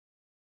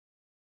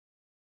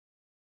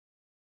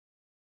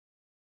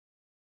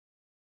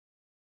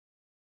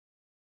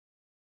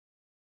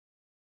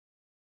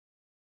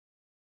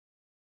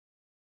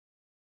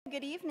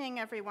Good evening,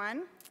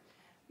 everyone.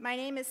 My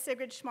name is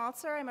Sigrid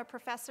Schmalzer. I'm a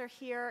professor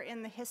here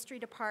in the history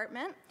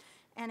department,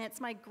 and it's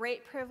my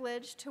great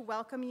privilege to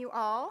welcome you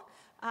all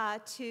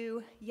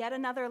to yet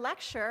another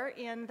lecture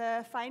in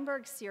the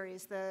Feinberg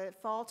series, the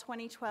Fall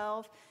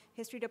 2012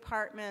 History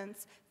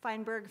Department's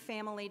Feinberg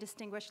Family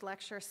Distinguished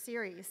Lecture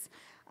Series.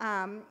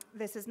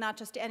 This is not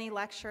just any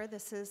lecture,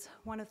 this is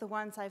one of the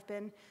ones I've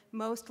been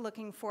most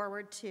looking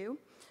forward to.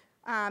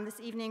 This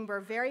evening, we're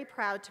very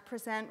proud to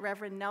present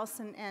Reverend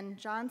Nelson N.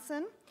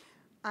 Johnson.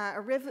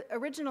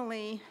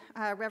 Originally,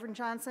 Reverend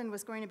Johnson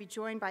was going to be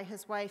joined by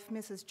his wife,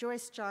 Mrs.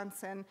 Joyce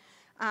Johnson,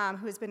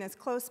 who has been his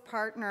close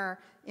partner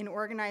in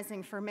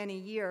organizing for many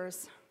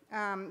years.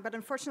 But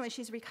unfortunately,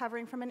 she's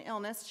recovering from an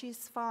illness.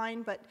 She's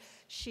fine, but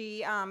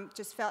she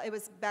just felt it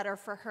was better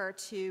for her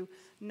to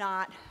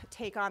not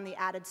take on the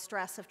added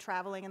stress of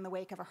traveling in the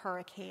wake of a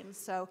hurricane.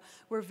 So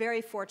we're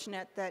very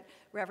fortunate that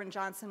Reverend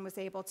Johnson was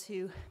able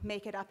to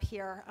make it up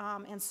here,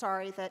 and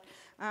sorry that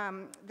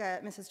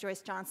Mrs.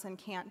 Joyce Johnson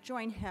can't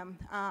join him,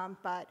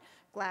 but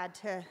glad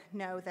to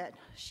know that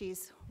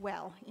she's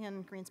well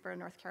in Greensboro,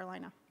 North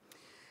Carolina.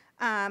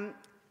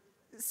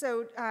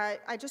 So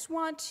I just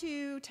want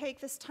to take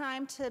this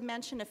time to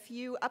mention a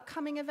few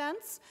upcoming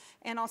events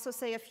and also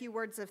say a few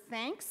words of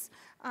thanks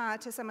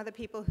to some of the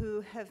people who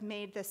have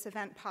made this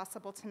event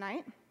possible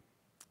tonight.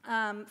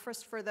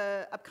 First, for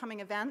the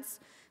upcoming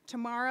events,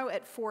 tomorrow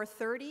at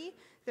 4:30,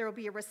 there will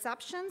be a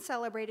reception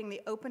celebrating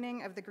the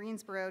opening of the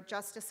Greensboro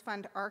Justice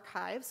Fund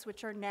archives,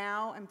 which are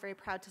now, I'm very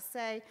proud to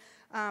say,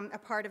 a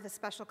part of the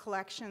special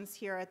collections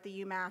here at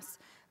the UMass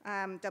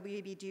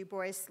W.E.B. Du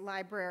Bois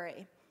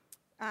Library.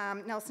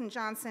 Nelson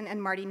Johnson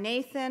and Marty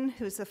Nathan,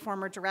 who's the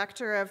former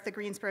director of the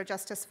Greensboro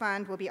Justice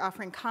Fund, will be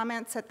offering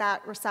comments at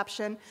that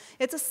reception.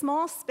 It's a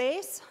small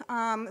space,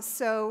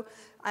 so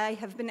I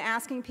have been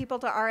asking people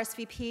to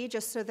RSVP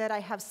just so that I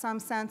have some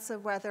sense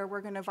of whether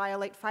we're going to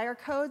violate fire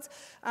codes.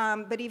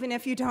 But even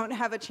if you don't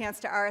have a chance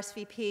to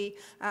RSVP,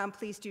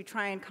 please do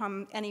try and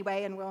come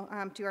anyway, and we'll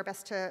do our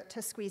best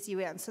to squeeze you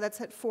in. So that's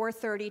at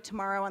 4:30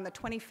 tomorrow on the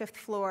 25th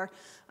floor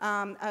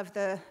of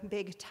the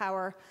big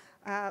tower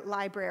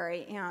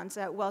library, and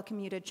welcome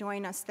you to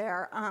join us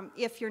there.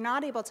 If you're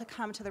not able to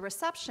come to the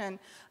reception,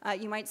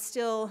 you might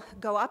still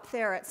go up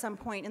there at some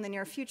point in the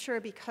near future,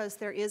 because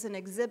there is an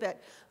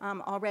exhibit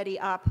already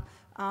up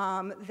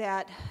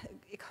that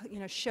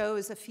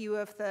shows a few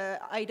of the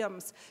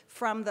items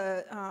from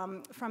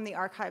the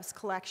archives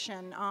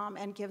collection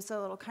and gives a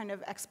little kind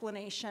of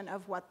explanation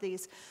of what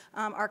these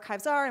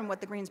archives are and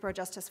what the Greensboro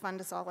Justice Fund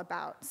is all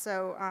about.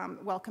 So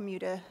welcome you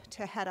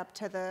to head up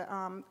to the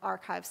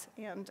archives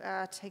and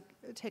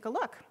take a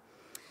look.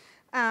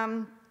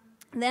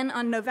 Then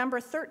on November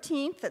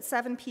 13th at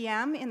 7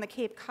 p.m. in the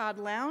Cape Cod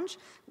Lounge,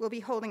 we'll be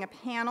holding a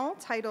panel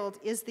titled,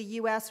 "Is the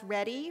U.S.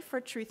 Ready for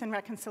Truth and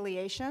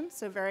Reconciliation?"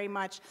 So very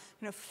much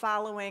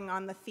following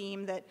on the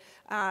theme that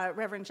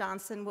Reverend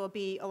Johnson will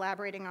be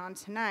elaborating on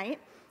tonight.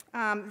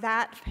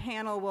 That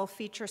panel will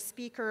feature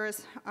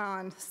speakers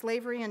on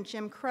slavery and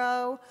Jim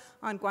Crow,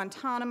 on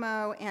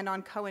Guantanamo, and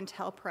on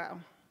COINTELPRO.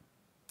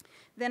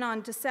 Then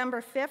on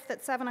December 5th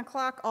at 7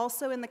 o'clock,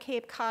 also in the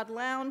Cape Cod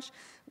Lounge,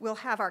 we'll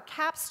have our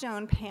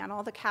capstone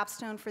panel, the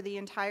capstone for the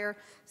entire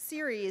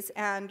series,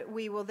 and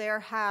we will there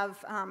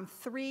have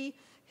three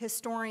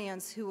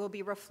historians who will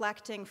be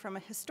reflecting from a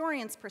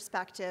historian's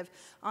perspective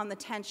on the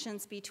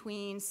tensions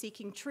between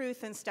seeking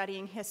truth and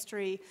studying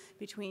history,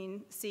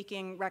 between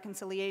seeking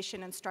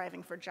reconciliation and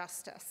striving for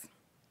justice.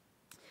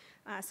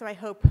 So I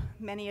hope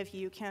many of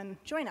you can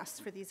join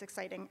us for these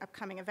exciting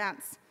upcoming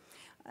events.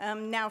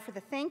 Now for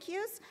the thank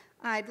yous,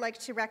 I'd like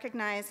to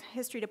recognize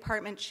History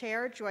Department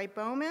Chair Joy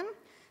Bowman,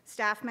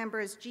 staff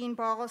members Jean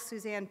Ball,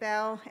 Suzanne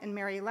Bell, and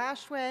Mary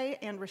Lashway,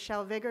 and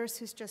Rochelle Vigors,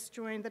 who's just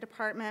joined the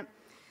department,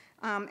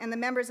 and the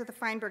members of the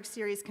Feinberg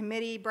Series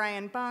Committee,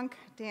 Brian Bunk,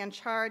 Dan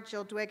Chard,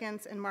 Jill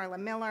Dwiggins, and Marla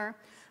Miller.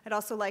 I'd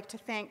also like to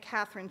thank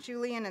Catherine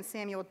Julian and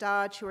Samuel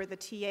Dodge, who are the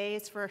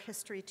TAs for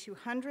History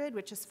 200,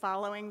 which is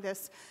following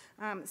this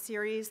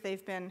series.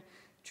 They've been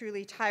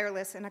truly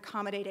tireless in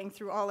accommodating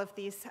through all of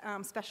these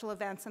special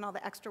events and all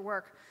the extra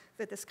work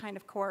that this kind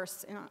of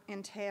course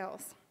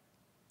entails.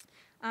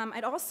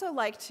 I'd also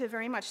like to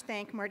very much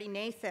thank Marty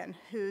Nathan,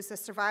 who's a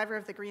survivor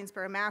of the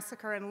Greensboro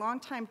Massacre and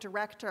longtime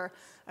director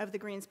of the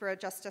Greensboro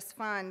Justice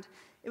Fund.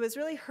 It was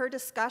really her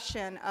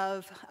discussion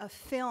of a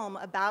film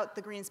about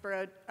the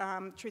Greensboro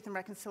Truth and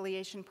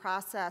Reconciliation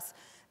process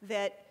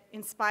that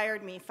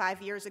inspired me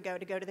 5 years ago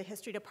to go to the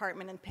history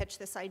department and pitch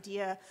this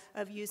idea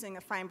of using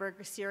a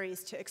Feinberg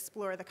series to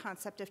explore the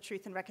concept of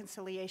truth and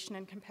reconciliation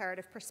and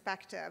comparative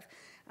perspective.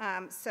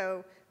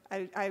 So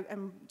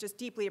I'm just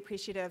deeply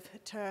appreciative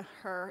to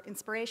her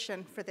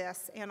inspiration for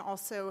this, and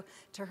also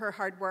to her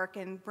hard work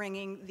in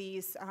bringing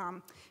these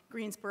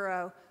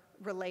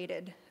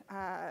Greensboro-related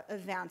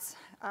events,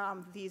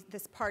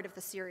 this part of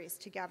the series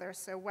together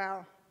so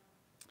well.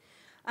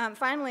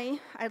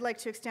 Finally, I'd like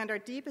to extend our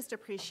deepest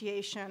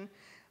appreciation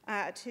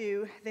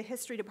to the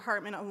History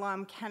Department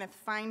alum Kenneth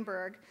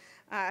Feinberg,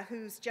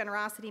 whose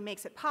generosity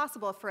makes it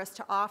possible for us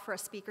to offer a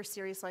speaker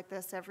series like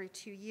this every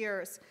 2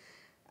 years.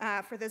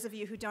 For those of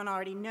you who don't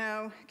already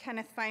know,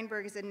 Kenneth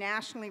Feinberg is a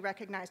nationally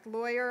recognized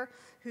lawyer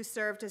who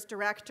served as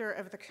director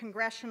of the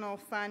Congressional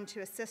Fund to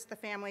assist the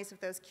families of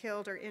those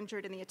killed or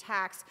injured in the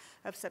attacks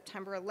of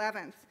September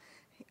 11th.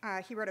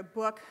 He wrote a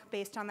book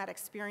based on that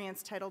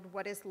experience titled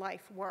What is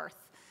Life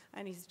Worth?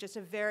 And he's just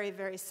a very,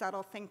 very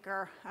subtle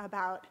thinker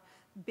about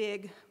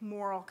big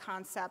moral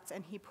concepts,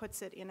 and he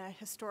puts it in a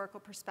historical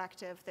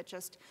perspective that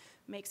just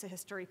makes a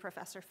history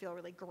professor feel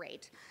really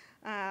great.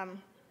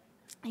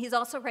 He's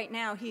also, right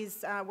now,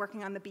 he's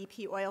working on the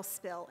BP oil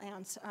spill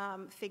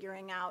and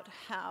figuring out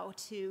how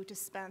to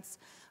dispense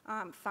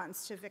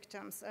funds to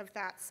victims of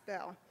that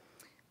spill.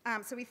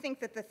 So we think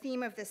that the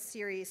theme of this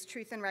series,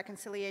 Truth and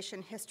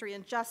Reconciliation, History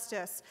and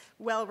Justice,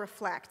 well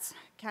reflects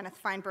Kenneth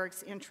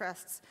Feinberg's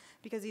interests,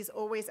 because he's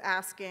always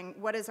asking,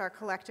 what is our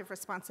collective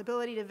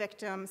responsibility to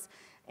victims,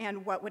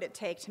 and what would it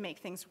take to make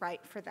things right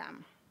for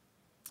them?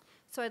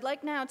 So I'd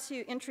like now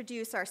to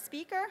introduce our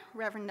speaker,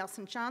 Reverend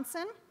Nelson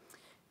Johnson.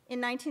 In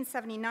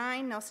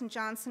 1979, Nelson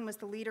Johnson was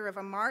the leader of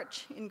a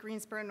march in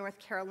Greensboro, North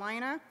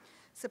Carolina,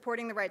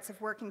 supporting the rights of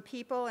working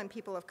people and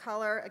people of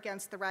color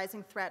against the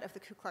rising threat of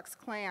the Ku Klux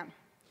Klan.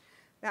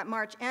 That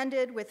march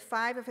ended with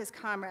 5 of his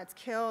comrades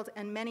killed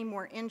and many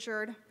more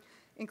injured,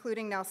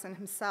 including Nelson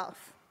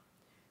himself.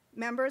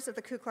 Members of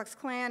the Ku Klux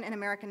Klan and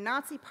American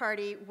Nazi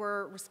Party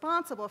were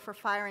responsible for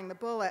firing the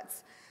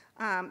bullets,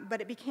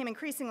 but it became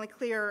increasingly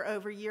clear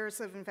over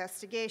years of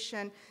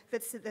investigation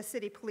that the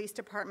city police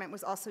department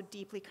was also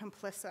deeply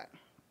complicit.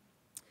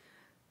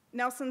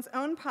 Nelson's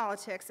own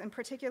politics, and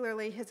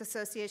particularly his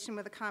association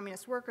with the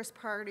Communist Workers'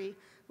 Party,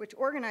 which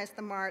organized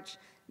the march,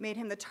 made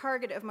him the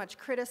target of much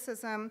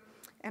criticism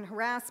and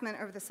harassment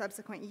over the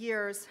subsequent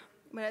years.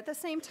 But at the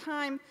same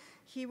time,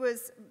 he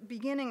was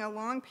beginning a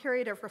long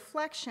period of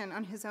reflection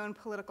on his own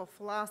political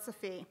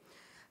philosophy.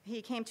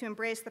 He came to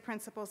embrace the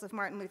principles of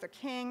Martin Luther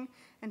King,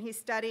 and he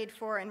studied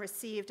for and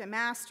received a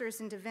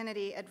master's in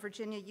divinity at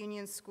Virginia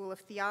Union School of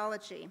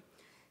Theology.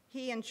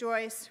 He and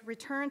Joyce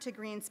returned to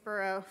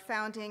Greensboro,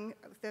 founding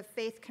the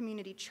Faith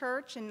Community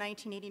Church in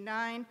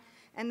 1989,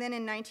 and then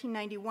in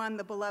 1991,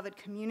 the Beloved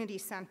Community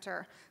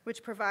Center,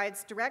 which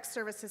provides direct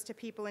services to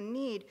people in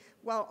need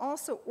while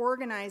also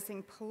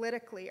organizing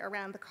politically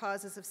around the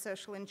causes of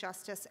social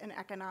injustice and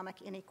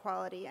economic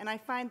inequality. And I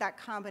find that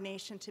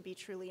combination to be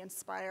truly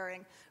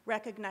inspiring,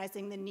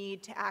 recognizing the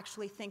need to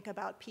actually think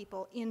about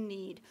people in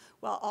need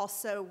while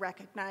also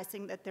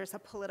recognizing that there's a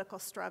political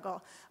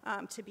struggle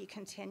to be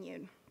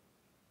continued.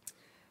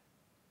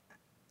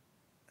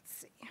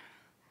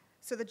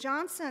 So the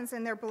Johnsons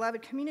and their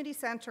Beloved Community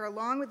Center,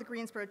 along with the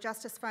Greensboro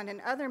Justice Fund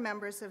and other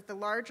members of the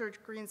larger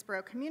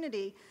Greensboro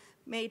community,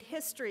 made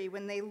history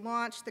when they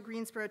launched the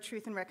Greensboro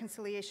Truth and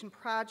Reconciliation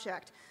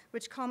Project,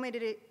 which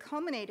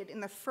culminated in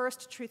the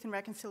first Truth and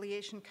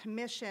Reconciliation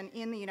Commission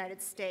in the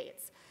United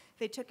States.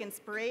 They took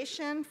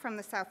inspiration from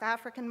the South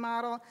African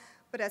model,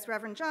 but as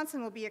Reverend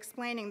Johnson will be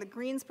explaining, the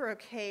Greensboro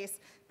case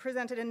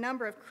presented a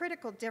number of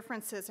critical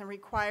differences and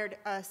required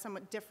a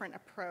somewhat different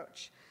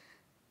approach.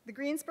 The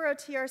Greensboro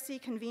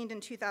TRC convened in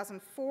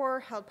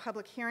 2004, held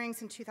public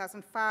hearings in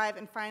 2005,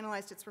 and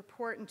finalized its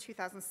report in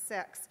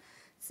 2006.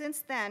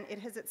 Since then, it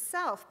has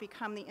itself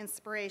become the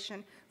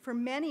inspiration for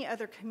many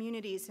other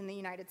communities in the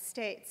United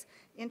States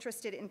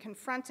interested in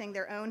confronting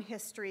their own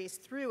histories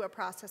through a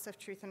process of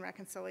truth and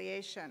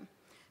reconciliation.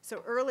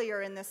 So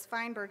earlier in this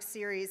Feinberg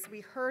series,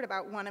 we heard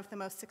about one of the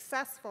most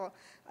successful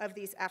of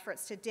these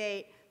efforts to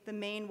date, the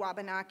Maine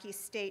Wabanaki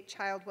State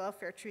Child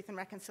Welfare Truth and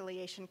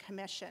Reconciliation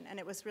Commission. And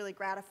it was really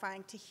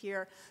gratifying to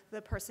hear the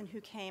person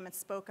who came and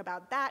spoke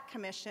about that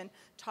commission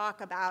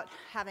talk about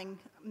having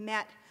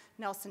met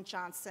Nelson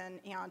Johnson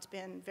and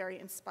been very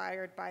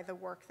inspired by the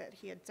work that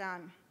he had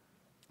done.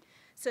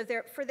 So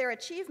for their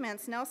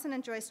achievements, Nelson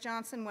and Joyce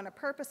Johnson won a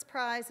Purpose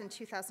Prize in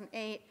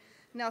 2008.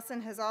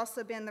 Nelson has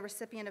also been the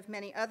recipient of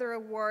many other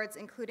awards,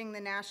 including the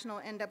National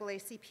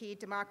NAACP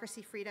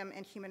Democracy, Freedom,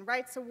 and Human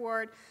Rights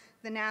Award,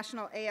 the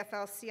National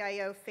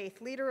AFL-CIO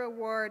Faith Leader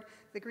Award,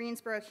 the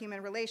Greensboro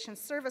Human Relations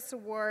Service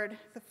Award,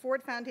 the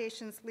Ford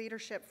Foundation's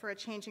Leadership for a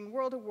Changing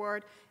World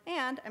Award,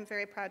 and, I'm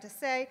very proud to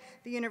say,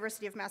 the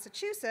University of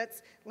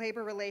Massachusetts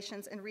Labor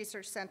Relations and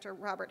Research Center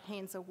Robert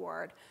Haynes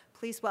Award.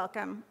 Please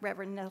welcome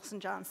Reverend Nelson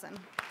Johnson.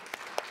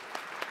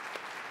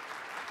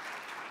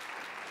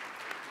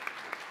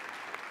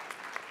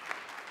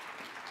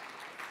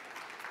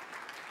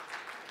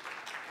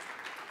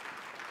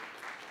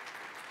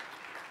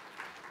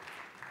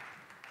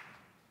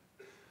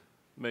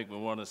 Make me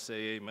want to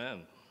say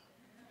amen.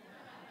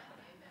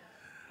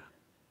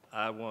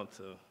 I want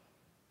to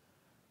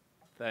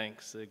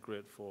thank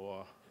Sigrid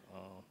for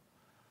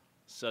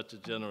such a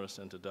generous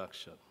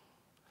introduction.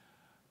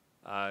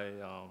 I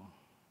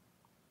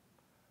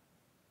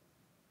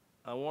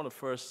want to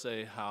first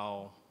say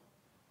how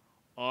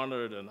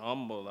honored and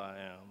humble I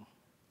am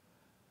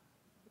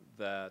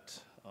that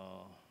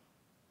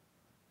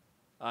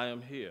I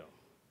am here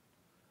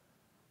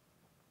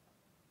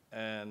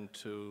and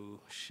to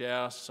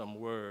share some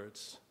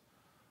words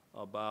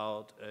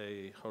about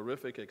a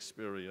horrific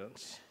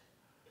experience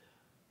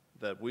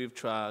that we've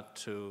tried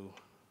to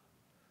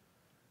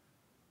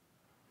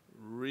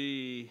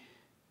re-envision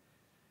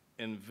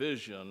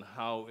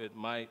how it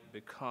might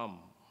become,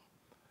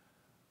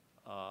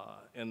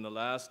 in the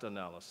last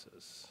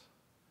analysis,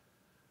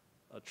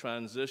 a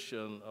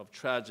transition of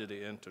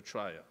tragedy into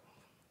triumph.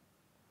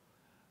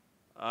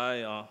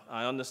 I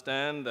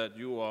understand that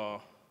you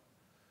are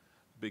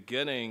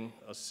beginning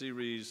a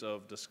series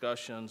of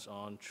discussions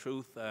on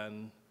truth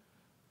and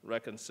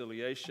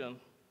reconciliation,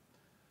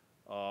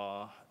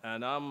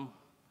 and I'm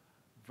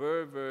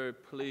very, very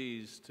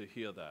pleased to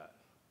hear that.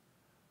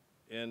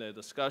 In a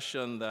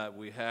discussion that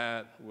we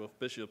had with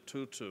Bishop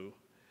Tutu,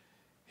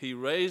 he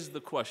raised the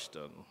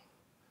question,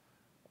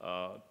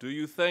 do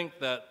you think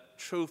that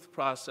truth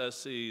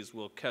processes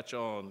will catch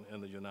on in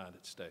the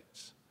United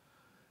States?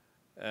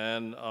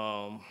 And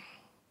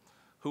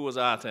who was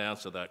I to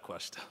answer that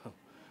question?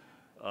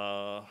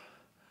 But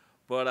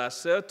I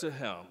said to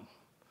him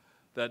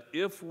that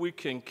if we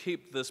can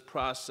keep this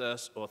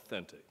process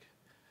authentic,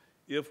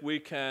 if we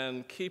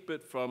can keep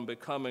it from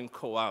becoming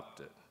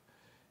co-opted,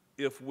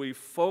 if we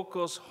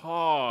focus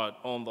hard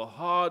on the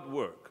hard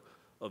work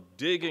of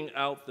digging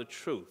out the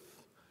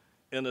truth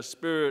in a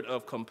spirit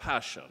of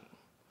compassion,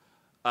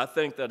 I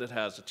think that it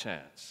has a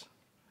chance.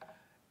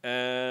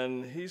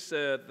 And he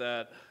said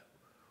that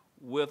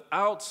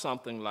without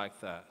something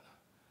like that,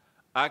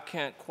 I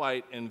can't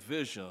quite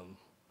envision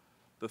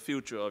the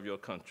future of your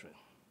country.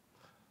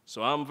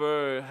 So I'm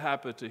very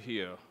happy to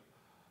hear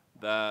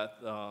that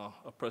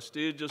a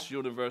prestigious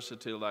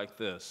university like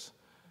this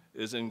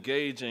is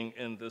engaging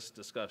in this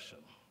discussion.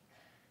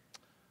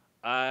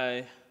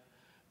 I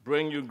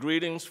bring you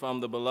greetings from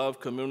the beloved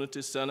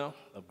Community Center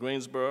of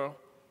Greensboro,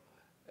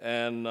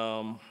 and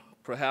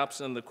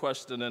perhaps in the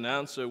question and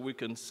answer we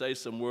can say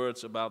some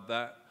words about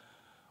that.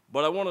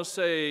 But I want to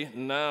say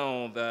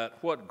now that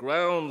what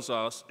grounds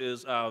us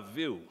is our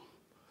view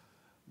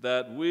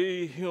that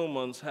we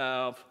humans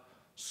have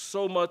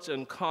so much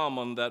in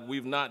common that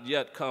we've not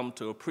yet come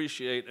to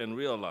appreciate and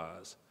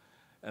realize.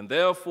 And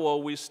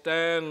therefore, we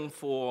stand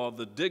for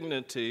the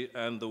dignity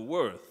and the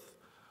worth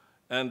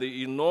and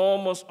the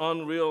enormous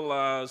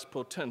unrealized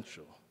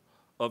potential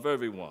of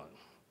everyone.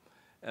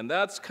 And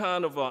that's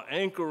kind of an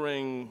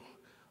anchoring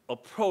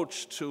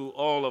approach to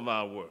all of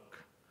our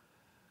work.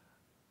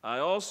 I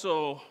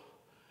also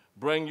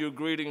bring you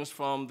greetings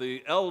from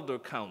the Elder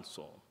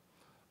Council.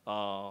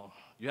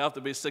 You have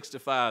to be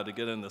 65 to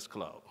get in this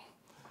club.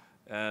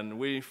 And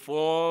we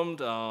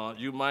formed,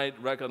 you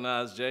might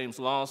recognize James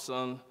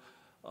Lawson,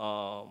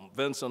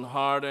 Vincent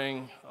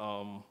Harding,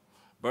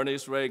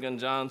 Bernice Reagan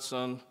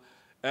Johnson,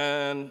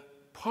 and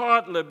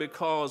partly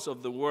because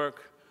of the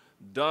work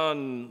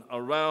done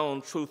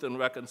around truth and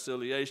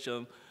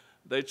reconciliation,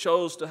 they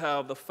chose to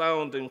have the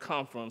founding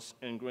conference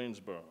in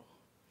Greensboro.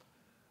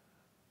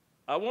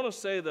 I want to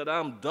say that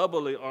I'm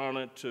doubly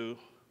honored to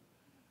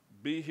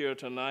be here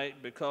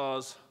tonight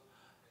because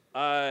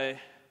I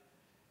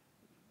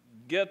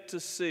get to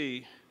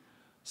see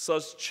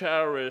such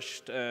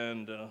cherished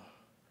and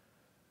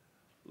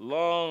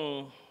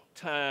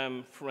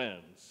long-time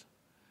friends,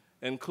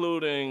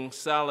 including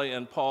Sally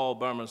and Paul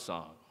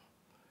Burmerson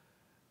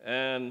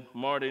and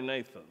Marty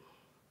Nathan.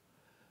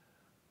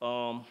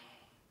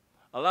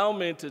 Allow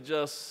me to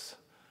just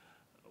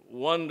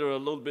wonder a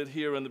little bit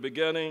here in the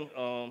beginning.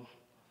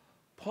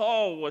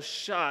 Paul was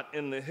shot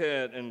in the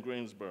head in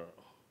Greensboro,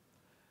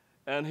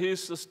 and he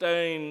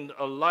sustained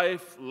a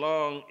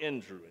lifelong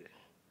injury.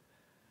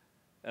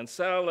 And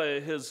Sally,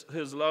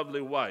 his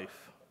lovely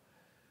wife,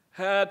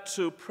 had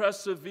to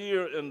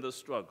persevere in the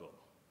struggle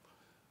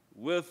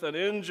with an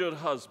injured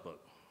husband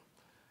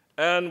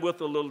and with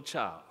a little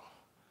child.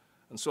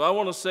 And so I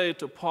want to say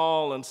to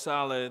Paul and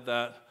Sally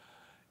that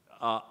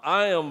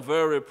I am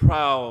very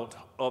proud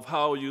of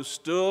how you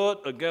stood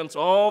against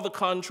all the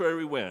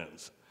contrary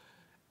winds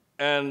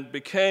and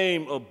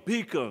became a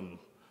beacon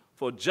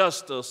for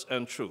justice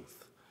and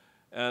truth.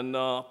 And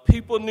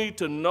people need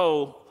to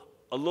know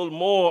a little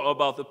more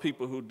about the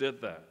people who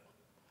did that.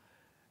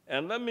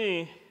 And let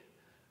me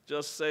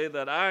just say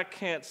that I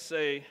can't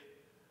say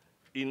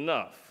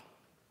enough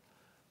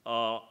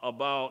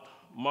about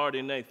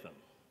Marty Nathan,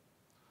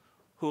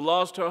 who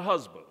lost her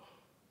husband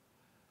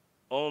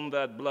on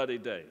that bloody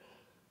day.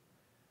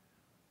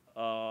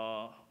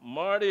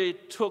 Marty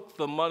took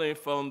the money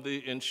from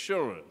the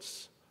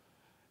insurance,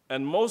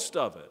 and most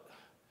of it,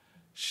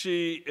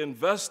 she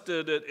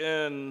invested it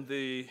in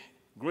the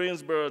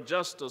Greensboro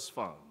Justice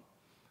Fund.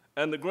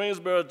 And the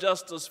Greensboro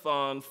Justice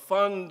Fund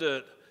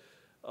funded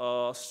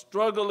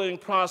struggling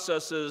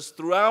processes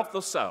throughout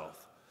the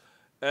South.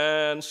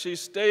 And she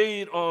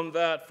stayed on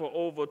that for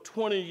over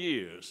 20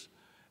 years.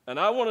 And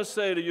I want to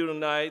say to you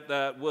tonight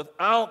that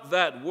without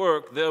that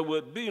work, there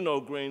would be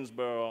no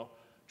Greensboro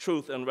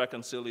Truth and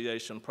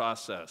Reconciliation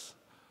process.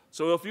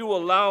 So if you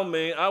allow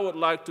me, I would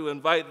like to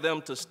invite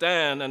them to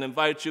stand and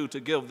invite you to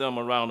give them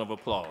a round of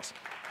applause.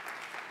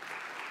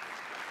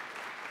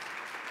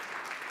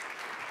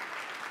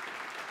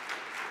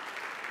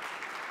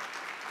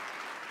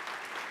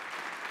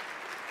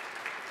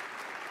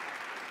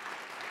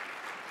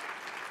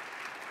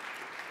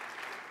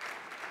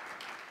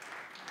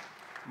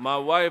 My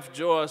wife,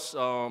 Joyce,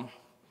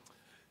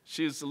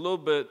 she's a little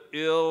bit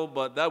ill,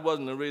 but that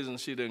wasn't the reason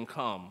she didn't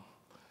come.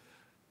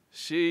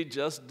 She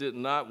just did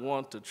not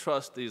want to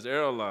trust these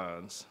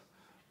airlines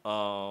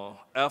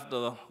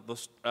after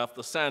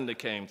Sandy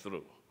came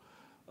through.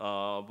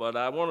 But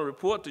I want to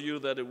report to you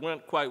that it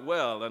went quite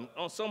well. And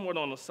somewhat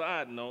on a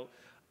side note,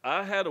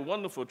 I had a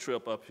wonderful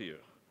trip up here.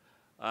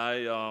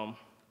 I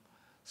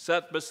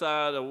sat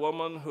beside a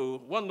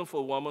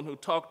wonderful woman who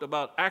talked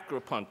about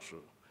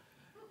acupuncture.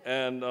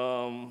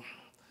 And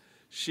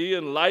she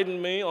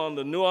enlightened me on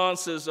the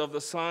nuances of the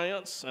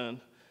science,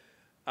 and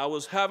I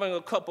was having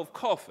a cup of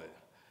coffee.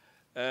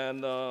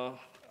 And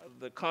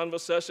the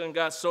conversation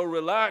got so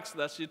relaxed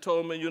that she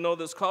told me, you know,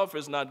 this coffee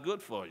is not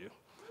good for you.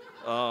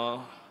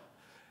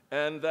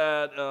 And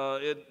that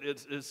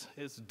it's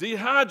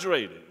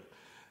dehydrating,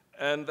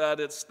 and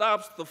that it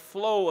stops the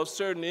flow of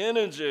certain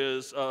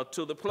energies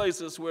to the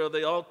places where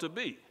they ought to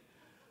be.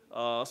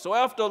 So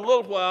after a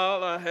little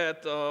while, I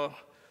had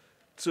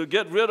to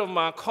get rid of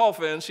my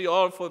coffee, and she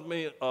offered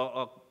me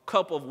a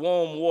cup of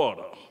warm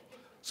water.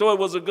 So it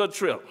was a good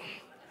trip.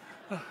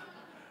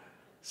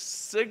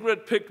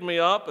 Sigrid picked me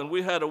up, and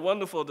we had a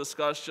wonderful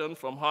discussion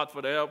from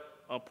Hartford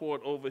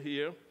Airport over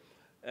here.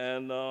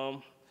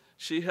 And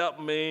she helped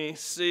me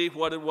see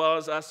what it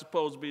was I was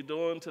supposed to be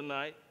doing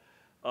tonight.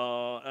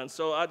 And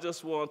so I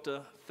just want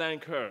to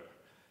thank her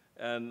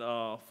and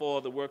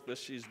for the work that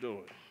she's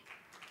doing.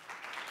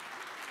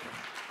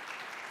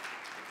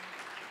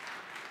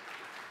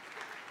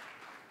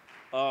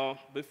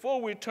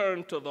 Before we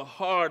turn to the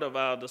heart of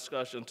our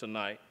discussion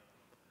tonight,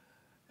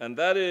 and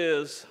that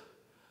is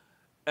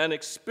an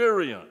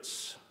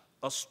experience,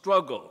 a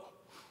struggle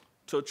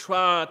to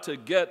try to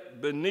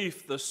get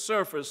beneath the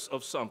surface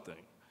of something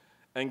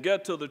and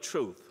get to the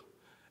truth,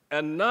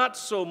 and not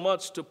so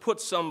much to put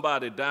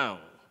somebody down,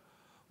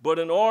 but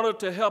in order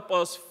to help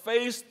us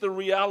face the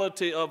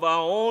reality of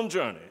our own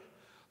journey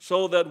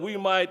so that we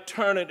might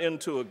turn it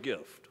into a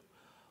gift.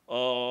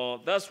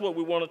 That's what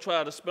we want to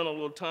try to spend a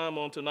little time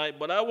on tonight,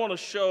 but I want to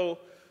show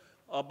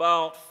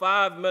about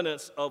 5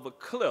 minutes of a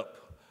clip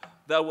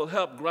that will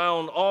help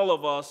ground all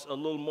of us a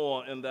little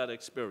more in that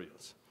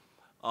experience.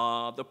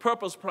 The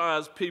Purpose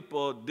Prize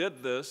people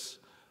did this,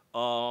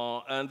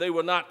 and they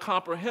were not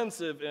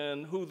comprehensive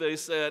in who they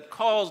said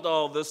caused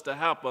all this to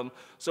happen,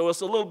 so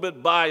it's a little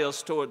bit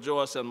biased toward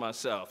Joyce and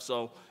myself.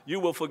 So you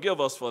will forgive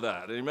us for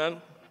that,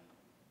 amen?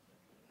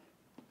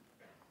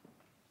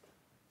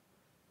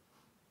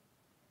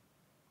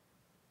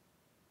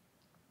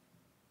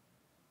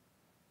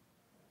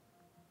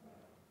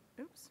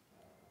 Oops.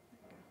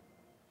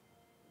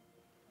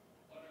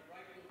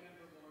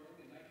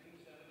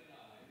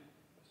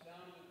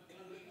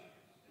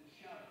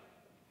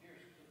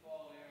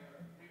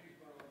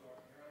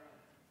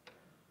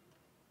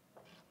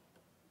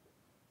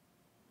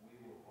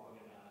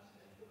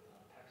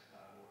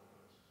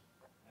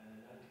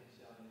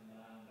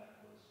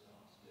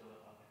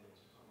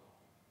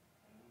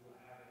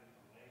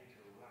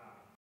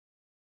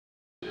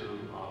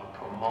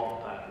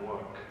 Promote that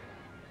work.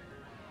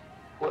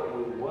 What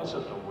we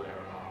wasn't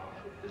aware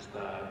of is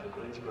that the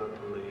Greensboro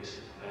police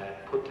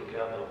had put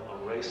together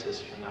a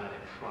racist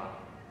united front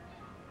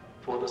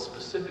for the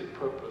specific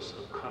purpose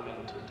of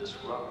coming to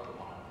disrupt the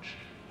march.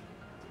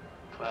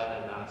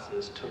 Clad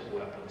Nazis took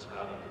weapons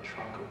out of the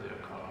trunk of their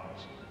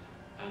cars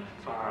and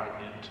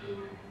fired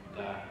into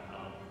that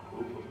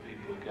group of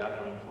people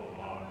gathering for a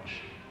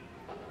march.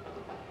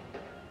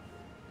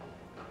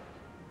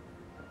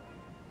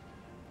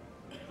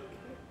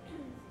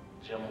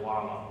 Jim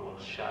Waller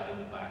was shot in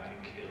the back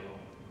and killed.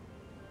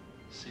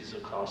 Cesar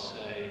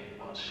Corsey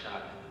was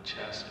shot in the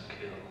chest and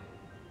killed.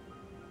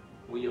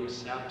 William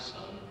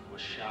Sampson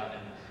was shot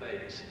in the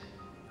face.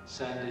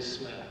 Sandy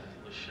Smith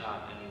was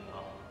shot in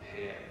the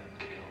head and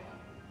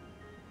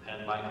killed.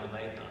 And Michael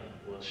Nathan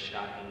was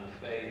shot in the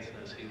face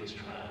as he was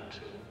trying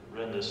to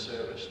render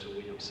service to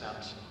William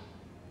Sampson.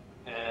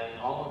 And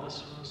all of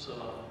this was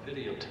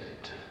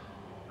videotaped,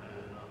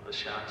 and the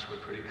shots were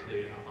pretty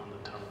clear on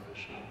the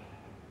television.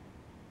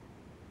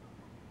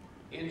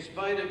 In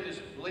spite of this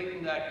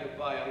blatant act of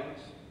violence,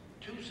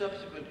 2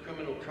 subsequent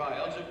criminal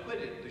trials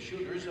acquitted the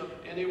shooters of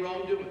any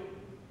wrongdoing.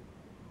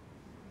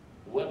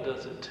 What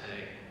does it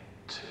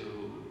take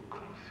to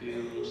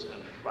confuse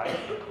and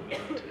frighten the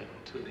community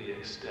to the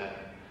extent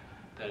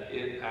that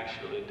it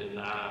actually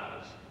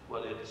denies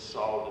what it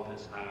saw with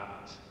its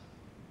eyes?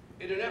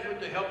 In an effort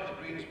to help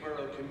the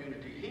Greensboro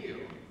community heal,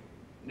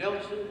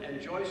 Nelson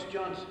and Joyce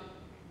Johnson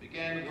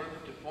began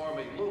work to form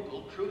a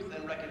local Truth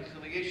and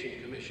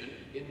Reconciliation Commission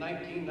in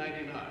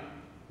 1999.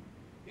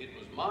 It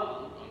was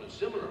modeled on a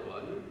similar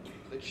one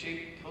that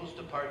shaped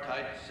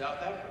post-apartheid South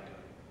Africa.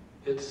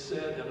 It's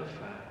said, in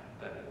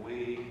effect, that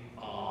we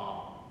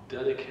are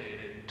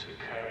dedicated to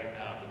carrying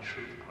out the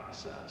truth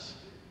process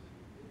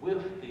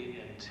with the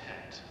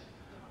intent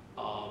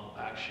of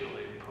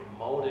actually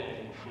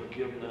promoting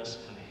forgiveness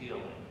and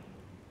healing.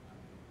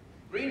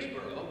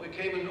 Greensboro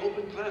became an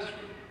open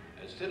classroom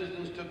as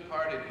citizens took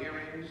part in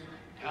hearings,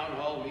 town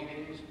hall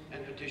meetings,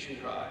 and petition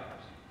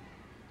drives.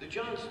 The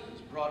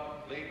Johnsons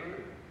brought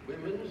labor,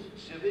 women's,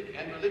 civic,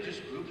 and religious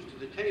groups to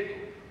the table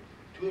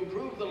to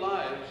improve the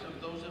lives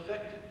of those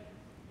affected.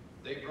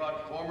 They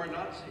brought former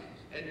Nazis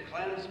and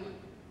Klansmen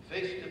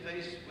face to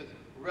face with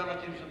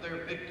relatives of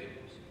their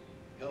victims,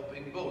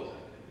 helping both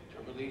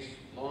to release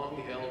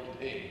long-held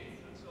pain.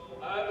 And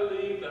so I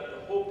believe that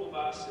the hope of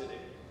our city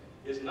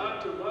is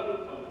not to run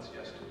from its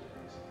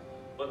yesterdays,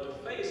 but to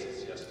face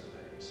its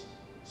yesterdays,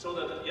 so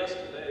that the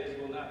yesterdays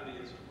will not be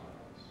its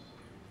tomorrows.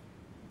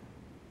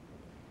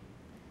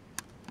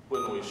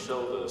 When we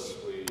show this,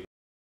 we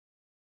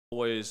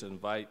always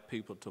invite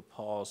people to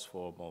pause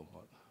for a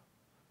moment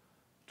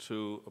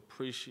to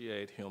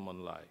appreciate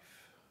human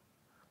life,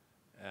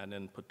 and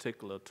in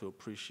particular to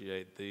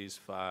appreciate these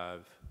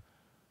 5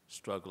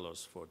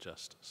 strugglers for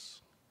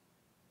justice.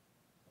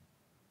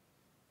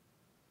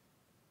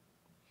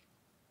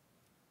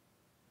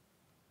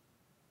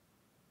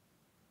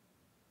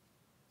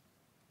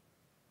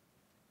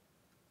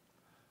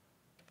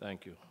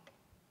 Thank you.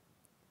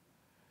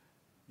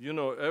 You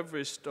know,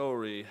 every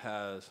story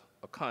has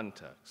a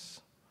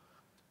context,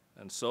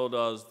 and so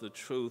does the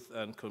truth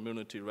and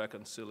community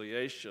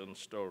reconciliation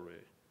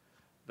story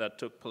that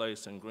took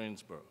place in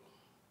Greensboro.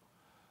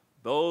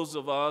 Those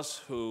of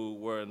us who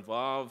were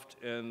involved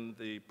in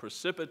the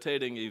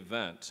precipitating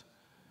event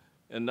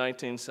in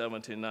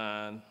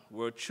 1979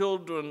 were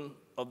children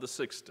of the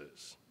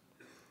 60s.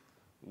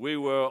 We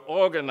were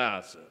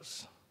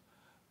organizers.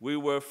 We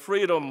were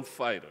freedom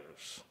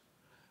fighters.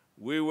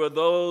 We were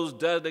those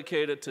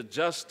dedicated to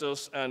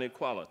justice and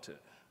equality.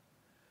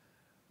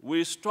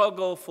 We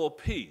struggled for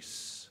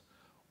peace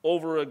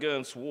over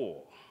against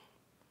war.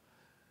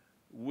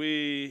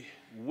 We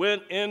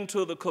went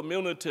into the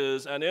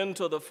communities and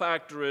into the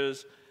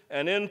factories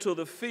and into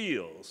the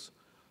fields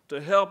to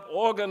help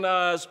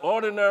organize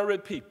ordinary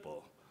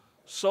people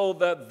so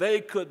that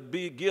they could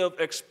give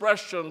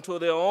expression to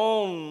their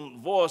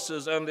own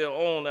voices and their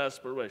own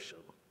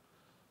aspirations.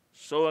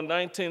 So in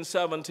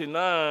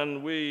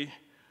 1979, we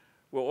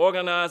were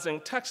organizing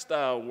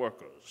textile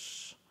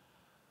workers.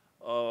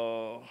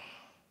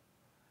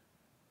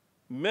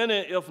 Many,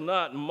 if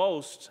not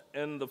most,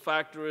 in the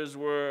factories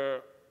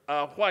were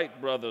our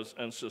white brothers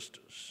and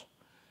sisters.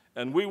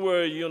 And we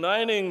were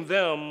uniting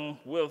them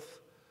with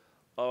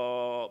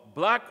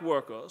black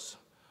workers,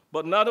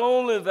 but not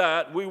only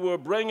that, we were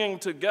bringing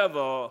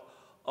together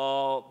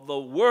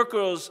the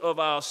workers of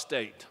our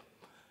state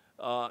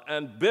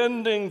and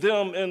bending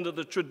them into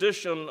the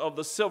tradition of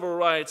the civil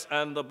rights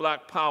and the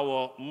Black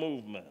Power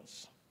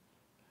movements.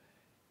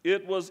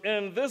 It was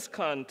in this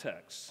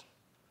context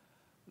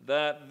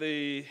that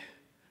the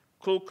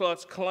Ku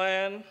Klux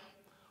Klan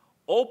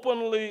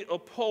openly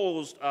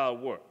opposed our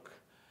work.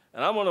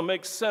 And I'm going to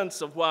make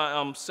sense of why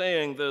I'm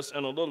saying this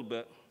in a little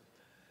bit.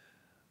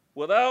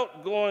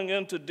 Without going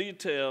into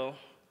detail,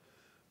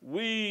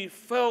 we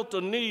felt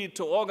a need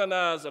to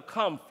organize a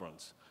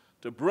conference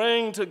to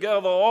bring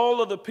together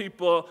all of the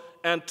people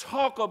and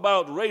talk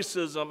about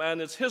racism and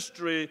its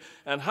history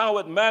and how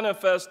it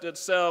manifests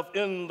itself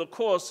in the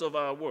course of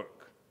our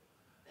work.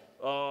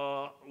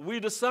 We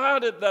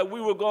decided that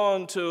we were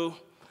going to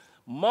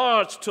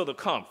march to the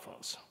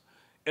conference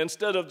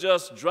instead of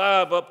just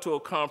drive up to a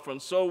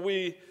conference. So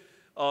we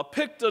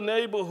picked a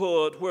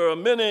neighborhood where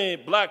many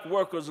black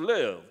workers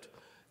lived,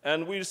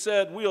 and we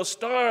said, we'll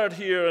start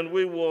here and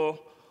we will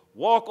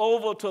walk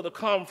over to the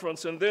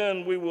conference, and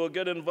then we will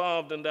get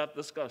involved in that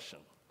discussion.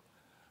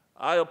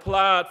 I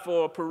applied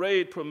for a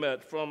parade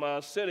permit from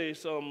our city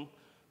some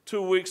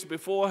 2 weeks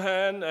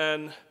beforehand,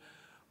 and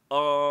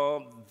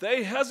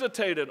they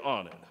hesitated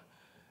on it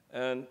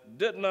and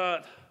did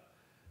not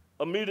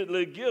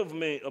immediately give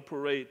me a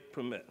parade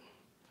permit.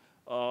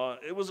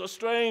 It was a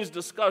strange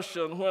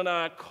discussion. When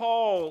I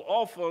called,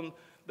 often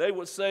they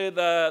would say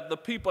that the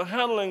people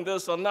handling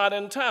this are not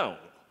in town.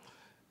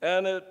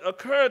 And it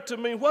occurred to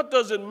me, what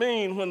does it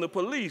mean when the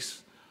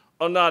police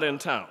are not in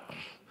town?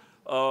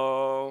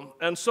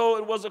 And so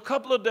it was a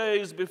couple of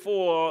days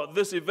before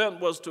this event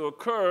was to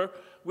occur.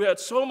 We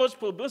had so much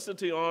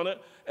publicity on it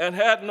and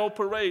had no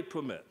parade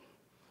permit.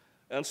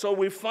 And so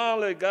we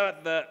finally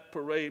got that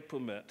parade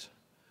permit.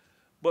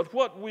 But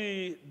what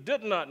we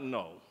did not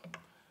know,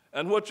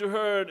 and what you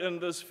heard in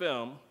this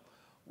film,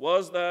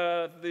 was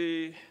that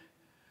the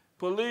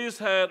police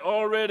had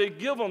already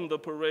given the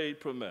parade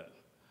permit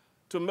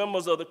to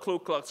members of the Ku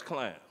Klux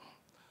Klan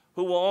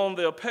who were on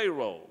their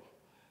payroll.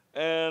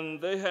 And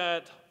they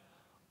had,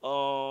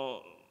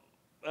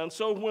 and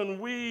so when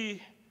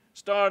we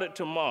started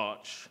to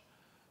march,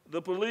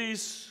 the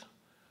police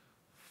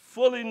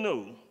fully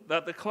knew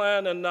that the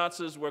Klan and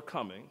Nazis were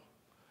coming.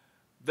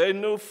 They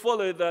knew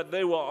fully that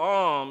they were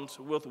armed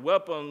with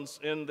weapons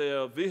in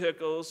their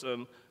vehicles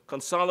and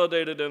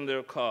consolidated in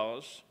their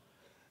cars.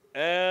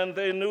 And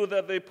they knew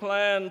that they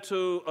planned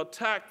to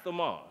attack the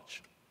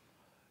march.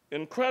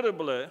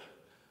 Incredibly,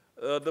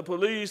 the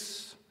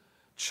police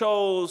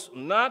chose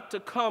not to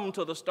come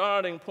to the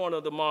starting point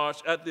of the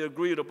march at the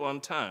agreed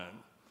upon time,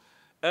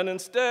 and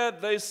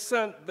instead they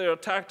sent their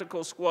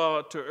tactical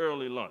squad to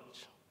early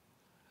lunch.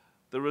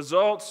 The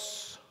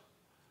results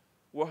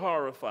were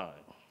horrifying.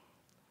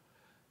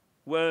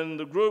 when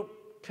the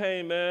group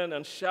came in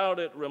and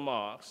shouted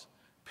remarks,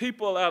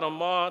 people at a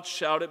march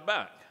shouted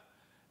back,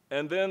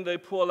 and then they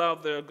pull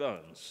out their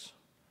guns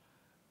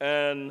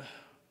and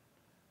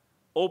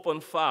open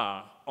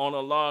fire on a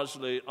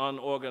largely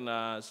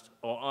unorganized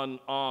or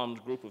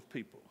unarmed group of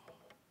people.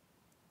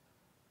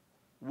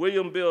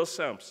 William Bill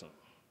Sampson,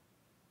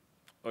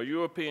 a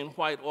European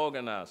white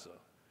organizer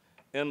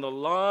in the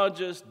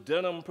largest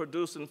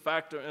denim-producing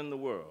factory in the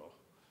world,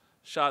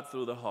 shot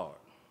through the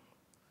heart.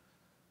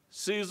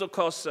 Cesar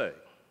Corsé,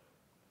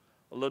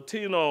 a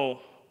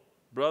Latino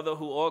brother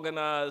who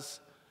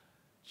organized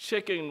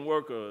chicken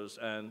workers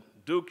and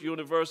Duke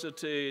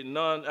University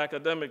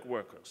non-academic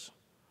workers,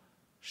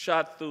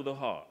 shot through the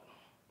heart.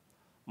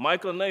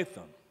 Michael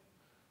Nathan,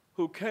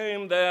 who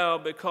came there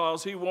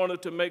because he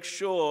wanted to make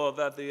sure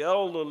that the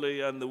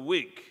elderly and the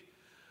weak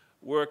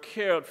were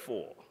cared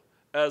for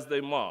as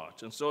they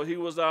marched. And so he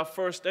was our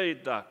first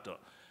aid doctor.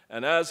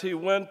 And as he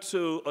went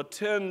to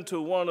attend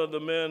to one of the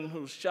men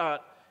who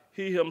shot,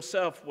 he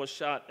himself was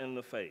shot in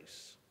the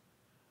face.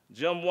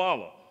 Jim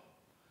Waller,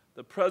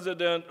 the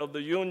president of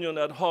the union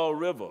at Hall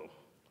River,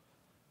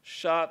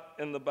 shot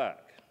in the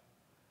back.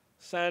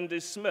 Sandy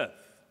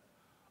Smith,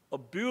 a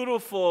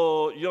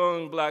beautiful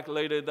young black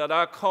lady that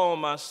I call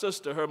my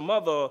sister. Her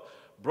mother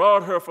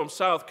brought her from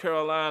South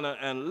Carolina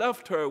and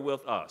left her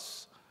with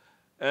us.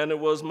 And it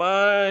was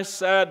my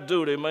sad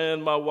duty, me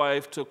and my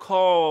wife, to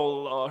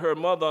call her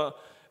mother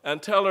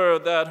and tell her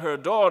that her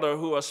daughter,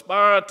 who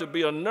aspired to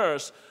be a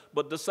nurse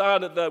but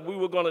decided that we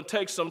were going to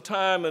take some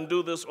time and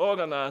do this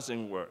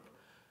organizing work,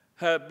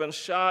 had been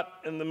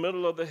shot in the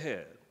middle of the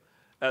head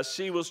as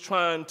she was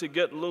trying to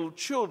get little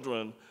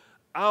children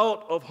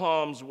out of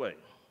harm's way.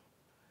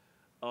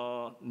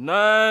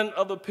 9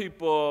 other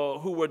people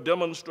who were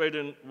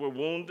demonstrating were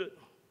wounded,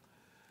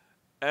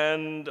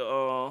 and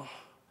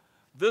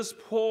this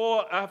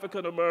poor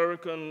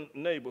African-American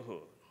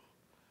neighborhood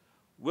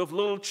with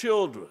little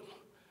children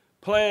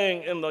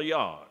playing in the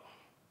yard.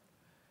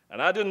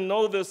 And I didn't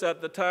know this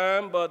at the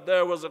time, but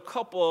there was a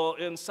couple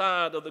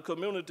inside of the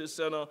community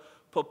center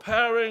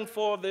preparing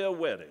for their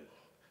wedding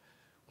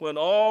when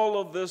all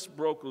of this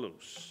broke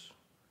loose.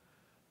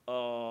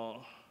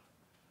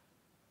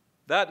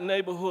 That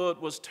neighborhood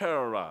was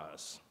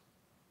terrorized.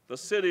 The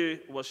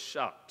city was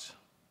shocked.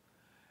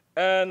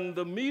 And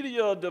the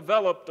media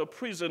developed a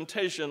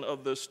presentation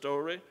of this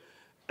story,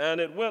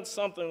 and it went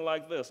something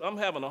like this. I'm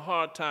having a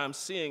hard time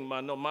seeing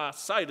my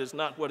sight is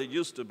not what it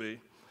used to be.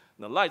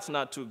 And the light's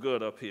not too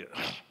good up here.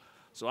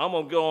 So I'm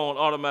going to go on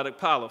automatic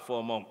pilot for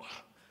a moment.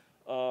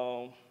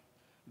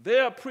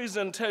 Their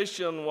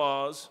presentation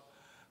was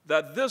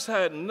that this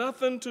had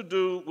nothing to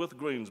do with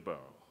Greensboro,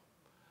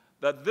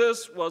 that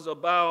this was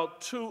about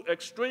 2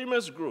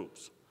 extremist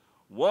groups,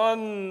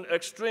 one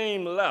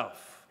extreme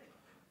left,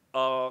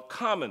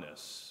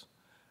 communists,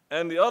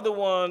 and the other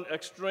one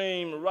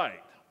extreme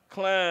right,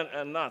 Klan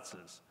and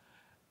Nazis.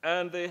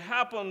 And they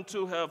happened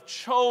to have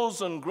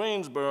chosen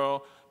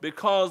Greensboro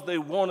because they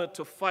wanted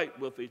to fight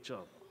with each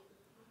other.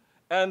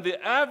 And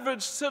the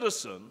average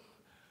citizen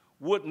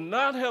would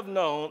not have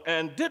known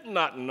and did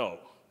not know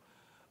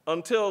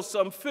until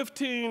some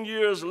 15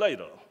 years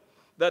later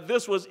that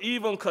this was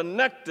even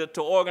connected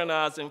to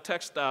organizing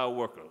textile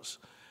workers.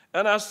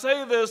 And I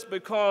say this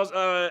because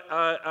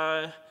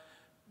I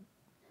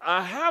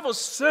have a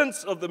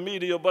sense of the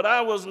media, but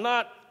I was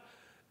not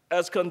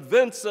as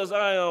convinced as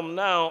I am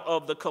now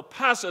of the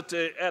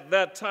capacity at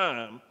that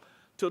time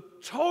to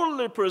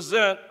totally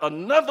present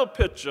another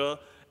picture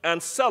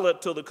and sell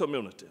it to the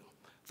community.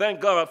 Thank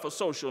God for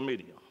social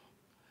media.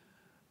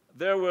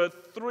 There were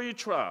 3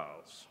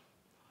 trials.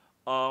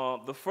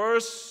 The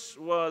first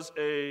was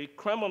a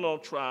criminal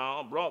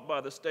trial brought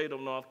by the state of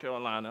North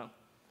Carolina,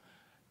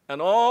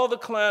 and all the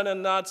Klan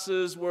and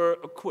Nazis were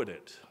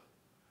acquitted.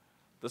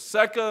 The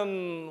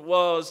second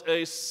was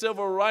a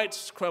civil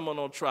rights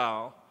criminal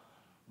trial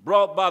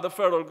brought by the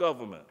federal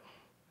government.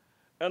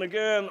 And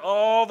again,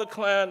 all the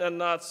Klan and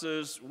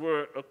Nazis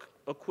were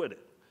acquitted.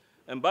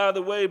 And by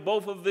the way,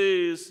 both of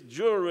these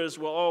juries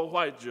were all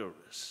white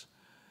juries.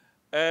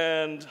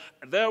 And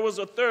there was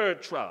a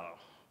third trial,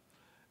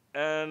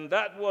 and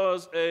that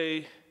was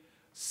a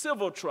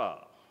civil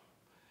trial.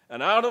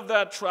 And out of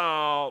that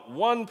trial,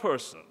 one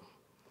person,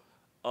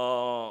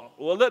 well,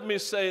 let me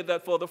say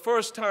that for the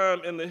first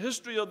time in the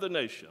history of the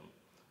nation,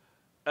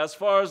 as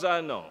far as I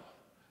know,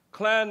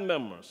 Klan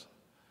members,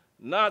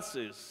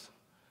 Nazis,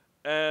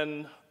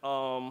 and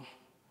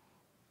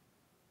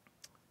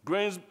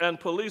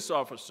police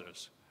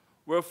officers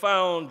were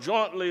found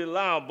jointly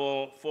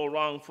liable for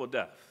wrongful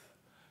death.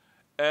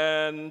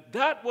 And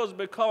that was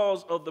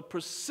because of the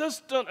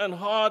persistent and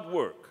hard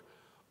work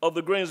of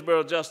the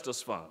Greensboro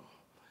Justice Fund.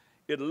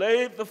 It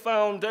laid the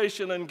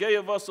foundation and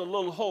gave us a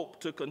little hope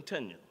to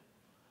continue.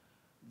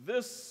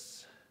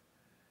 This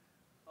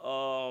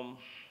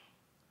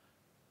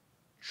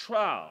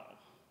trial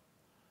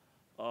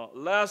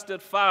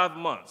lasted 5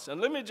 months. And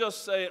let me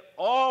just say,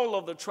 all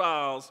of the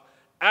trials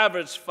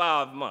averaged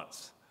 5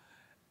 months.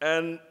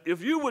 And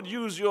if you would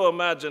use your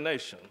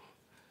imagination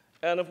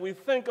And if we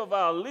think of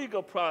our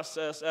legal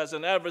process as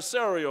an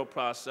adversarial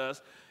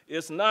process,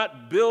 it's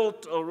not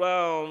built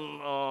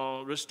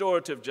around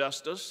restorative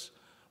justice.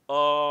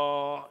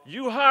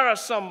 You hire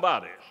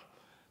somebody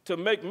to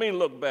make me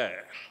look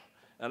bad,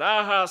 and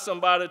I hire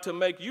somebody to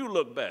make you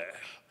look bad.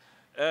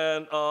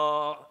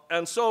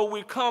 And so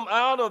we come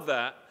out of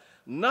that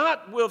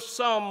not with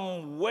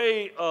some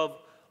way of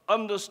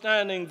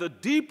understanding the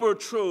deeper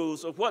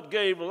truths of what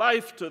gave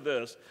life to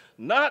this,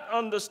 not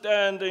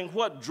understanding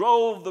what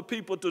drove the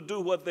people to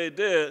do what they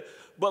did,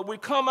 but we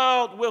come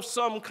out with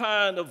some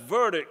kind of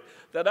verdict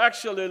that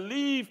actually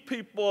leave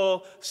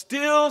people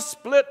still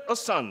split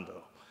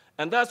asunder.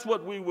 And that's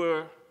what we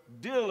were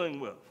dealing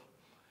with.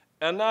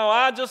 And now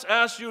I just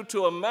ask you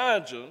to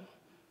imagine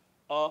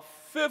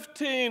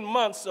 15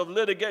 months of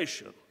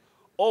litigation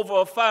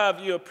over a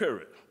 5-year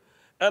period.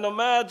 And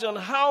imagine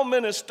how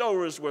many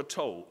stories were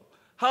told,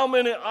 how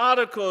many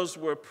articles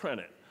were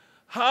printed,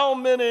 how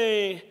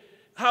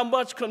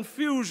much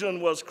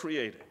confusion was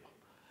created.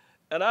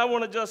 And I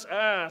want to just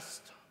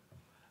ask,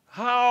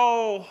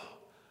 how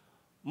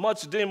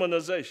much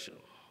demonization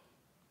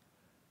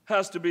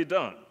has to be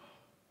done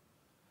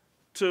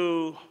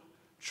to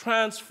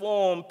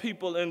transform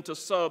people into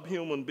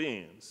subhuman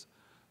beings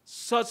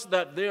such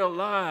that their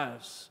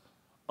lives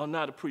are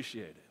not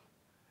appreciated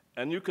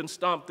and you can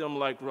stomp them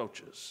like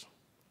roaches?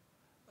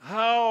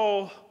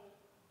 How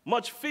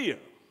much fear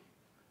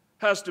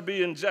has to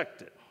be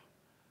injected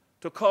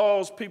to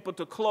cause people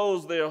to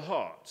close their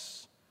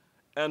hearts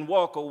and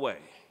walk away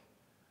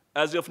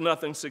as if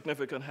nothing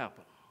significant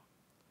happened?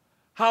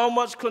 How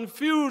much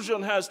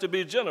confusion has to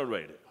be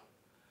generated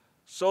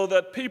so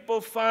that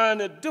people find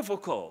it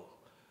difficult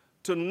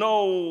to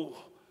know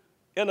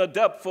in a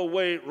depthful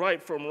way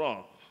right from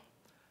wrong?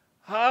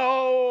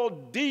 How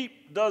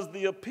deep does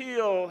the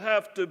appeal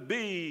have to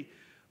be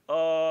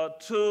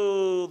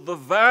to the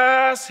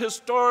vast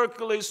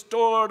historically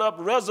stored up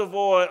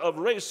reservoir of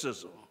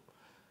racism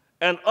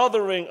and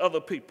othering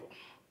other people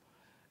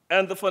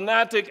and the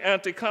fanatic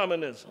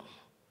anti-communism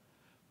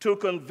to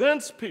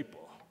convince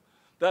people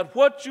that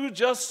what you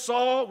just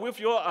saw with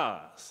your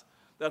eyes,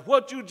 that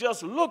what you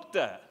just looked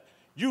at,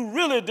 you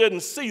really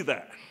didn't see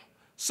that.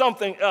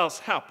 Something else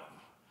happened.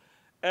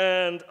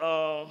 And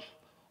all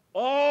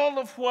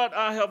of what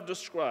I have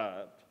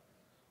described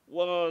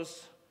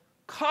was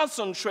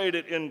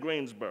concentrated in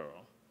Greensboro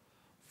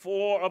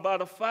for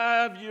about a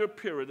 5-year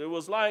period. It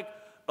was like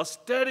a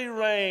steady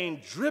rain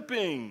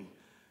dripping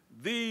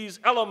these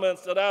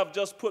elements that I've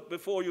just put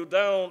before you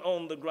down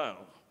on the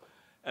ground.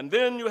 And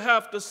then you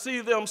have to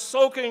see them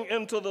soaking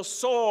into the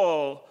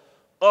soil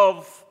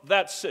of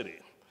that city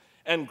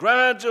and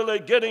gradually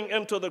getting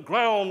into the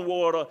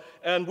groundwater.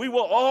 And we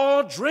were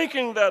all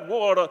drinking that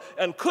water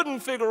and couldn't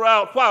figure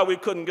out why we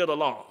couldn't get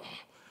along.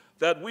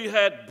 That we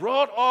had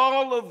brought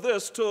all of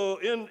this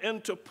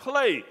into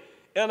play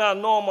in our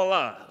normal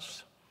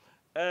lives.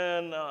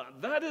 And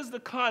that is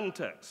the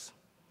context,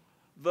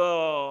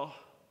 the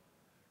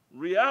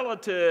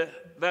reality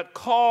that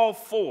called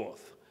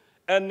forth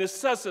and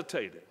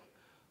necessitated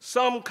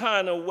some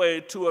kind of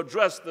way to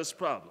address this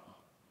problem.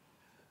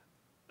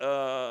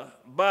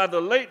 By the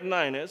late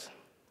 90s,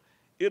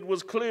 it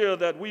was clear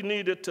that we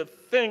needed to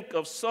think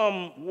of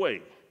some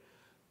way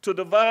to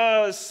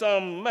devise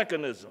some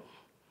mechanism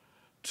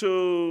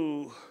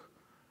to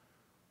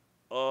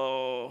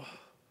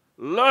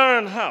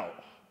learn how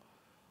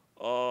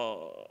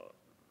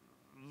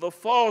the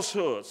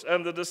falsehoods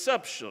and the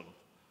deception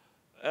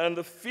and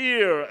the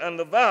fear and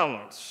the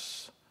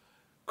violence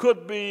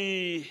could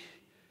be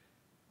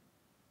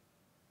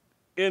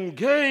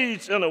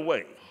engaged in a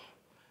way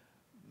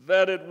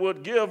that it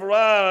would give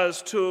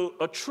rise to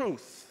a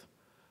truth,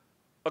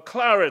 a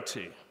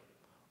clarity,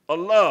 a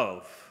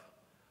love,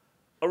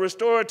 a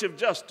restorative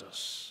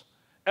justice,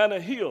 and a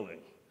healing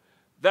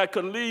that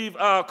could leave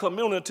our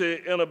community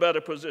in a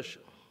better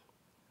position.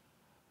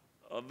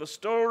 The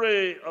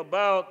story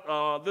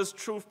about this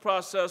truth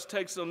process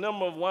takes a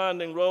number of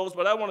winding roads,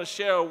 but I want to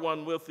share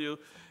one with you.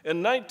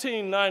 In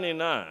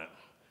 1999,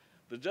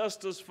 the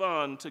Justice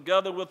Fund,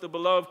 together with the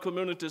Beloved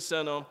Community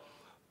Center,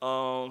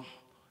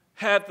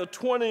 had the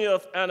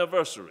 20th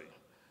anniversary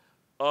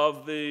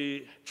of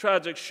the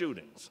tragic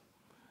shootings.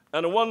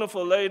 And a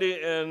wonderful lady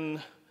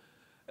in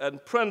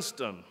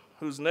Princeton,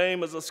 whose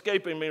name is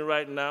escaping me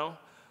right now,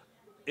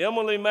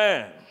 Emily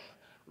Mann,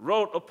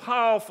 wrote a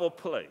powerful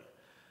play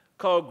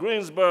called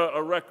Greensboro,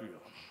 a Requiem.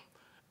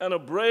 And a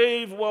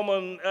brave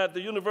woman at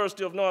the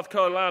University of North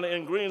Carolina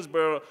in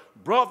Greensboro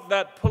brought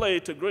that play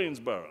to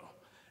Greensboro.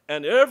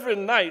 And every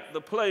night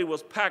the play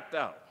was packed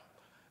out.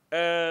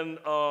 And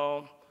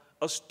a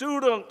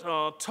student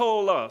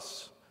told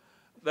us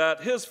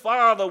that his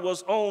father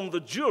was on the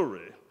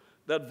jury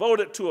that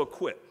voted to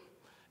acquit.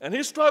 And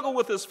he struggled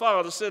with his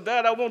father, said,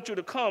 "Dad, I want you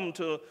to come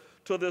to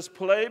this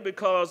play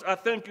because I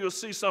think you'll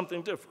see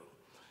something different."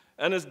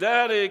 And his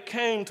daddy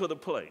came to the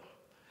play.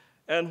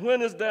 And when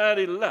his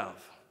daddy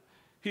left,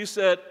 he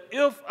said,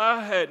 "If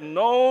I had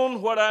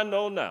known what I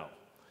know now,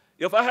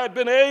 if I had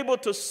been able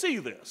to see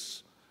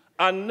this,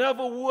 I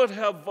never would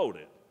have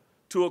voted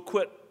to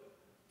acquit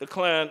the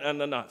Klan and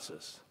the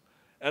Nazis.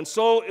 And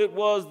so it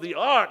was the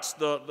arts,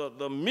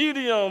 the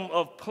medium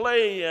of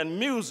play and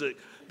music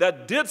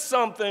that did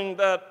something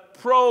that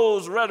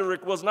prose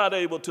rhetoric was not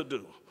able to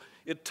do.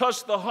 It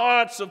touched the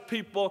hearts of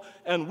people,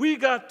 and we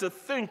got to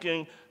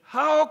thinking,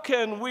 how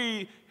can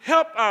we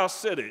help our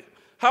city?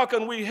 How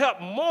can we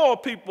help more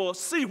people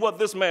see what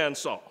this man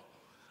saw?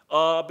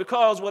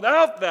 Because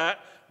without that,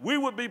 we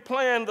would be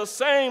playing the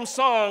same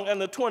song in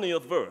the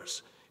 20th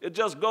verse. It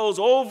just goes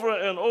over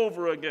and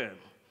over again.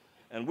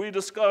 And we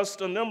discussed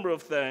a number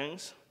of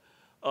things.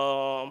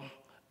 Our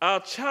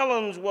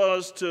challenge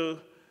was to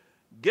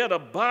get a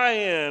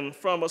buy-in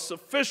from a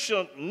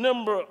sufficient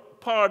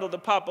part of the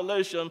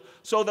population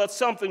so that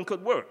something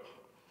could work.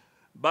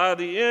 By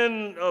the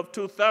end of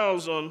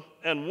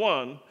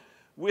 2001,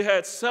 we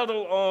had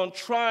settled on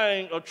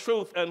trying a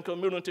truth and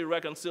community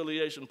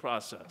reconciliation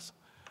process.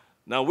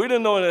 Now, we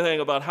didn't know anything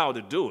about how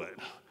to do it,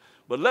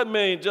 but let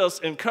me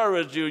just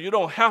encourage you, you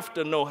don't have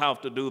to know how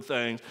to do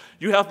things.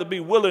 You have to be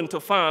willing to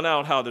find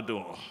out how to do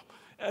them.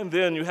 And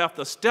then you have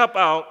to step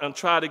out and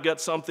try to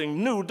get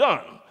something new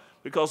done,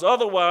 because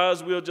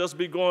otherwise we'll just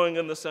be going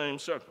in the same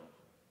circle.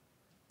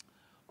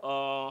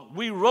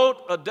 We wrote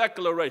a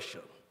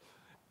declaration,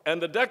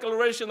 and the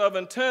declaration of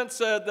intent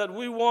said that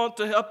we want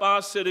to help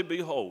our city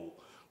be whole.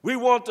 We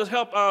want to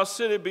help our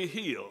city be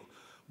healed,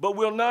 but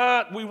we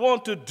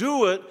want to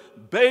do it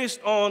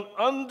based on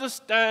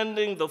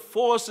understanding the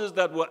forces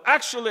that were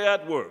actually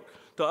at work,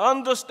 to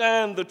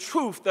understand the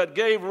truth that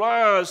gave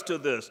rise to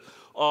this.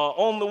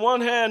 On the one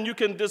hand, you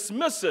can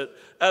dismiss it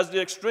as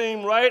the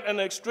extreme right and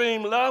the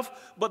extreme left,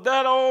 but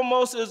that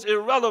almost is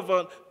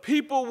irrelevant.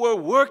 People were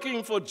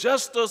working for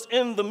justice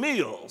in the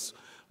mills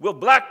with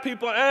black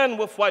people and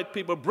with white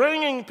people,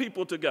 bringing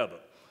people together.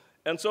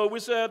 And so we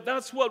said,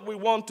 that's what we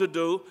want to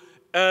do.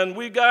 And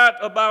we got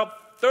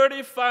about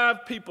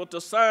 35 people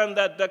to sign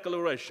that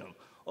declaration,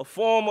 a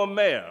former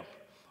mayor,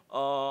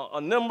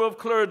 a number of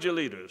clergy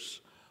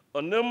leaders,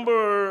 a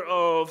number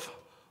of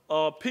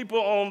people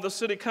on the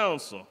city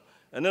council,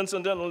 and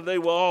incidentally, they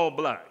were all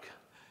black.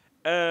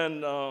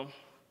 And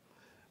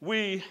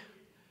we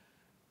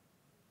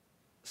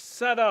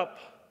set up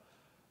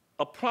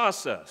a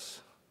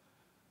process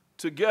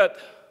to get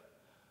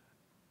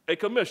a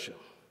commission,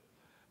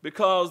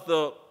 because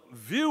the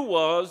view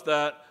was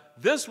that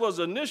this was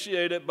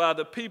initiated by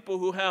the people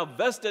who have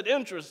vested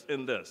interest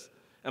in this.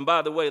 And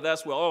by the way,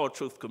 that's where all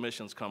truth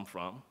commissions come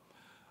from.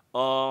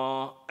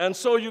 And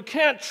so you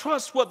can't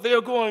trust what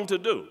they're going to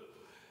do.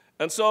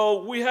 And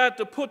so we had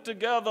to put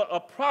together a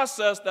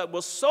process that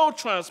was so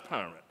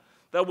transparent,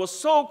 that was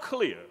so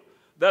clear,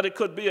 that it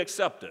could be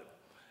accepted.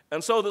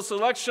 And so the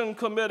selection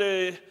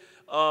committee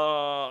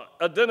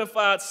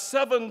identified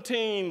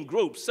 17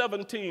 groups,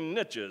 17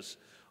 niches,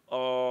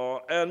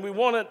 and we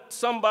wanted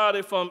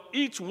somebody from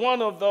each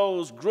one of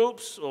those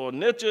groups or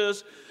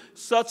niches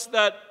such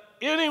that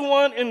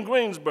anyone in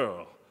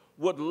Greensboro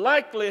would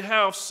likely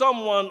have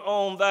someone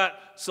on that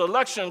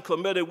selection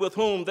committee with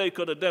whom they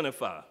could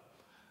identify.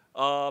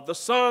 The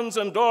sons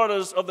and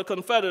daughters of the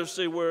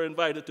Confederacy were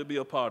invited to be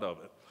a part of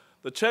it.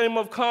 The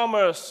Chamber of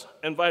Commerce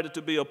invited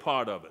to be a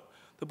part of it.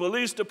 The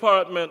police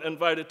department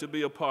invited to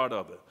be a part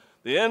of it.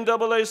 The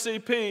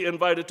NAACP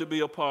invited to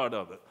be a part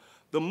of it.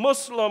 The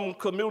Muslim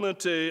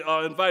community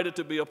are invited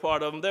to be a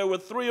part of them. There were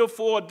 3 or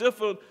 4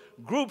 different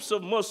groups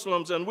of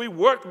Muslims, and we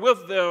worked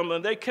with them,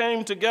 and they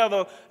came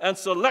together and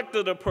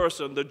selected a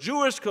person. The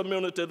Jewish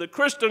community, the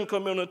Christian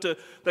community,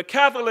 the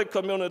Catholic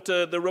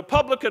community, the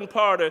Republican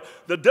Party,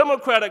 the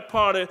Democratic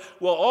Party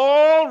were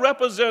all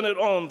represented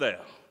on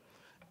there.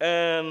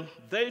 And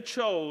they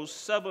chose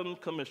 7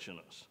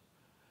 commissioners.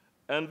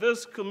 And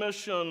this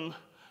commission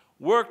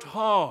worked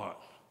hard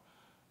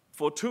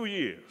for 2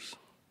 years.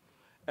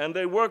 And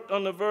they worked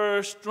under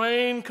very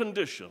strained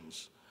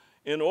conditions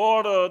in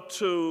order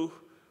to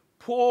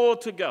pull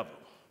together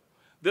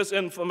this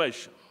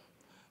information.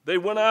 They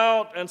went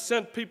out and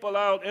sent people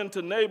out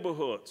into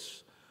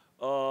neighborhoods.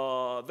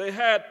 They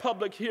had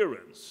public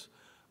hearings.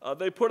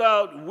 They put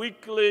out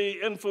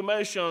weekly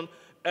information,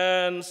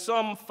 and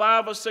some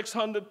 500 or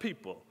 600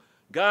 people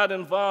got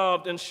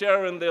involved in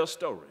sharing their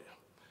story.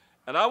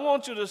 And I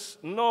want you to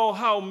know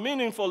how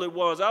meaningful it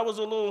was. I was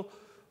a little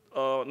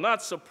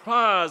not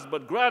surprised,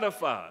 but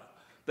gratified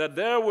that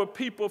there were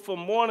people from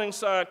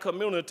Morningside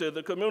community,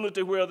 the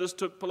community where this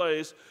took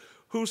place,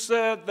 who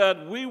said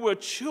that we were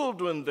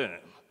children then.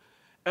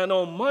 And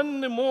on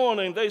Monday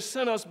morning, they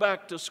sent us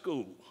back to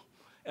school,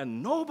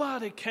 and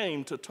nobody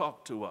came to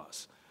talk to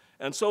us.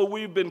 And so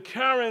we've been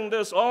carrying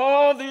this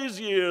all these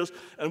years,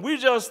 and we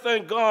just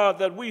thank God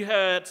that we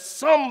had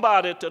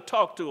somebody to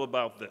talk to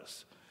about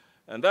this.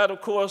 And that,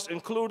 of course,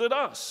 included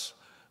us.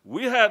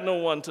 We had no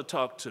one to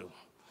talk to.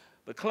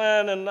 The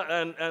Klan and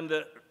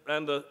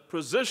the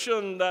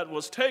position that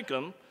was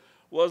taken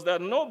was that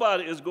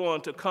nobody is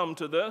going to come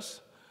to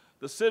this.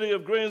 The city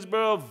of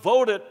Greensboro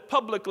voted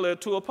publicly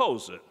to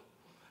oppose it.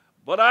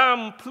 But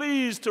I'm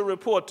pleased to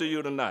report to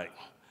you tonight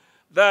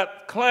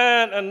that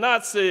Klan and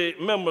Nazi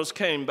members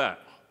came back.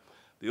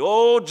 The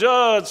old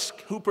judge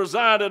who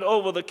presided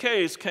over the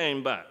case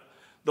came back.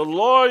 The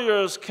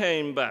lawyers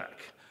came back.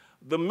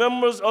 The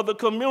members of the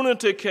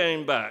community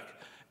came back.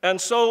 And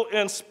so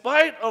in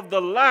spite of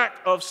the lack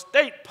of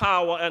state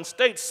power and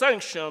state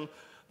sanction,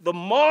 the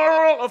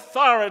moral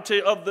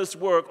authority of this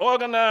work,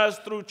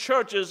 organized through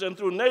churches and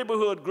through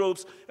neighborhood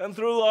groups and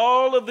through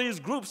all of these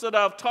groups that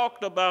I've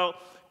talked about,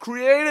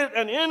 created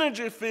an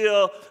energy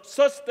field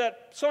such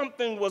that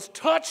something was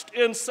touched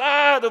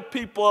inside of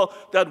people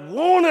that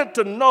wanted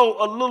to know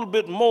a little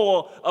bit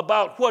more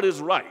about what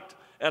is right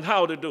and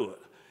how to do it.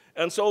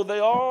 And so they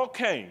all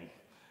came,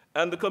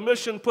 and the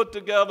commission put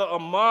together a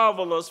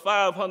marvelous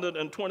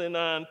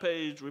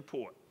 529-page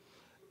report.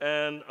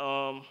 And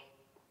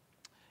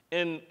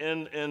in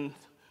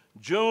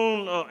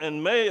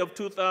May of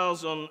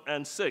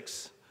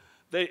 2006,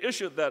 they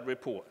issued that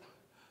report.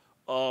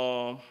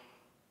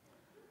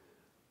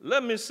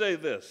 Let me say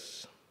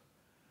this.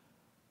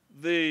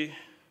 The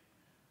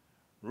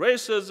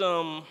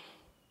racism,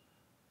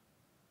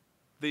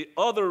 the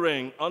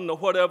othering under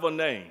whatever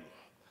name,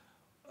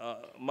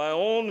 my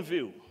own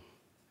view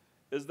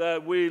is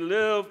that we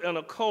live in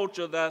a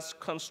culture that's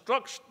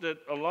constructed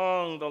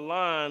along the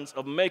lines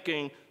of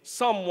making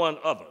someone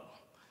other.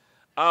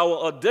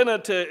 Our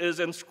identity is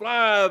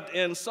inscribed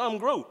in some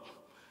group,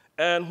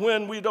 and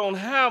when we don't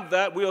have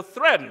that, we are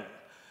threatened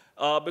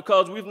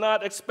because we've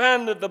not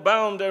expanded the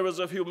boundaries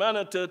of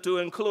humanity to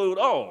include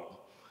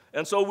all.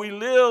 And so we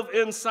live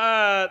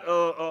inside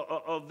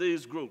of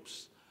these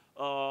groups.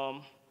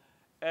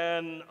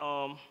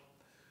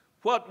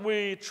 What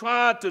we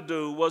tried to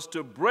do was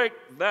to break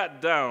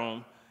that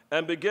down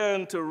and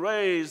begin to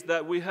raise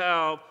that we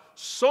have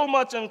so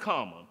much in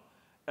common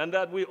and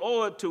that we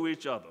owe it to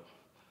each other.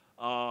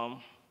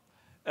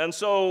 And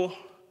so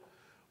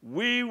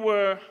we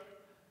were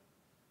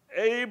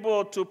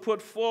able to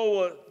put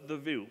forward the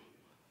view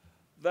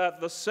that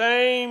the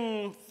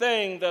same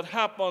thing that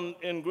happened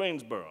in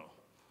Greensboro,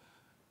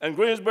 and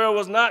Greensboro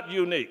was not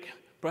unique,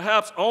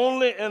 perhaps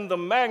only in the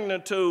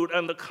magnitude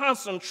and the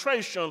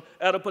concentration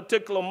at a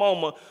particular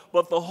moment,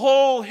 but the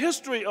whole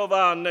history of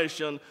our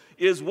nation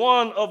is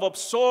one of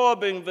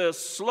absorbing this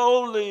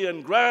slowly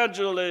and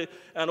gradually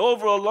and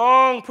over a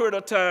long period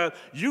of time.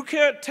 You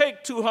can't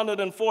take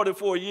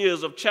 244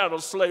 years of chattel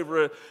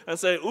slavery and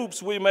say,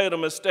 oops, we made a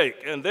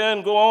mistake, and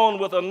then go on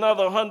with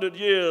another 100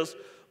 years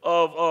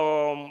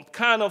of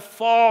kind of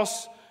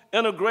false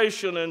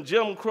integration and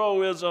Jim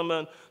Crowism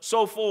and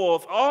so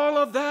forth. All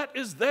of that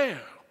is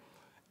there,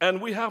 and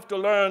we have to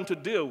learn to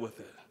deal with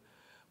it.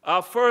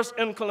 Our first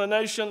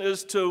inclination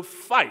is to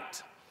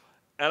fight,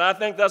 and I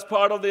think that's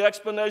part of the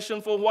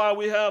explanation for why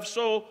we have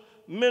so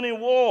many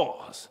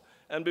wars.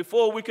 And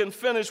before we can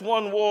finish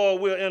one war,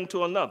 we're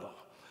into another.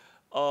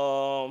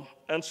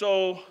 And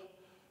so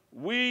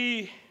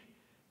we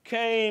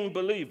came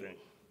believing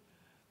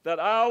that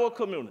our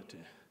community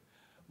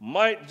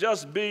might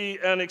just be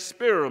an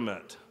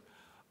experiment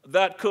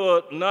that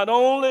could not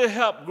only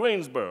help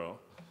Greensboro,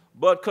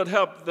 but could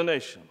help the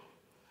nation.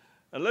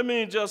 And let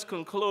me just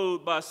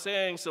conclude by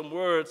saying some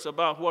words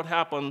about what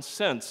happened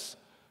since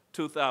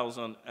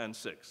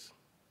 2006.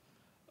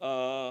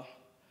 I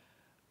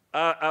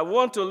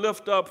want to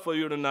lift up for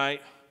you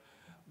tonight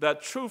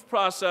that truth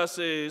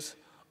processes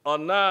are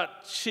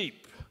not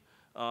cheap,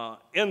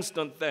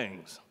 instant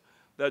things,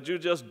 that you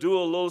just do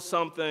a little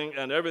something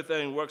and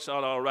everything works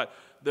out all right.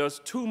 There's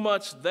too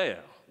much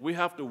there. We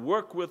have to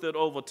work with it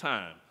over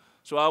time.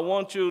 So I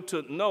want you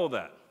to know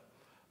that.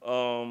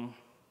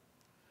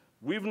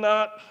 We've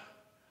not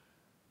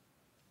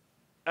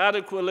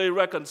adequately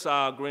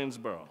reconciled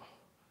Greensboro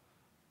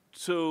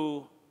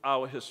to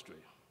our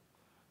history.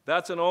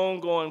 That's an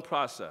ongoing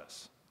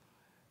process.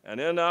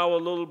 And in our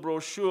little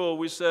brochure,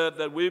 we said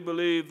that we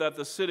believe that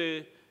the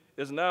city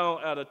is now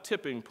at a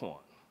tipping point.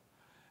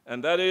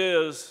 And that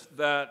is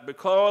that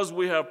because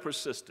we have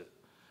persisted,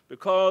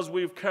 because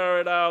we've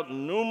carried out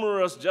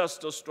numerous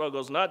justice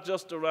struggles, not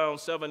just around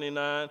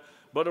 79,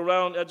 but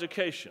around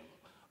education,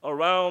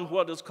 around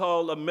what is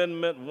called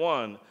Amendment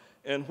 1,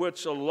 in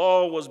which a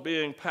law was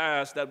being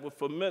passed that would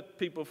permit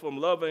people from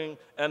loving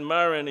and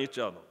marrying each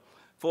other.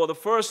 For the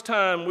first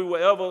time, we were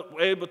ever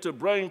able to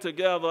bring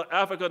together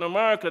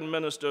African-American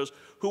ministers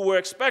who were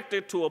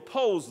expected to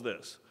oppose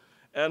this.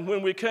 And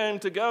when we came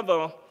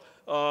together,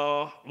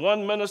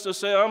 one minister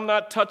said, I'm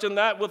not touching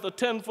that with a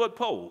 10-foot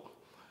pole.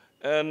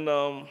 And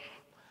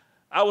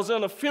I was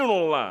in a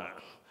funeral line.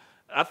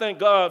 I thank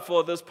God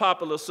for this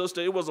popular sister.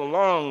 It was a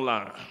long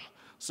line.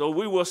 So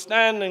we were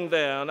standing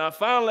there, and I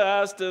finally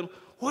asked him,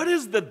 what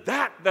is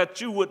that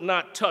you would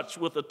not touch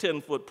with a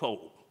 10-foot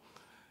pole?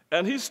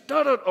 And he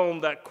stuttered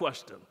on that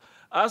question.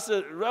 I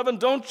said,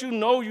 Reverend, don't you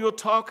know you're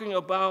talking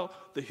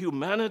about the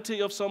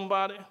humanity of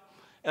somebody?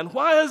 And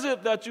why is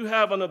it that you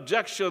have an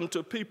objection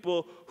to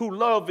people who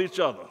love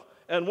each other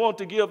and want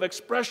to give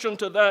expression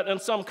to that in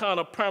some kind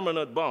of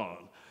permanent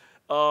bond?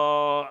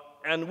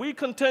 And we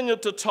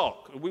continued to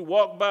talk. We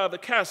walked by the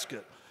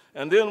casket,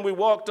 and then we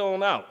walked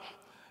on out.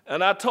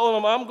 And I told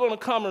him, I'm going to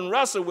come and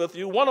wrestle with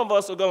you. One of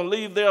us are going to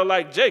leave there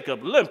like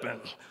Jacob, limping.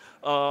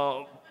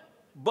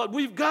 But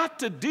we've got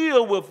to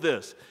deal with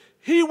this.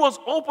 He was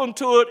open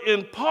to it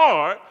in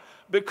part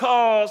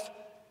because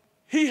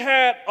he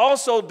had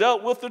also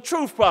dealt with the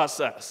truth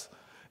process.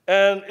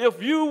 And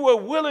if you were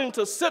willing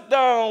to sit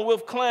down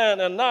with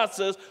Klan and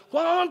Nazis,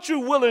 why aren't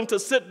you willing to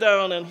sit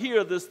down and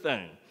hear this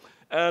thing?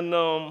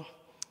 And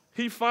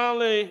he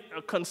finally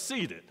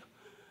conceded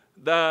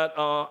that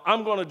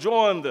I'm going to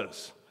join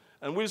this.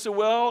 And we said,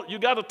 well, you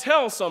got to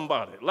tell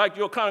somebody, like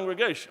your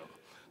congregation.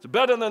 It's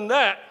better than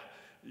that.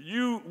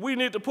 We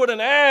need to put an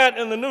ad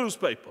in the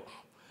newspaper.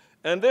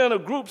 And then a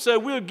group said,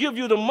 we'll give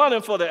you the money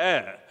for the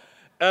ad.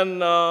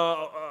 And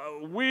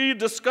we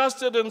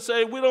discussed it and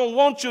said, we don't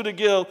want you to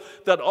give,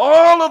 that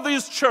all of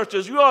these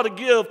churches, you ought to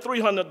give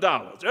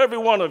 $300, every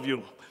one of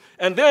you.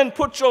 And then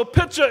put your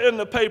picture in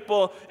the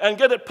paper and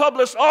get it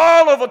published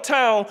all over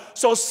town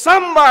so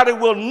somebody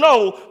will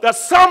know that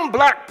some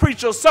black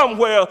preacher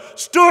somewhere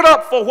stood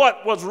up for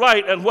what was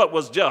right and what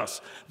was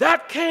just.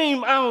 That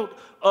came out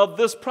of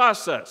this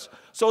process.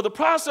 So the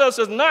process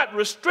is not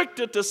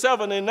restricted to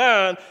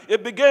 79.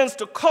 It begins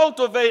to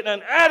cultivate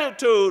an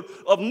attitude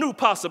of new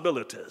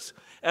possibilities.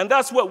 And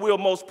that's what we're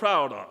most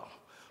proud of.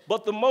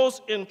 But the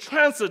most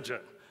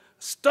intransigent,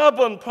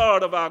 stubborn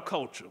part of our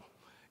culture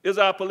is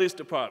our police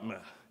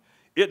department.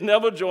 It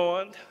never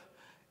joined.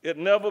 It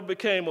never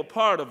became a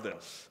part of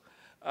this.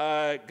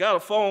 I got a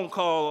phone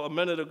call a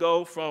minute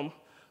ago from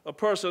a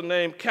person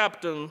named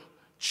Captain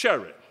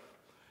Cherry.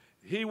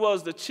 He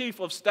was the chief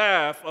of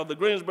staff of the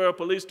Greensboro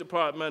Police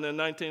Department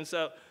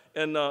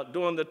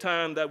during the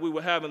time that we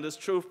were having this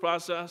truth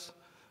process.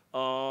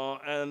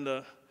 And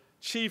the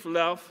chief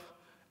left,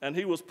 and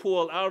he was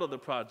pulled out of the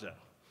project.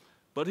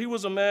 But he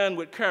was a man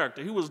with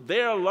character. He was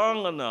there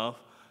long enough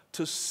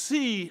to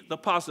see the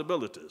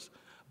possibilities.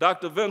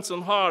 Dr.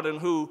 Vincent Hardin,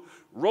 who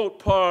wrote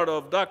part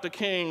of Dr.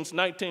 King's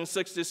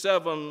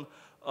 1967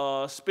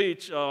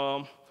 speech,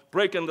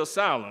 Breaking the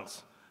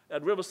Silence,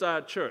 at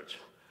Riverside Church,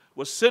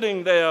 was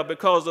sitting there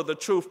because of the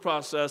truth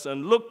process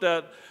and looked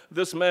at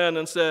this man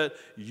and said,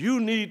 you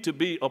need to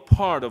be a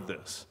part of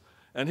this.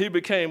 And he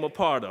became a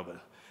part of it.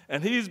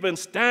 And he's been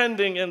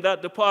standing in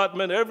that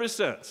department ever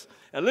since.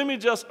 And let me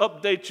just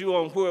update you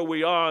on where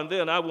we are, and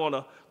then I want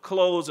to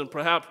close and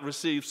perhaps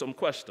receive some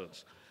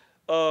questions.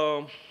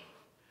 There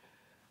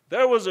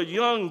was a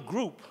young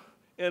group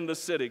in the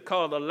city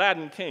called the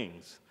Latin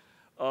Kings.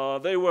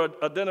 They were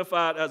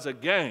identified as a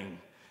gang.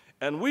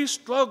 And we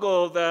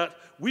struggle that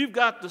we've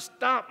got to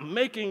stop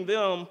making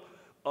them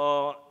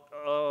look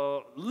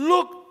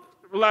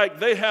like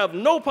they have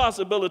no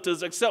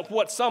possibilities except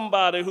what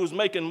somebody who's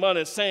making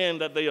money is saying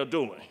that they are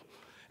doing.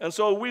 And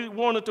so we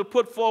wanted to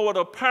put forward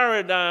a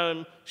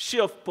paradigm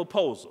shift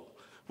proposal,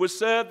 which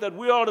said that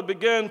we ought to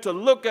begin to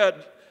look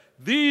at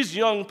these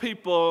young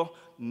people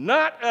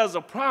not as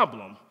a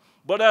problem,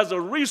 but as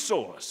a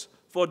resource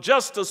for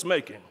justice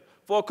making,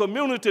 for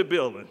community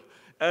building.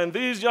 And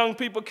these young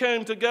people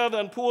came together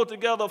and pulled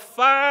together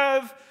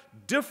 5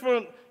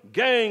 different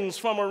gangs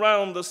from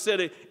around the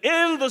city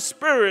in the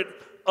spirit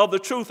of the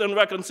truth and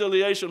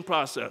reconciliation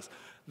process.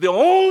 The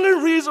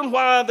only reason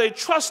why they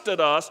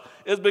trusted us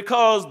is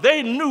because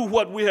they knew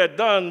what we had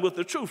done with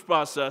the truth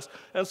process.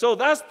 And so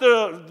that's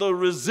the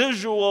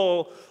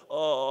residual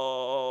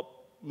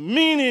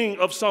meaning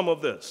of some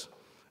of this.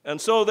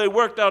 And so they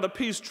worked out a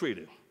peace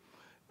treaty.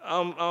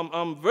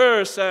 I'm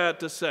very sad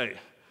to say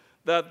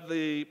that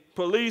the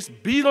police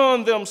beat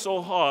on them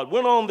so hard,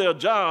 went on their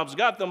jobs,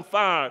 got them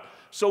fired.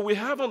 So we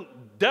haven't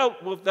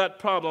dealt with that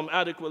problem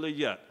adequately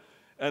yet.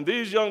 And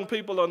these young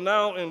people are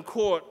now in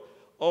court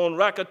on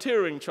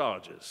racketeering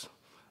charges.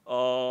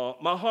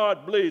 My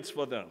heart bleeds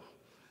for them.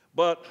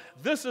 But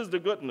this is the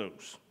good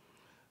news.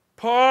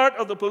 Part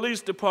of the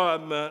police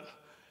department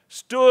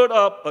stood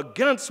up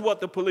against what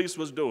the police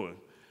was doing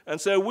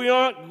and said, we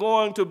aren't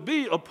going to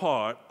be a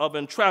part of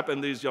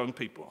entrapping these young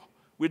people.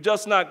 We're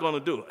just not going to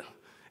do it.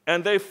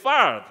 And they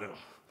fired them,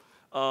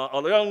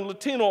 a young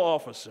Latino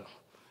officer.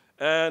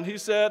 And he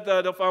said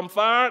that if I'm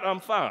fired, I'm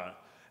fired.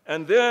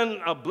 And then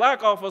a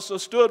black officer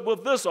stood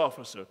with this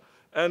officer.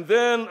 And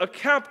then a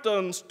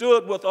captain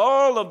stood with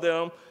all of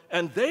them,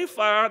 and they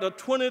fired a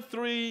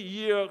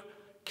 23-year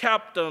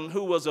captain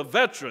who was a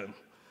veteran.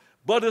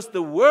 But it's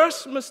the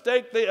worst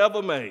mistake they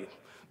ever made.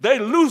 They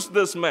loosed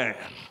this man.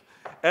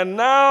 And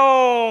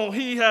now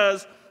he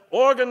has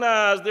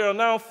organized, there are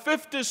now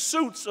 50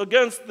 suits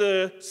against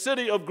the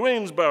city of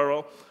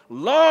Greensboro,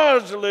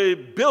 largely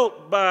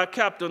built by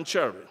Captain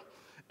Cherry.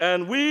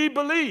 And we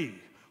believe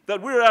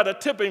that we're at a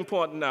tipping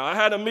point now. I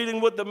had a meeting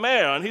with the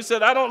mayor, and he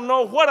said, I don't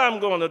know what I'm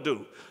going to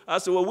do. I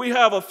said, well, we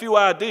have a few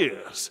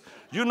ideas.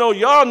 You know,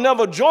 y'all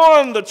never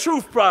joined the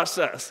truth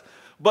process,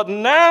 but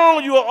now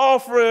you're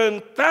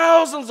offering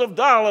thousands of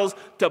dollars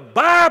to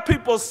buy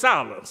people's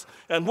silence.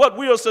 And what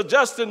we are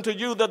suggesting to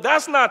you, that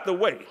that's not the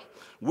way.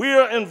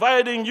 We're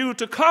inviting you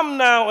to come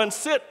now and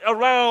sit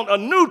around a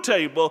new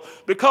table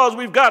because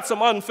we've got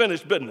some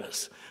unfinished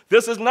business.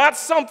 This is not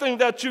something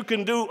that you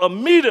can do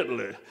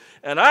immediately.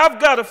 And I've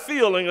got a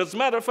feeling, as a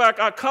matter of fact,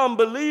 I come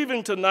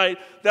believing tonight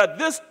that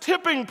this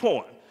tipping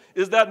point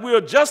is that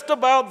we're just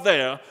about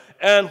there,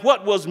 and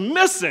what was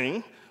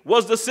missing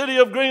was the city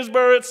of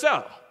Greensboro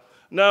itself.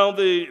 Now,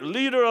 the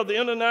leader of the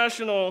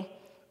International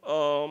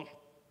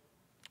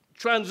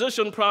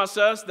transition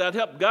process that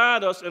helped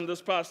guide us in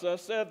this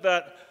process said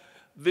that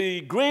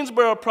the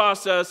Greensboro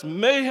process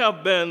may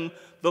have been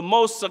the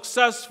most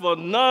successful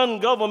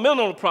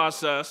non-governmental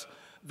process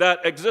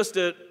that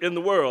existed in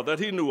the world that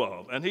he knew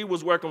of, and he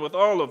was working with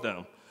all of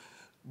them.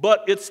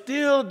 But it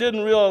still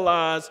didn't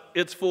realize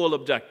its full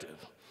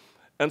objective.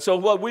 And so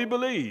what we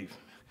believe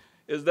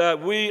is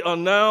that we are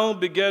now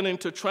beginning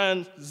to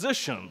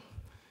transition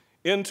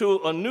into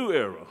a new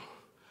era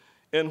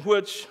in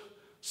which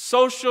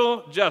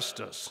social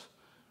justice,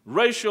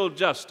 racial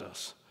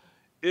justice,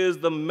 is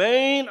the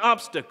main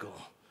obstacle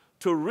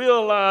to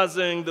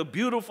realizing the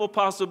beautiful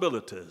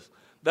possibilities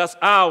that's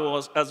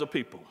ours as a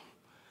people.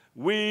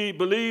 We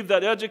believe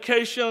that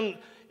education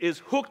is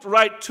hooked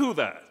right to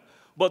that,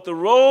 but the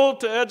road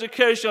to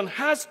education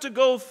has to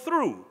go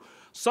through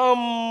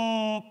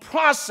some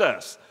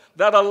process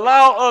that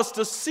allow us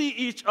to see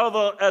each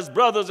other as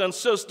brothers and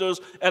sisters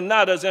and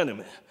not as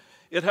enemies.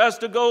 It has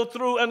to go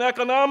through an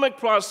economic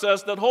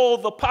process that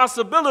holds the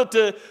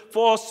possibility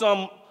for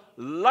some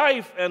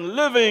life and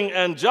living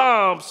and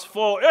jobs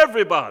for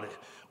everybody.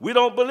 We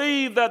don't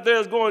believe that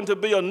there's going to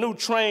be a new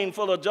train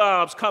full of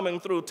jobs coming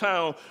through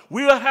town.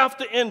 We'll have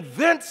to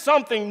invent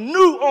something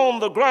new on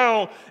the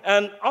ground,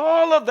 and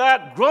all of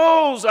that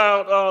grows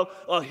out of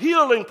a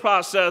healing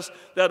process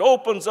that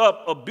opens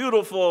up a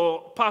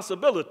beautiful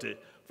possibility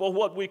for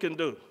what we can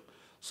do.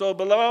 So,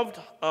 beloved,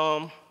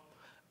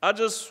 I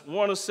just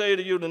want to say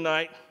to you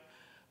tonight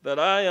that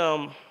I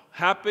am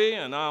happy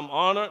and I'm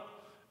honored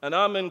and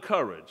I'm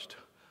encouraged.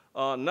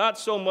 Not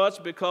so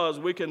much because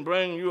we can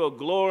bring you a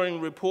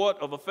glowing report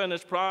of a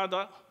finished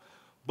product,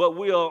 but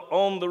we are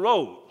on the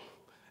road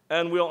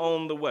and we're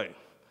on the way.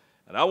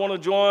 And I want to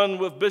join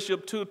with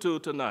Bishop Tutu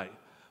tonight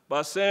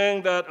by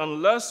saying that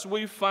unless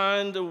we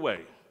find a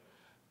way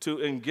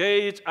to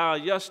engage our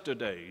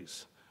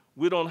yesterdays,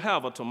 we don't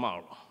have a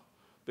tomorrow,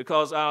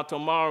 because our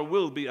tomorrow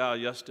will be our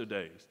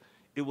yesterdays.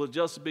 It will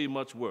just be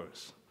much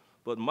worse.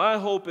 But my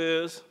hope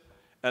is,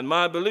 and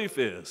my belief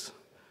is,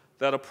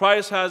 that a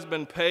price has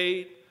been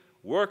paid,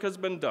 work has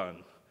been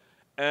done,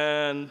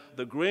 and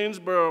the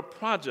Greensboro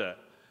project,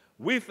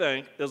 we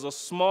think, is a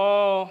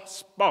small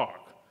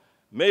spark,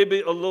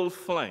 maybe a little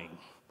flame.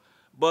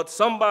 But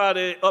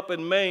somebody up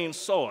in Maine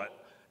saw it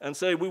and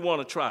said, we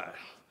want to try it.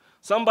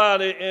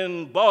 Somebody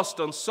in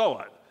Boston saw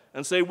it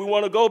and said, we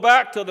want to go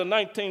back to the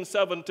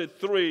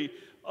 1973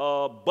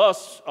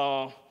 bus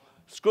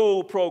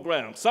school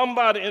program.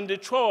 Somebody in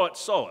Detroit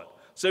saw it,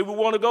 said, we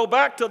want to go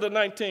back to the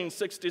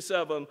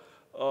 1967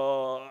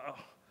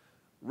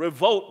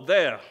 revolt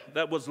there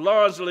that was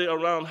largely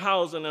around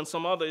housing and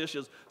some other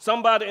issues.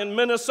 Somebody in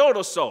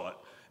Minnesota saw it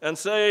and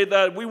say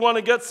that we want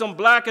to get some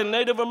Black and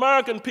Native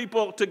American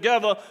people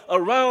together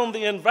around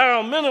the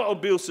environmental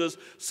abuses.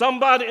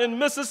 Somebody in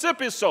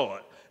Mississippi saw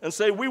it and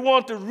say we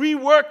want to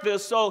rework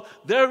this. So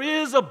there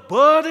is a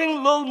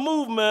budding little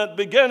movement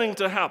beginning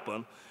to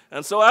happen.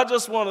 And so I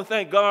just want to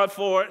thank God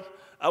for it.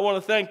 I want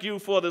to thank you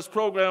for this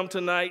program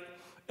tonight.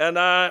 And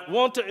I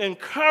want to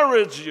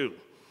encourage you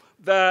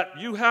that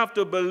you have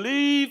to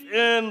believe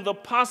in the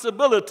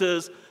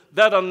possibilities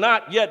that are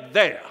not yet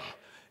there.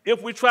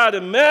 If we try to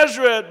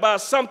measure it by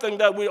something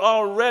that we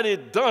already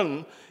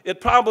done,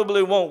 it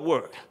probably won't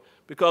work,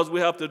 because we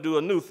have to do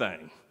a new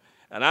thing.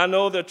 And I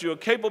know that you're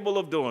capable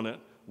of doing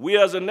it. We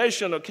as a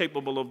nation are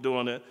capable of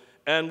doing it,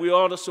 and we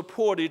ought to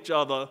support each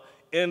other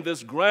in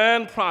this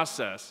grand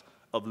process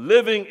of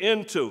living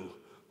into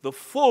the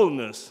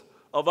fullness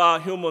of our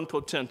human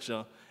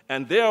potential,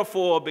 and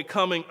therefore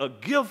becoming a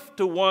gift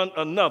to one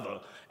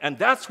another. And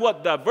that's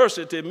what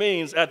diversity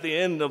means at the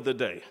end of the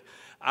day.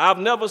 I've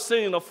never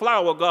seen a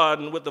flower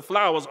garden with the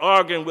flowers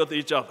arguing with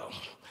each other.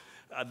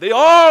 They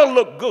all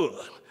look good,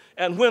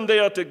 and when they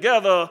are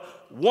together,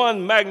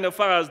 one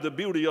magnifies the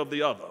beauty of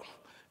the other.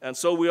 And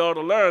so we ought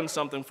to learn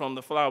something from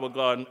the flower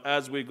garden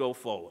as we go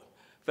forward.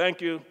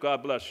 Thank you.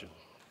 God bless you.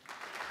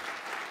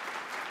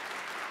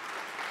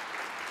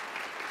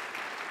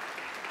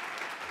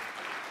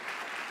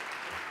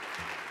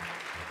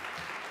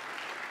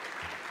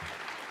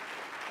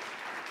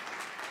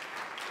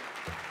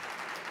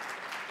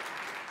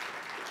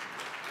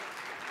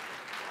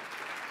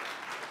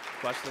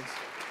 Questions?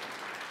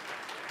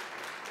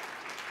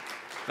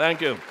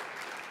 Thank you.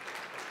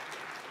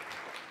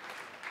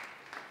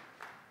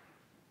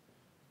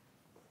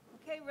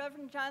 Okay,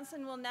 Reverend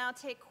Johnson will now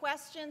take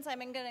questions. I'm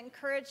going to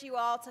encourage you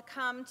all to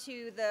come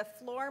to the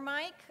floor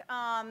mic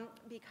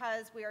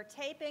because we are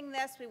taping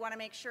this. We want to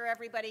make sure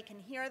everybody can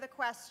hear the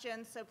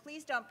questions, so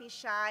please don't be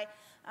shy.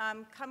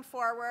 Come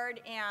forward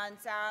and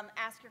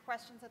ask your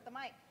questions at the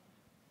mic.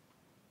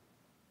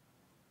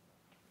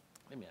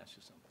 Let me ask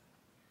you something.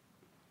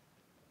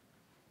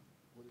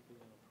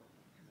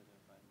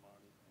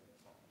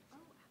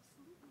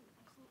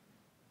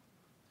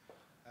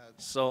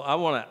 So I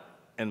want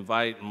to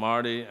invite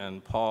Marty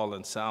and Paul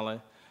and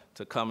Sally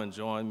to come and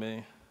join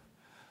me,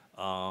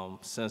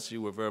 since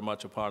you were very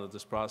much a part of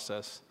this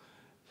process.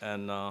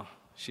 And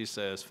she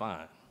says,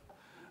 fine.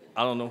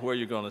 I don't know where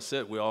you're going to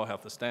sit. We all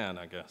have to stand,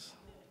 I guess.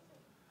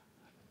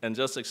 And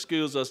just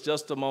excuse us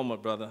just a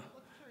moment, brother.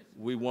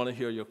 We want to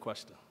hear your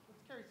question.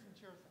 Let's carry some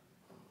chairs up.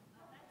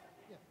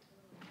 Yeah.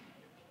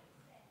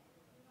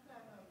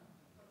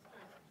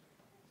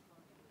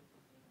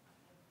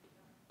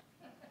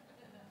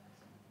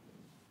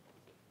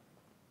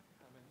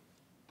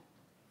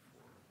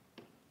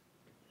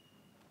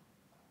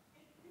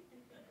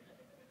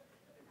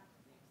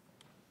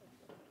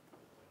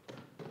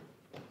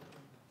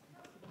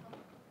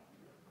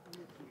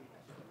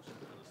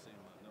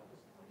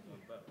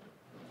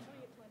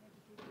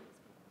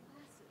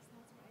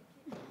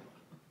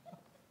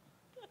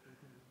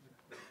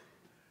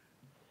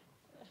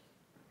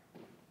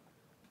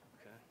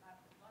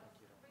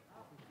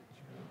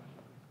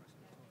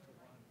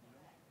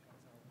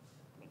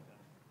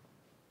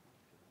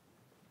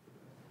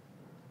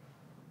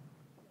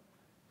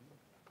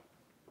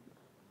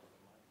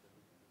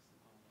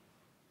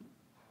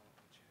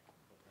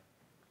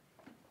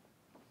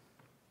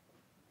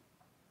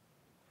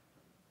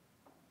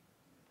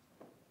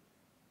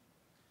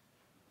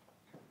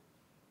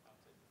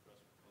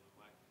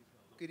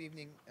 Good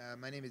evening.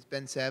 My name is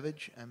Ben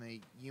Savage. I'm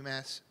a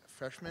UMass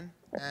freshman.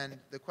 And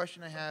the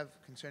question I have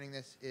concerning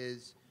this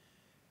is,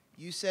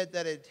 you said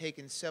that it had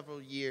taken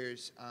several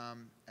years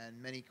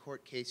and many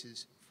court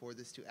cases for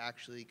this to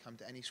actually come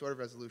to any sort of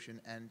resolution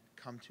and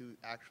come to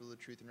the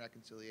Truth and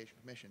Reconciliation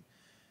Commission.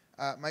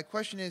 My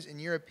question is, in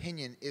your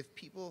opinion, if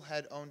people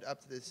had owned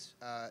up to this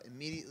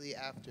immediately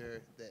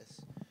after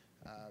this,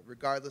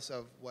 regardless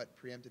of what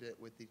preempted it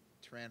with the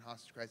Tehran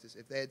hostage crisis,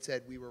 if they had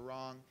said, we were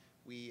wrong,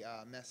 we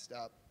messed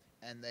up,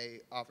 and they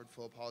offered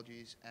full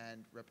apologies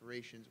and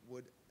reparations,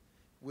 would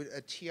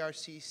a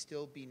TRC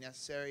still be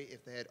necessary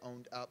if they had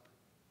owned up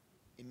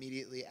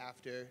immediately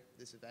after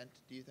this event,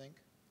 do you think?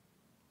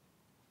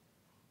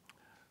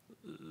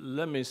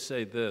 Let me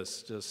say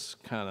this,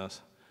 just kind of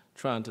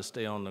trying to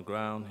stay on the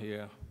ground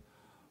here.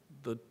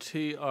 The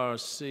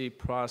TRC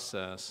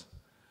process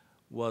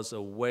was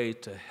a way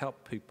to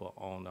help people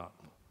own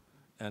up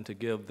and to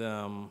give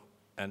them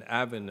an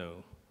avenue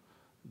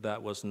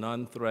that was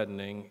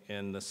non-threatening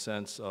in the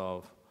sense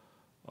of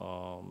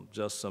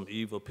just some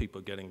evil people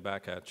getting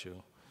back at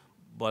you.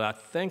 But I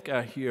think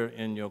I hear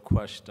in your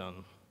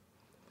question,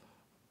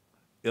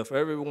 if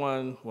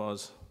everyone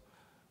was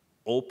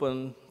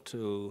open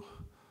to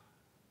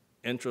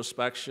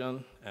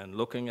introspection and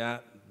looking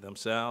at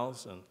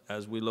themselves, and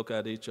as we look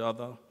at each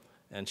other,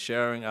 and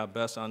sharing our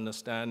best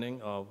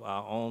understanding of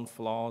our own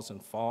flaws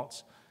and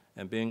faults,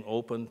 and being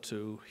open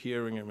to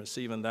hearing and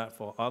receiving that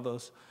for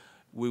others,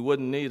 we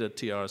wouldn't need a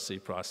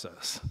TRC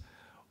process.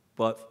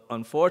 But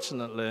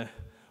unfortunately,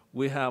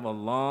 we have a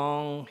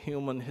long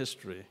human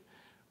history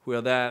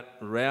where that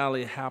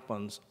rarely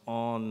happens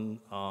on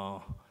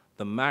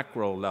the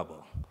macro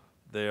level.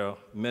 There are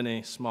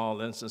many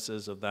small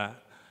instances of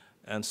that.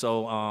 And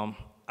so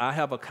I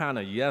have a kind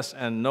of yes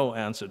and no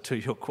answer to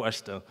your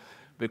question,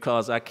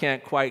 because I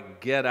can't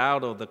quite get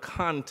out of the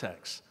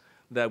context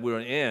that we're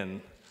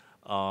in.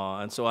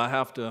 And so I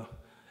have to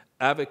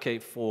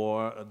advocate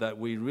for that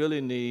we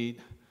really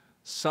need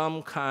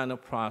some kind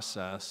of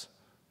process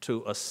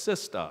to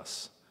assist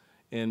us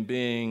in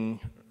being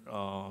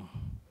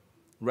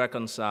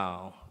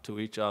reconciled to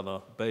each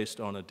other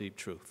based on a deep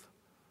truth.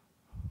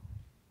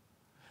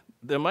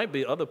 There might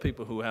be other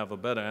people who have a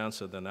better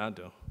answer than I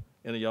do.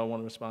 Any of y'all want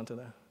to respond to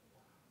that?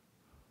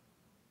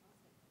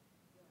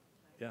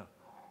 Yeah.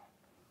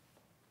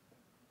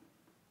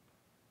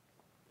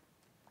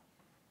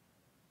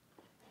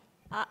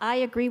 I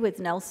agree with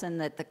Nelson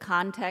that the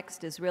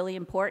context is really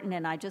important,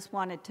 and I just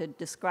wanted to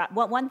describe,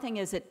 well, one thing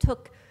is it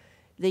took,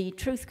 the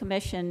Truth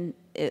Commission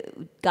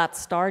got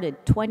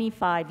started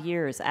 25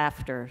 years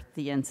after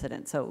the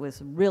incident, so it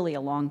was really a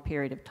long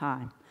period of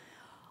time.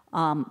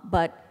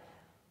 But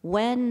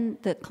when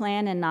the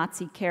Klan and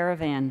Nazi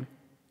caravan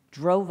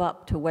drove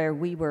up to where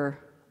we were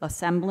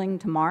assembling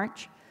to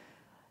march,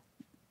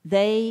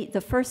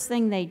 the first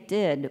thing they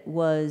did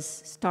was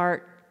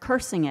start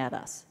cursing at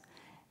us.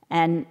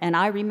 And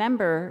I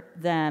remember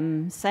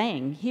them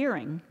saying,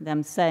 hearing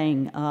them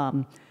saying,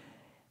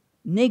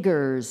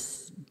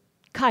 niggers,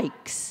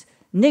 kikes,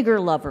 nigger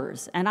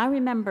lovers. And I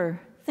remember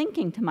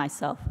thinking to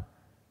myself,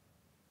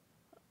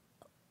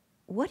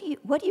 what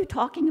are you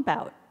talking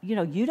about? You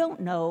know, you don't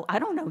know, I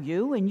don't know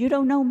you, and you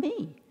don't know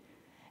me.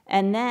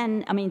 And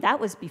then, I mean, that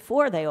was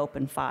before they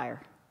opened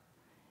fire.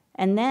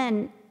 And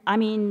then, I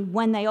mean,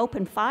 when they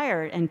opened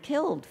fire and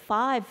killed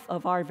 5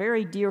 of our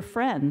very dear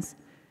friends,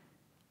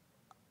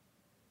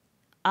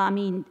 I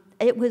mean,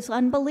 it was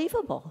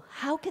unbelievable.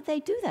 How could they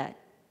do that?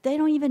 They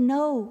don't even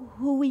know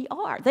who we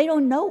are. They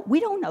don't know,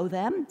 we don't know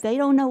them. They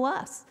don't know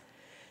us.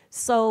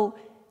 So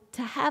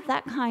to have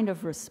that kind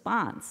of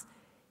response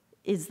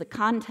is the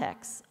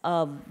context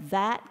of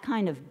that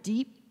kind of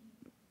deep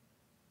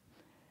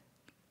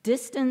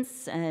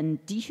distance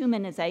and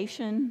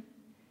dehumanization.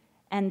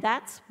 And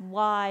that's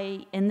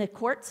why, and the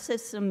court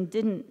system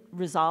didn't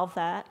resolve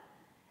that.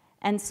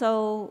 And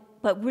so,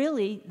 but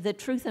really, the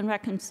Truth and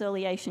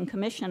Reconciliation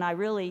Commission, I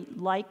really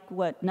like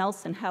what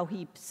Nelson, how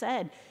he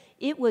said,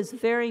 it was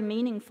very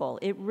meaningful.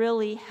 It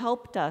really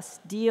helped us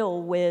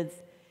deal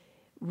with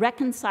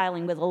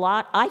reconciling with a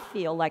lot. I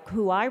feel like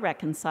who I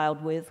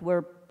reconciled with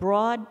were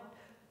broad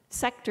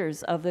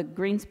sectors of the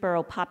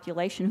Greensboro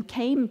population who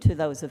came to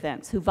those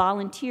events, who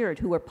volunteered,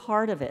 who were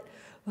part of it,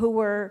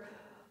 I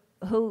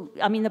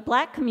mean, the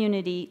black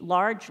community,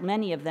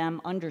 many of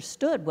them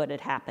understood what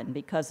had happened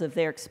because of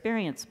their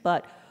experience,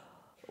 but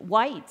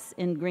whites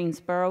in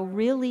Greensboro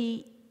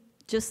really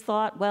just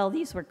thought, well,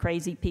 these were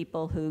crazy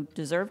people who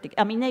deserved to,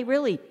 I mean, they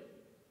really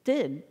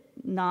did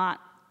not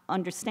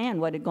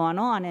understand what had gone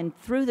on, and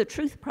through the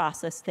truth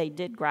process, they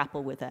did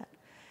grapple with that.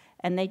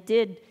 And they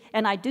did,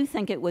 and I do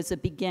think it was a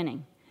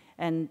beginning,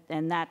 and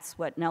that's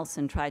what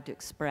Nelson tried to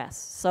express.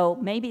 So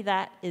maybe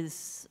that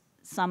is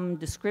some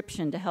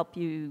description to help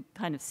you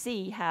kind of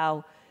see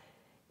how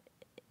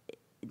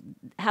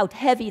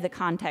heavy the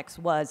context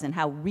was and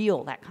how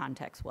real that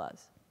context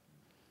was.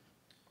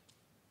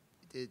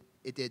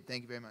 It did.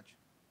 Thank you very much.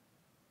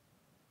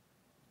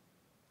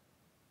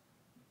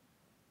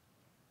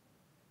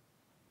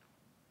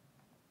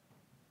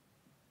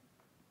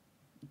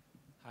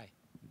 Hi.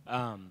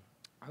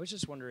 I was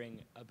just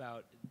wondering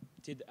about,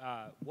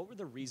 what were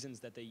the reasons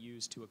that they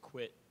used to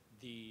acquit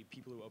the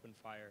people who opened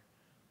fire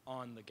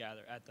on the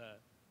at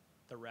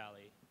the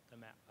rally,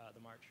 the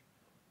march?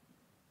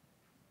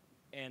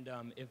 And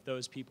if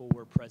those people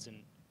were present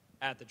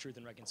at the Truth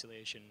and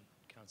Reconciliation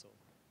Council?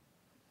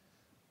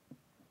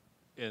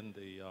 In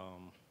the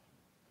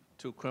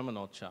two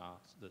criminal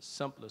charges, the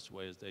simplest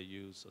way is they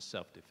use a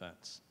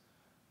self-defense,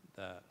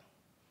 that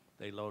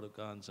they loaded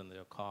guns in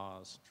their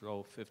cars,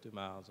 drove 50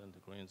 miles into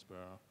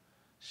Greensboro,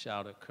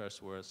 shouted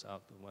curse words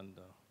out the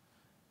window.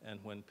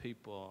 And when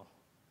people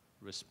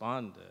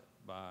responded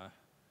by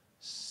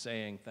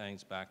saying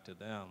things back to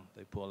them,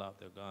 they pulled out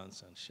their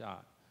guns and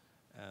shot.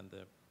 And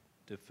the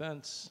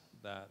defense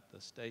that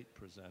the state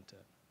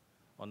presented,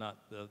 or not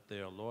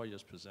their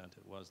lawyers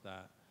presented, was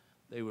that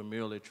they were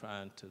merely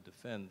trying to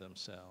defend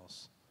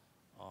themselves.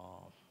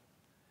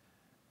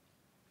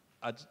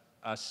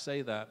 I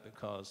say that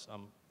because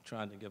I'm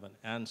trying to give an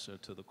answer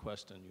to the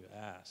question you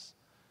asked.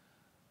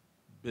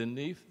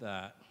 Beneath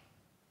that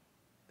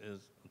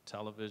is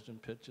television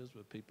pictures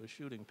with people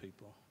shooting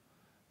people,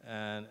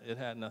 and it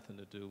had nothing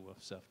to do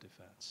with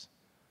self-defense.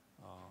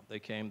 They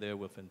came there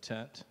with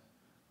intent.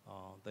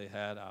 They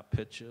had our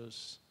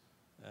pictures,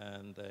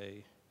 and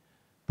they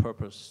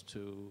purposed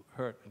to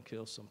hurt and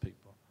kill some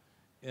people.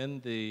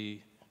 In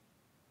the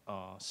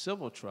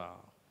civil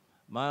trial,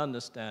 my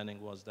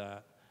understanding was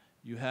that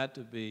you had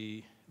to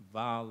be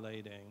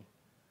violating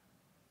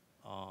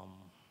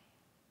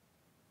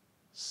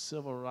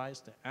civil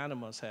rights. The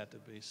animals had to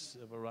be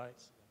civil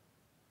rights.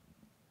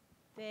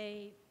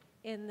 They,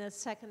 in the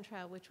second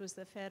trial, which was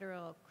the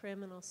federal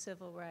criminal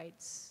civil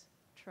rights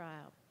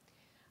trial,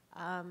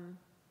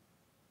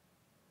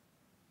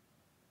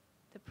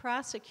 the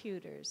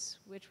prosecutors,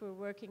 which were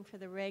working for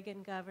the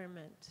Reagan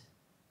government,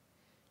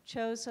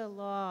 chose a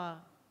law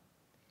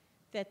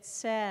that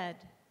said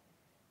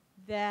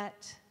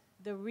that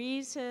the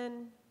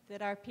reason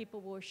that our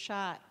people were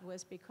shot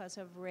was because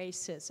of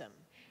racism.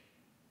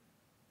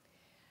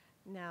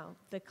 Now,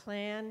 the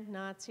Klan,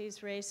 Nazis,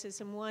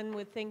 racism, one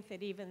would think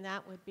that even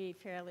that would be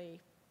fairly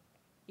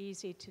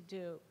easy to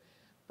do.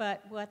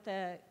 But what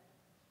the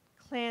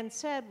Klan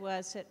said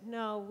was that,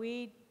 no,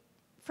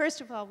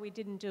 first of all, we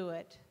didn't do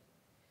it.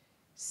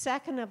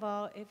 Second of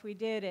all, if we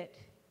did it,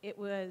 it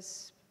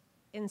was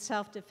in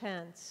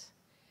self-defense.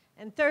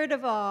 And third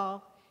of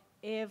all,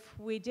 if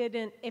we did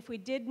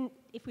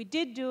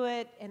do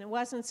it and it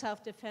wasn't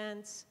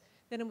self-defense,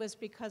 then it was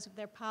because of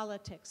their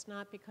politics,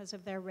 not because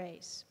of their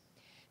race.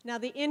 Now,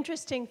 the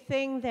interesting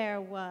thing there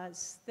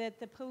was that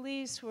the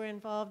police were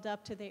involved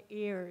up to their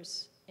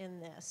ears in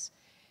this.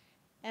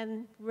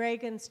 And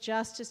Reagan's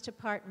Justice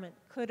Department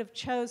could have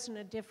chosen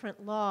a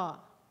different law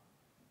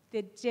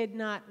that did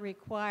not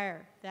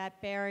require that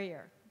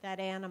barrier, that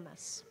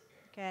animus,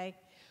 okay?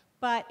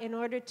 But in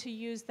order to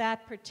use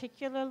that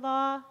particular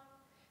law,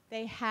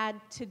 they had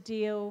to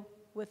deal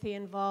with the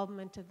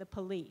involvement of the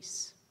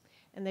police.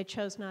 And they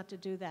chose not to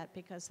do that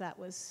because that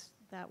was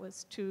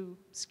too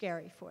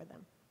scary for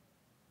them.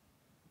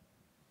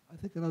 I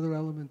think another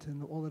element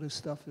in all of this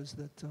stuff is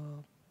that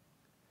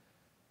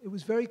it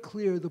was very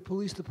clear the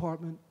police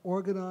department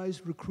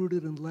organized,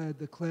 recruited, and led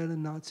the Klan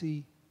and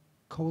Nazi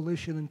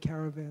coalition and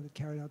caravan that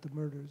carried out the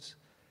murders.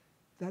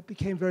 That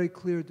became very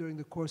clear during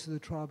the course of the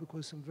trial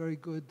because some very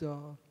good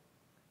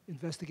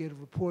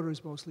investigative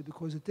reporters, mostly,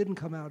 because it didn't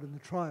come out in the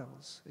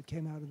trials. It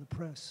came out in the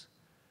press.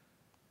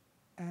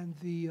 And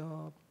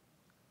the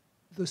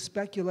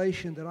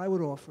speculation that I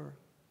would offer,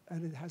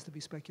 and it has to be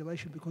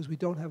speculation because we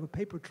don't have a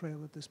paper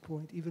trail at this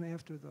point, even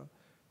after the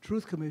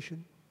Truth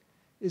Commission,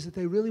 is that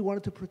they really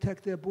wanted to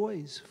protect their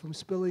boys from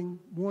spilling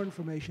more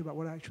information about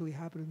what actually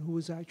happened and who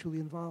was actually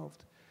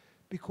involved.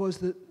 Because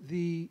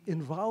the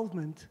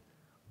involvement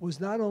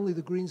was not only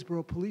the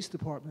Greensboro Police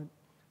Department,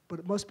 but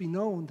it must be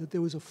known that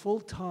there was a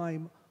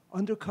full-time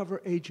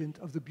undercover agent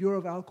of the Bureau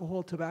of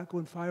Alcohol, Tobacco,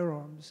 and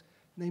Firearms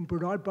named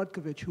Bernard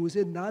Butkovich, who was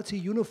in Nazi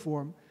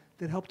uniform,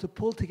 that helped to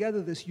pull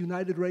together this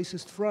united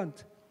racist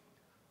front,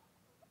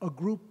 a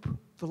group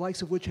the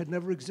likes of which had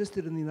never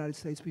existed in the United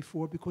States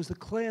before, because the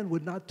Klan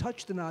would not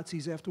touch the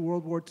Nazis after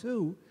World War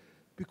II,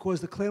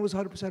 because the Klan was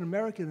 100%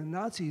 American and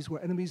Nazis were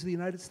enemies of the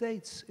United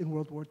States in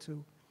World War II.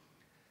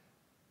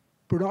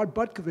 Bernard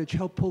Butkovich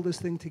helped pull this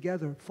thing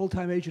together,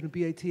 full-time agent of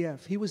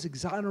BATF. He was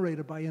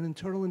exonerated by an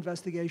internal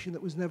investigation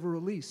that was never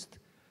released.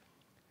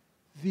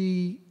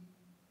 The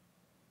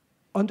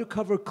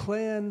undercover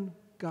Klan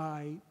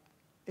guy,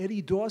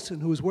 Eddie Dawson,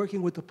 who was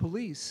working with the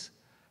police,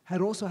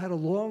 had also had a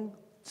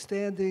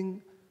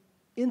long-standing,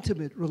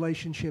 intimate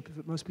relationship, if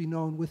it must be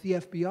known, with the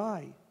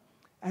FBI,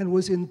 and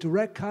was in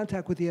direct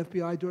contact with the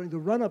FBI during the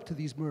run-up to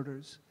these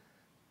murders.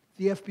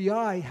 The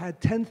FBI had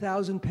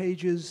 10,000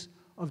 pages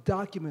of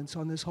documents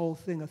on this whole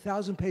thing,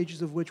 1,000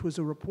 pages of which was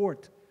a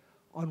report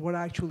on what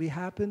actually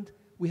happened.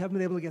 We haven't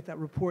been able to get that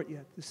report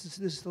yet. This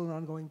is still an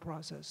ongoing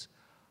process.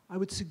 I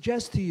would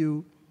suggest to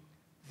you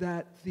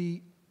that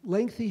the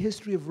lengthy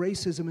history of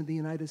racism in the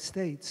United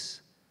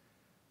States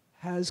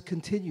has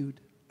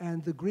continued,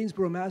 and the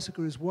Greensboro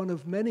massacre is one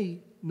of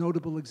many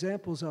notable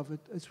examples of it.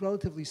 It's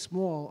relatively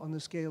small on the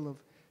scale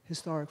of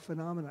historic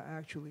phenomena,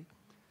 actually.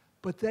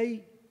 But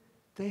they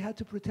had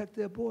to protect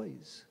their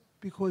boys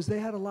because they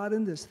had a lot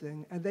in this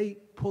thing, and they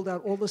pulled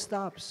out all the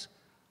stops.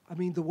 I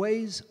mean, the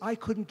ways I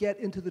couldn't get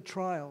into the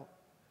trial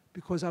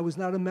because I was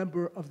not a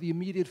member of the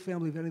immediate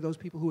family of any of those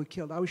people who were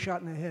killed. I was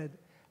shot in the head,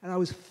 and I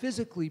was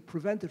physically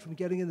prevented from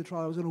getting in the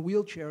trial. I was in a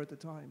wheelchair at the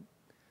time.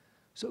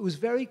 So it was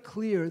very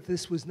clear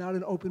this was not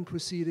an open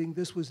proceeding.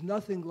 This was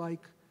nothing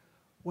like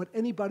what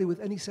anybody with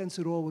any sense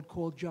at all would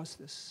call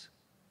justice.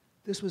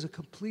 This was a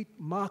complete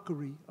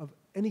mockery of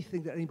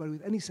anything that anybody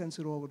with any sense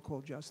at all would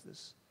call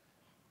justice.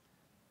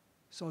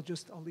 So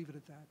I'll leave it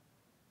at that.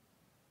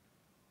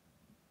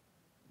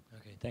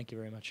 Okay, thank you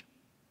very much.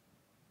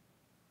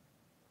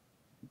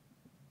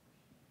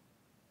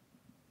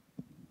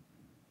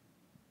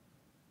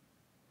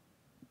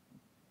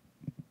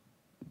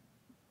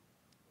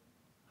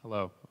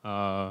 Hello.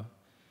 I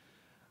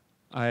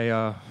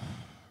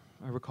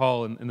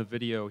recall in the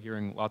video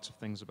hearing lots of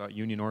things about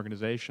union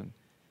organization,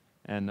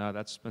 and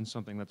that's been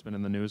something that's been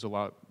in the news a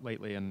lot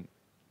lately, and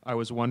I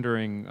was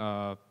wondering,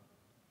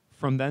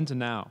 from then to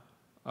now,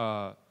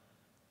 how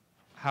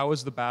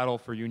has the battle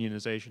for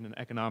unionization and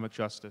economic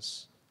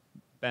justice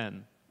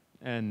been,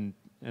 and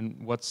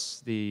what's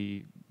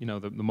the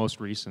most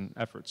recent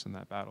efforts in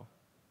that battle?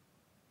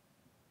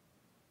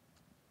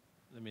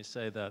 Let me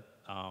say that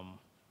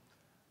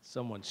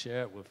someone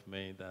shared with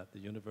me that the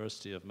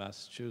University of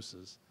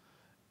Massachusetts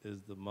is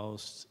the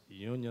most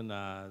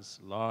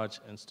unionized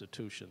large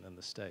institution in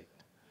the state.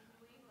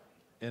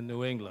 In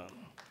New England.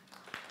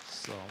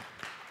 So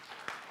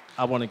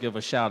I want to give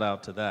a shout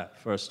out to that,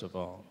 first of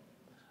all.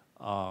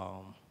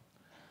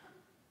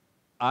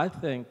 I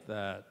think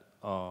that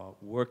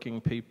working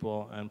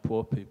people and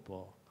poor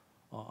people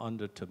are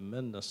under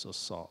tremendous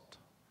assault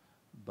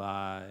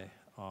by,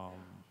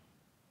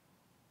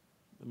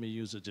 let me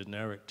use a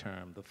generic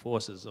term, the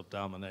forces of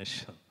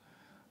domination.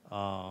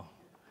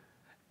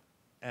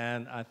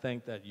 And I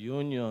think that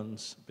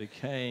unions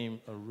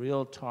became a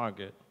real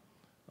target,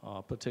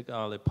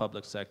 particularly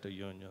public sector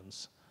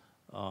unions,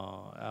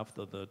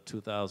 after the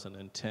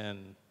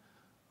 2010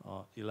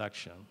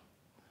 election.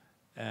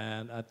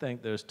 And I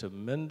think there's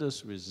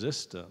tremendous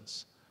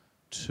resistance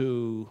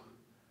to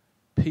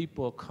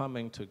people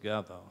coming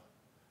together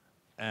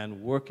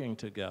and working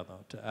together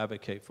to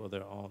advocate for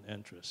their own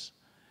interests.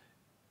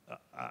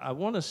 I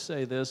want to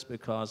say this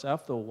because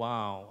after a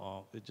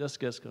while, it just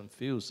gets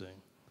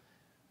confusing.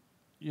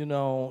 You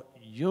know,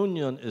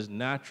 union is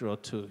natural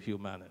to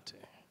humanity.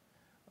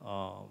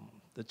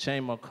 The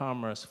Chamber of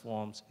Commerce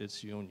forms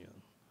its union.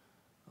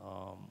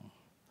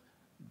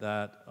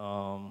 The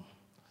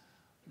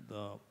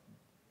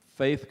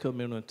faith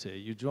community,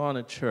 you join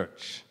a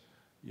church,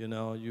 you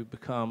know, you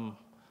become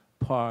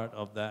part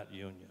of that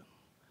union.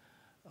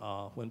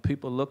 When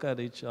people look at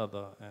each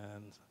other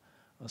and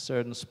a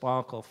certain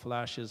sparkle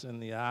flashes in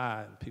the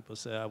eye and people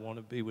say, I want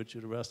to be with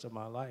you the rest of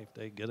my life,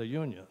 they get a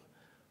union.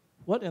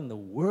 What in the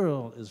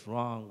world is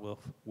wrong with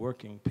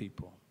working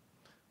people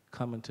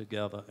coming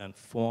together and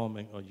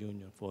forming a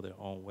union for their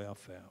own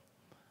welfare?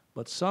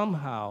 But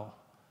somehow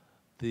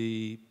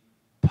the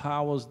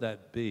powers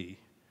that be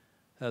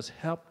has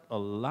helped a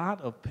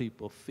lot of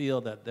people feel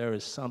that there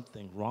is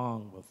something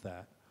wrong with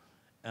that.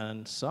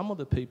 And some of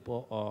the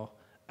people are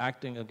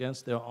acting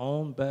against their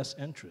own best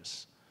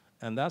interests.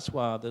 And that's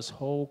why this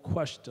whole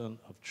question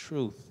of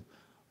truth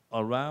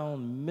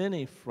around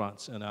many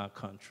fronts in our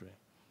country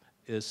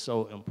is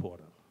so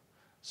important.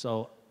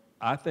 So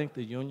I think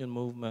the union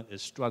movement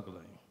is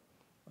struggling.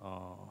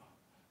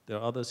 There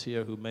are others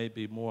here who may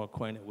be more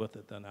acquainted with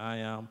it than I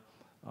am.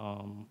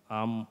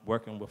 I'm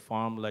working with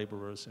farm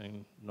laborers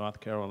in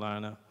North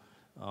Carolina,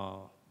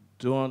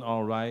 doing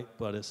all right,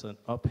 but it's an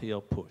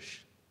uphill push.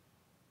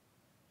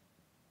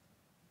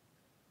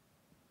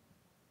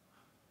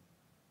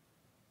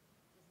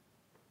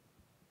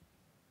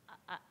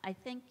 I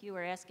think you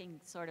were asking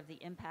sort of the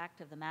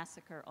impact of the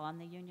massacre on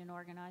the union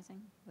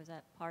organizing. Was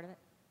that part of it?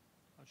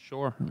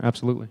 Sure,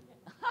 absolutely.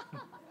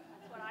 That's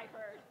what I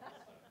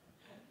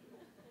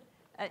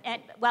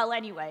heard. Well,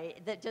 anyway,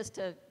 just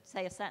to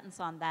say a sentence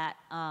on that,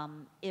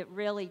 it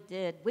really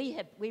did. We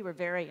were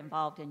very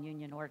involved in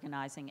union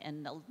organizing,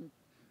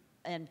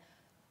 and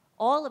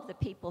all of the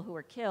people who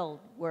were killed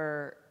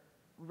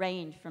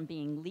ranged from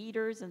being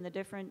leaders in the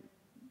different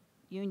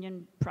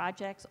union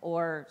projects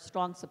or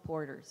strong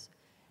supporters,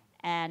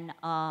 and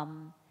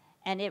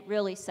it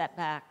really set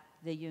back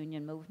the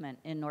union movement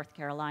in North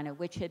Carolina,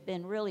 which had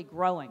been really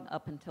growing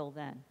up until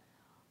then.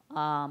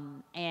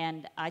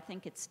 And I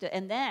think it's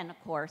and then, of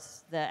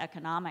course, the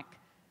economic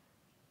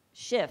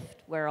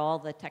shift where all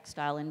the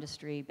textile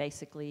industry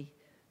basically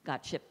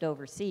got shipped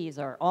overseas,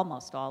 or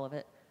almost all of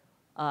it.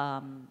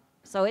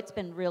 So it's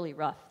been really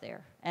rough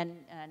there. And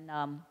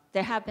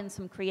there have been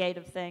some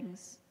creative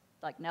things,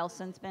 like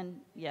Nelson's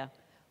been,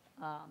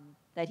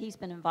 that he's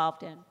been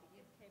involved in.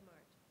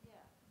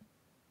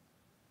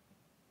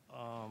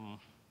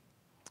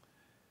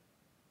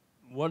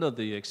 One of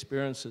the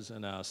experiences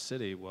in our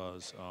city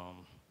was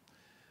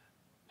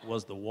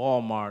the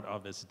Walmart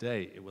of its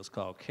day. It was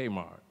called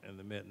Kmart. In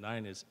the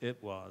mid-90s,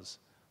 it was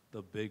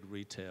the big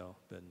retail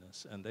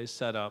business. And they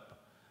set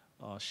up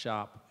a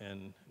shop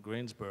in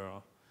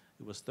Greensboro.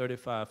 It was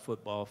 35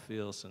 football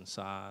fields in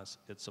size.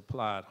 It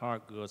supplied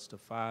hard goods to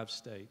 5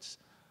 states,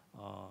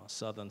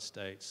 southern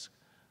states,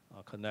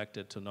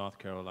 connected to North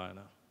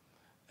Carolina.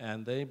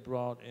 And they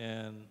brought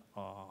in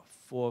 400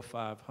 or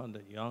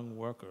 500 young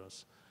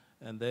workers,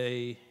 and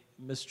they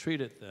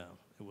mistreated them.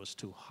 It was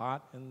too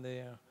hot in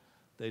there.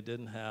 They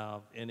didn't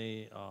have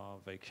any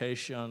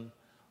vacation,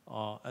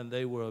 and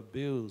they were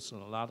abused,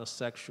 and a lot of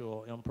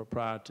sexual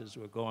improprieties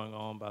were going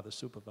on by the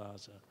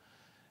supervisor.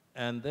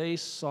 And they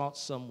sought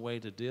some way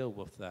to deal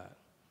with that.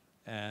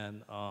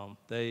 And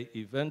they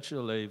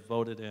eventually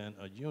voted in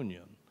a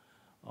union.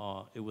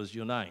 It was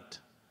Unite.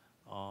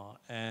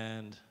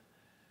 And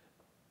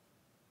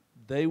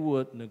they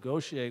would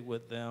negotiate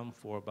with them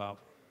for about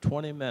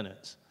 20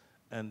 minutes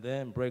and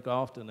then break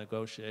off the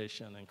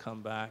negotiation and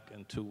come back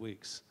in 2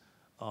 weeks.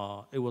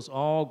 It was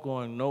all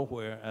going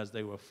nowhere as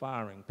they were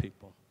firing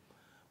people.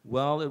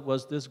 Well, it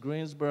was this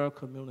Greensboro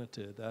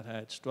community that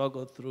had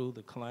struggled through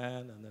the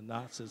Klan and the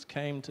Nazis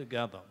came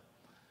together.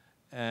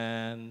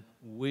 And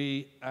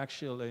we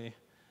actually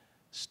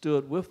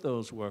stood with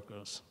those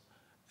workers,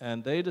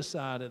 and they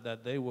decided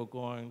that they were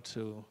going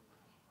to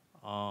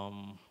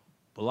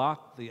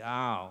block the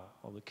aisle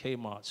of the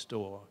Kmart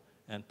store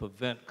and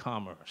prevent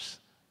commerce,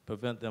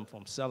 prevent them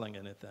from selling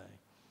anything.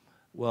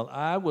 Well,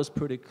 I was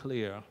pretty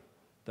clear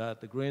that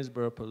the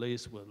Greensboro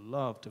police would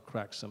love to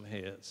crack some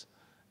heads.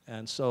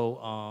 And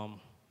so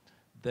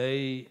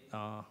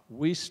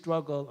we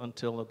struggled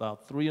until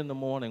about 3 in the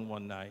morning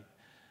one night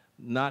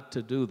not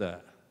to do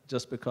that,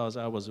 just because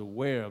I was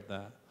aware of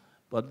that.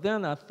 But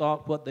then I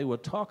thought what they were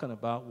talking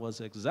about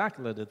was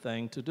exactly the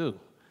thing to do.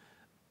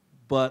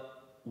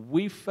 But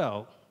we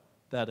felt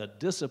that a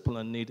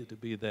discipline needed to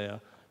be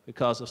there,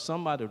 because if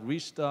somebody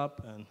reached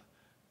up and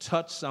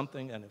touched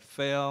something and it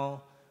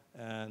fell,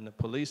 and the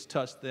police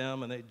touched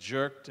them and they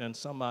jerked and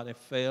somebody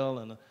fell,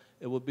 and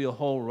it would be a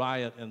whole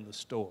riot in the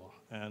store.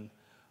 And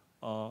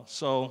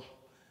so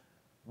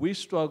we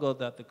struggled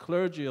that the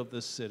clergy of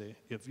this city,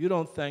 if you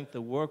don't think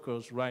the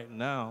workers right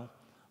now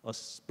are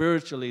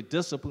spiritually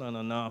disciplined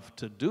enough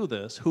to do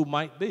this, who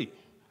might be?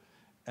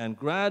 And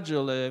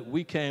gradually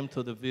we came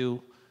to the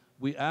view,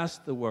 we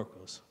asked the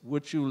workers,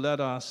 would you let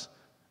us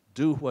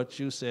do what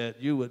you said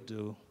you would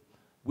do?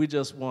 We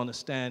just want to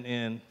stand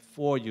in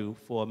for you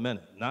for a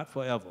minute, not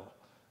forever,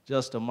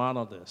 just to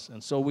model this.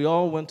 And so we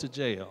all went to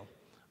jail.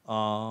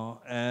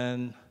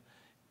 And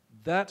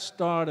that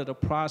started a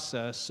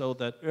process so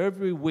that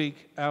every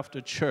week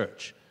after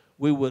church,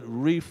 we would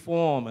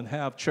reform and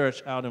have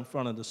church out in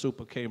front of the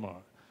Super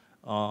Kmart.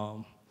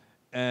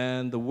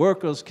 And the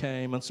workers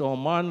came, and so on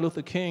Martin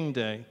Luther King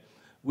Day,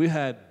 we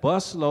had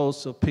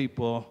busloads of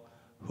people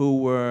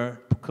who were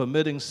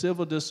committing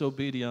civil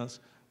disobedience,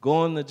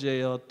 going to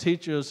jail,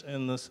 teachers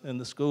in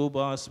the school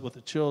bus with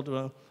the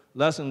children,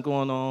 lesson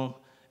going on.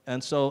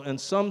 And so in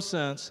some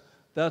sense,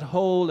 that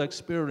whole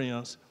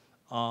experience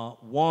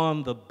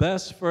won the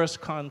best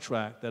first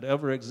contract that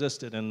ever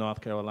existed in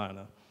North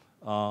Carolina.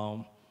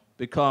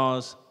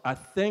 Because I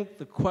think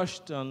the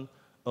question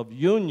of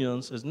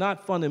unions is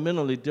not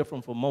fundamentally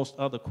different from most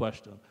other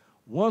questions.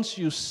 Once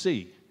you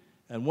see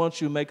and once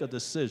you make a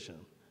decision,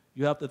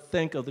 you have to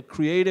think of the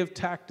creative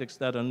tactics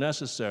that are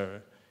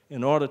necessary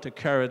in order to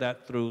carry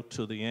that through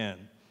to the end.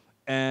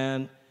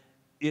 And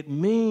it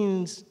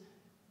means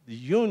the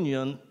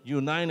union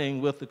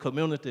uniting with the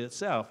community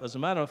itself. As a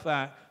matter of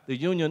fact, the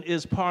union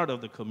is part of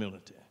the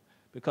community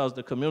because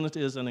the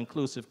community is an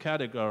inclusive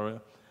category.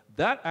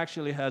 That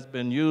actually has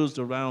been used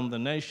around the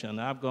nation.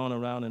 I've gone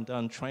around and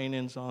done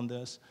trainings on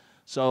this.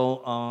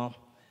 So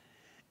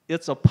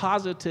it's a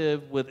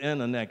positive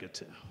within a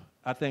negative.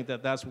 I think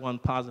that that's one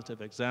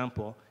positive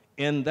example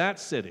in that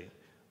city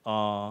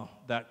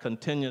that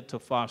continued to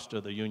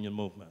foster the union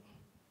movement.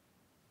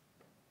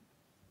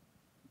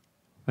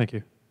 Thank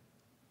you.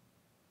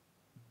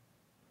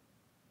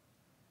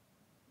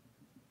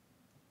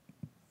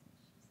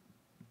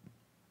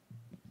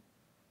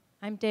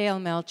 I'm Dale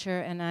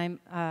Melcher, and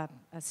I'm a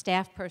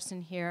staff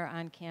person here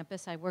on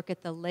campus. I work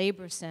at the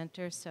Labor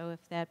Center, so if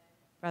that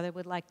brother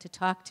would like to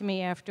talk to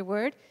me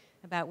afterward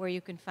about where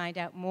you can find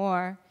out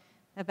more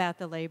about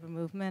the labor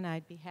movement,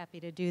 I'd be happy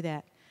to do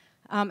that.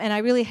 And I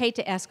really hate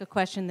to ask a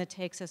question that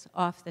takes us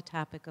off the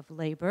topic of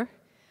labor.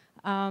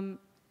 I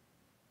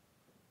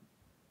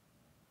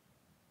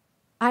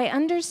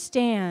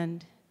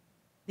understand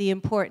the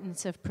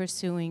importance of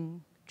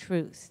pursuing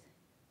truth.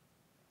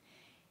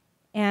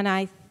 And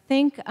I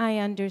think I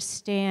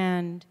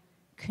understand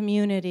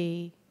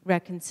community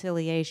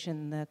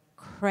reconciliation, the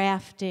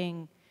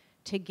crafting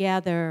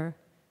together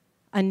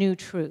a new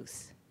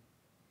truth.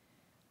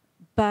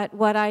 But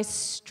what I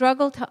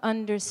struggle to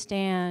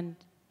understand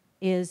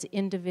is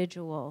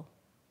individual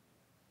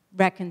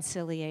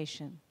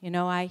reconciliation. You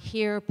know, I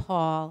hear,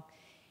 Paul,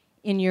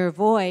 in your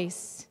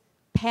voice,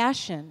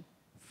 passion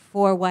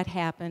for what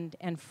happened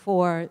and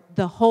for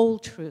the whole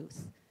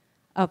truth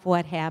of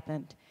what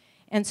happened.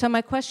 And so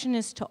my question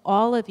is to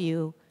all of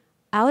you,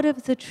 out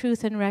of the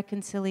truth and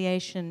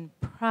reconciliation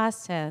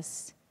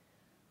process,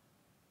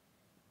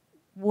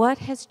 what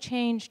has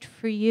changed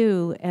for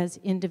you as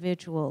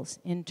individuals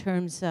in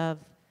terms of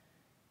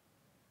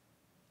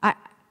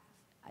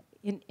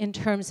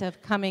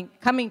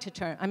coming to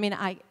terms? I mean,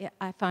 I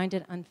find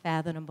it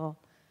unfathomable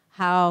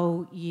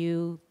how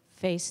you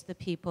face the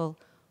people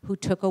who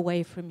took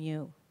away from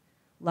you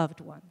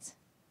loved ones.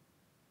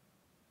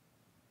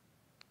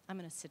 I'm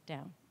going to sit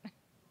down.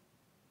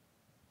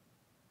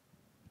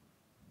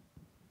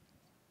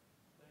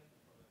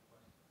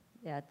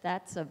 Yeah,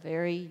 that's a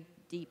very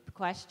deep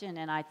question,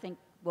 and I think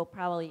we'll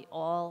probably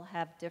all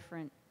have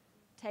different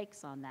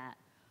takes on that.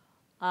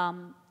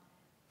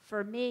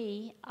 For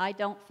me, I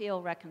don't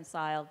feel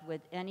reconciled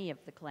with any of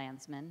the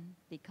Klansmen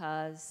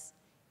because,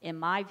 in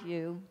my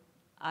view,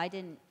 I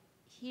didn't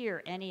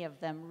hear any of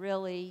them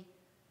really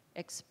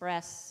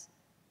express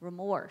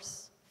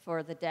remorse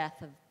for the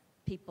death of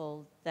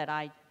people that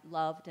I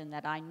loved and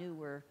that I knew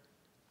were,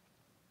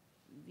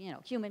 you know,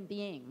 human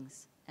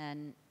beings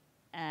and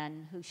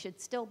who should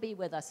still be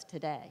with us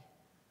today.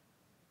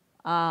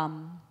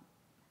 I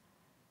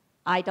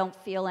don't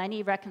feel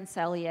any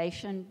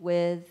reconciliation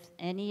with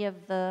any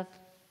of the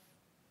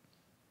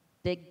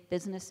big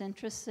business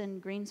interests in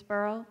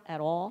Greensboro at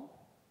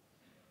all,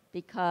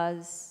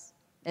 because,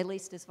 at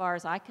least as far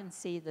as I can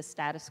see, the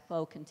status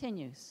quo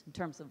continues in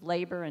terms of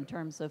labor, in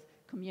terms of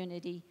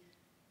community,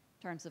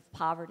 in terms of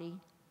poverty.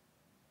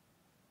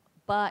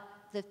 But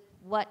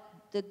what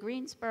the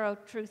Greensboro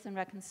Truth and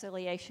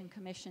Reconciliation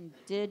Commission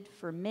did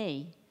for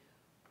me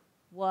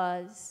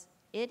was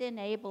it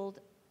enabled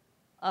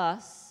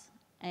us,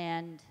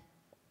 and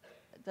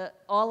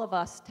all of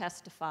us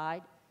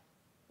testified,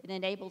 it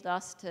enabled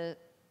us to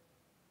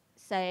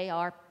say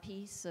our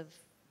piece of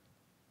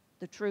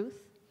the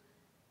truth.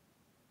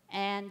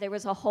 And there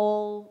was a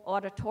whole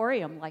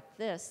auditorium like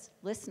this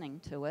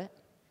listening to it.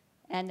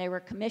 And there were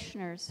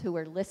commissioners who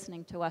were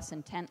listening to us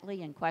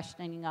intently and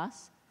questioning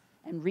us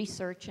and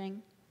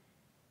researching.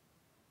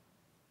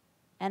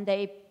 And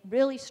they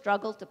really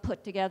struggled to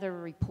put together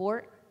a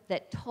report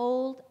that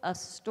told a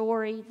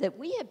story that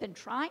we had been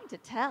trying to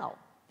tell,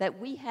 that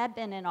we had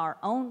been in our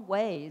own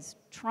ways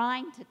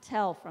trying to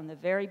tell from the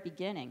very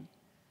beginning.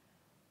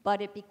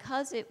 But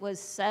because it was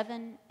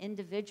 7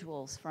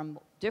 individuals from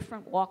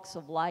different walks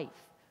of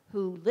life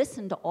who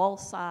listened to all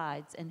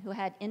sides and who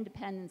had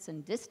independence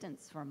and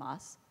distance from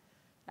us,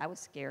 that was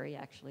scary,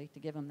 actually, to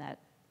give them that,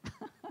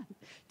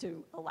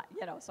 you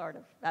know, sort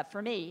of.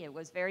 For me, it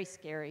was very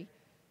scary.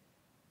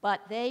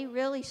 But they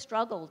really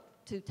struggled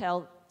to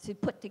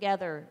put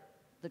together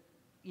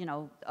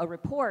a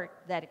report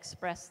that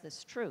expressed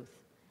this truth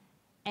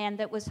and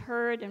that was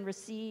heard and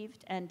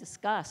received and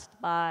discussed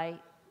by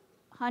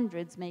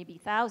hundreds, maybe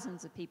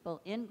thousands of people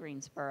in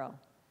Greensboro.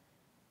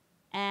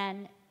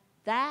 And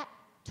that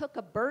took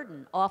a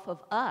burden off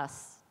of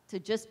us to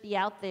just be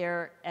out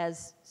there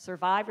as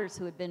survivors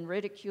who had been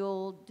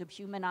ridiculed,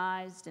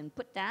 dehumanized, and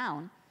put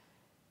down.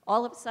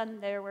 All of a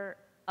sudden, there were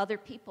other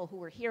people who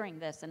were hearing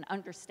this and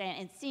understand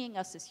and seeing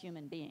us as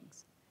human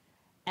beings.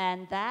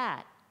 And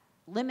that,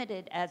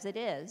 limited as it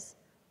is,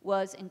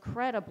 was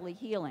incredibly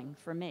healing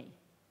for me.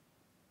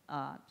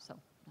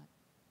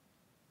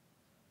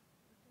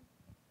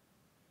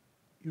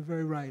 You're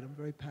very right. I'm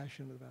very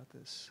passionate about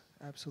this.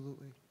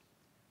 Absolutely.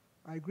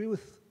 I agree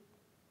with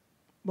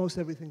most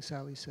everything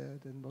Sally said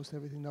and most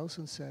everything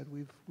Nelson said.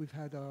 We've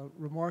had a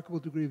remarkable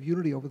degree of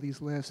unity over these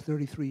last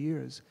 33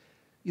 years.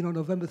 You know,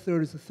 November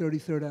 3rd is the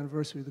 33rd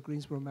anniversary of the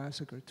Greensboro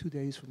Massacre, 2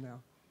 days from now.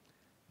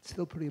 It's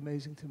still pretty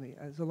amazing to me.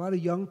 There's a lot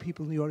of young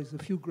people in the audience, a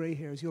few gray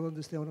hairs. You'll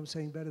understand what I'm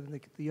saying better than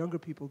the younger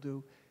people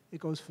do. It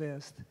goes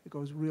fast. It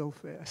goes real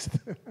fast.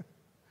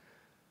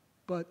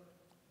 But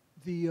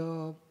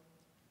the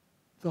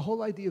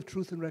whole idea of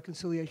truth and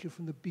reconciliation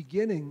from the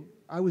beginning,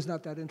 I was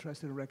not that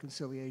interested in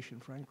reconciliation,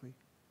 frankly.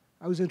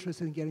 I was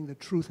interested in getting the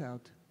truth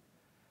out.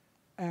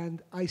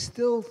 And I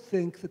still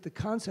think that the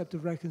concept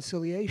of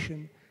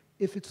reconciliation,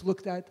 if it's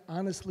looked at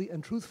honestly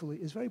and truthfully,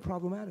 is very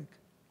problematic.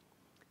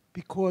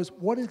 Because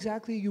what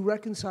exactly are you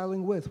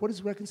reconciling with? What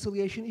does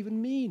reconciliation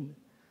even mean?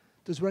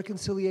 Does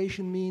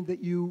reconciliation mean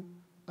that you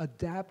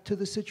adapt to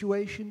the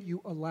situation,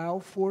 you allow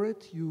for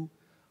it, you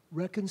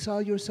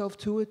reconcile yourself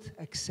to it,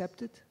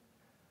 accept it?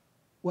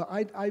 Well,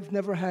 I've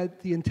never had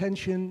the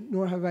intention,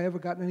 nor have I ever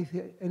gotten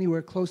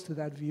anywhere close to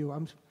that view.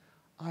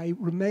 I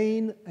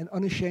remain an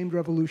unashamed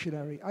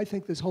revolutionary. I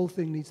think this whole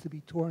thing needs to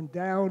be torn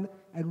down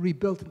and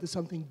rebuilt into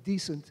something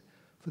decent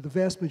for the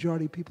vast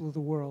majority of people of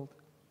the world.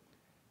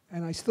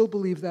 And I still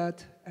believe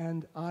that,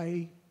 and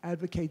I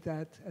advocate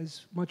that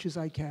as much as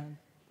I can.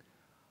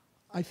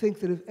 I think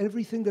that if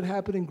everything that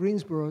happened in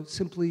Greensboro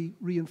simply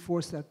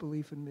reinforced that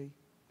belief in me.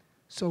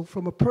 So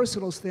from a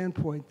personal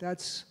standpoint,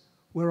 that's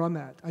where I'm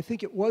at. I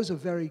think it was a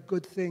very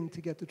good thing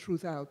to get the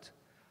truth out.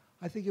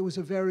 I think it was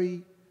a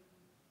very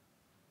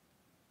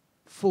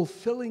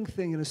fulfilling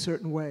thing in a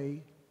certain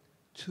way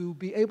to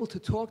be able to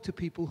talk to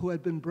people who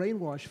had been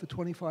brainwashed for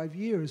 25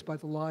 years by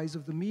the lies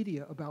of the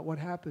media about what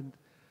happened.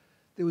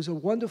 There was a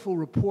wonderful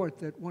report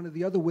that one of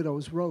the other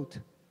widows wrote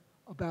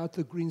about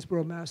the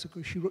Greensboro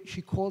massacre.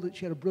 She called it,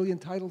 she had a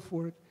brilliant title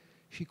for it,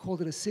 she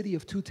called it A City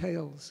of Two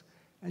Tales.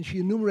 And she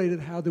enumerated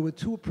how there were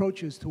two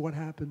approaches to what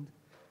happened.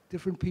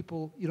 Different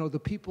people, you know, the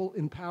people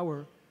in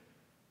power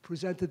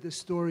presented this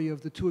story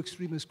of the two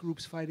extremist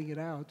groups fighting it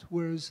out,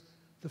 whereas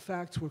the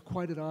facts were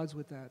quite at odds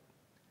with that.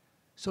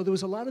 So there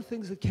was a lot of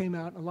things that came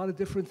out, a lot of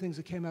different things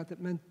that came out that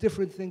meant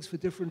different things for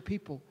different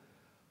people.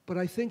 But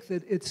I think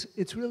that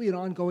it's really an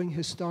ongoing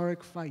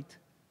historic fight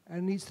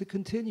and needs to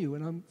continue.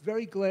 And I'm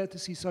very glad to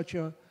see such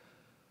a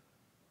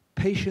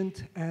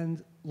patient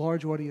and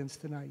large audience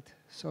tonight.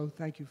 So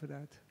thank you for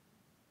that.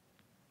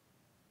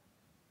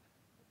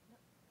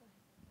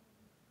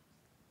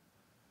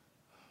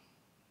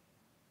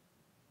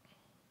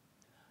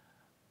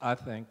 I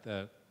think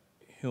that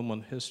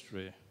human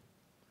history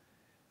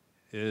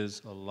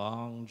is a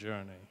long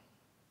journey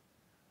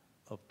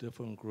of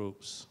different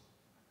groups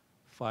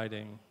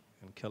fighting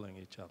and killing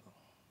each other.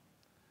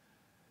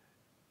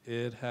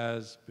 It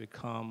has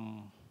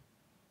become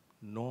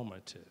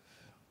normative,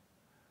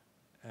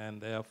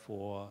 and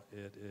therefore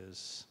it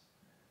is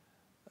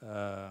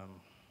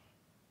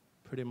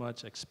pretty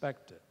much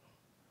expected.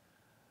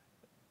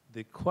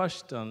 The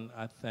question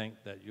I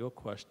think that your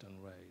question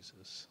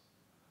raises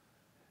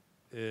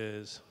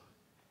is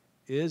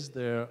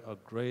there a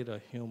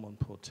greater human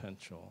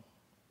potential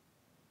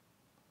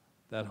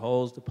that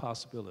holds the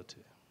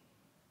possibility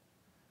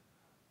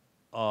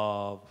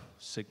of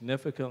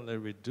significantly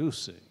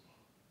reducing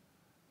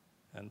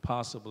and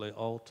possibly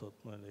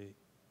ultimately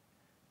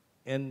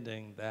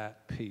ending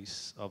that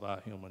piece of our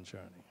human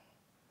journey?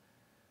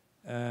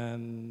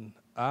 And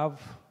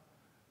I've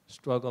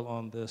struggled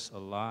on this a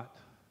lot,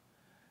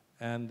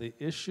 and the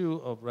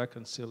issue of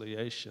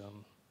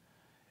reconciliation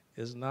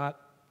is not,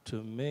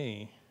 to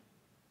me,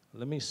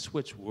 let me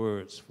switch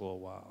words for a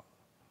while.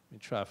 Let me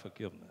try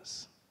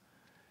forgiveness.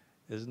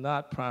 It's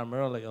not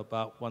primarily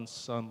about what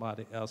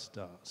somebody else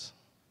does.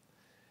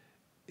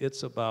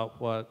 It's about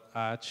what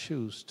I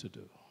choose to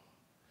do.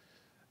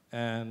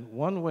 And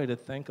one way to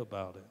think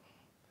about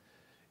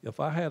it, if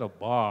I had a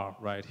bar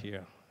right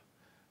here,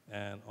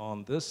 and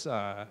on this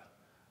side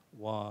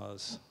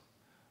was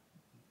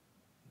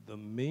the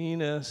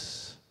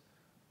meanest,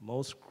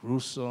 most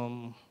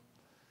gruesome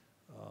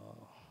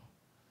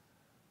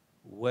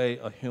way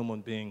a human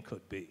being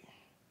could be.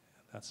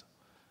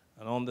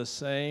 And on the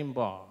same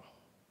bar,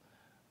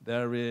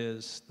 there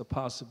is the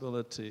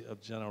possibility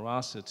of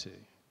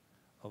generosity,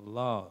 of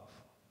love,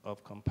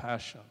 of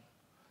compassion,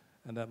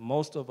 and that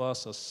most of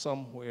us are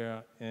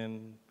somewhere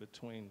in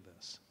between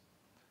this.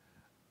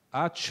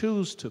 I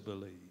choose to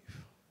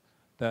believe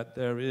that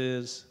there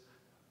is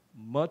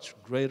much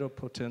greater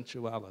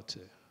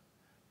potentiality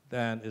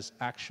than is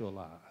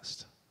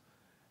actualized.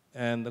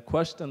 And the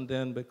question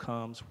then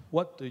becomes,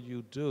 what do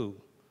you do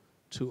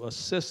to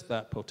assist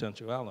that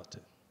potentiality?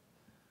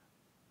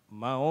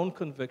 My own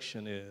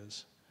conviction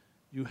is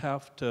you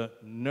have to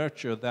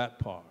nurture that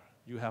part.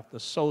 You have to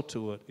sow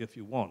to it if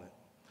you want it.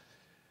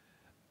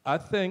 I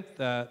think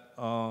that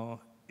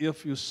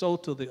if you sow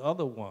to the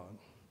other one,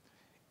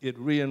 it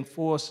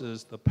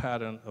reinforces the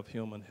pattern of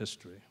human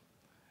history.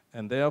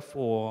 And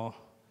therefore,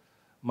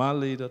 my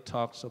leader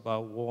talks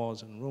about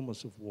wars and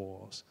rumors of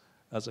wars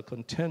as a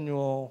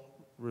continual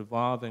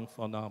revolving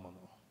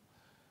phenomenon.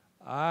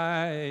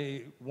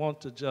 I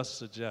want to just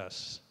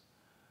suggest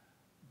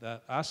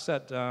that I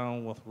sat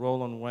down with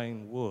Roland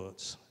Wayne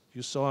Woods.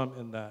 You saw him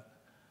in that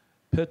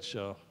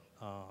picture.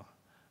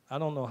 I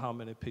don't know how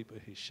many people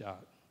he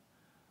shot.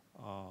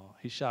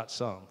 He shot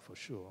some, for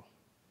sure.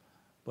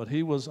 But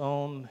he was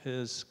on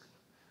his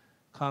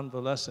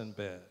convalescent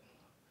bed,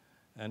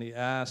 and he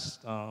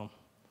asked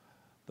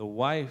the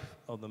wife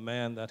of the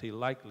man that he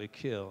likely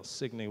killed,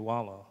 Signe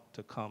Waller,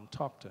 to come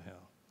talk to him.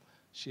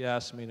 She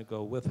asked me to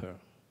go with her.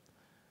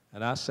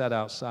 And I sat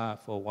outside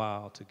for a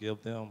while to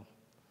give them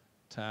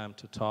time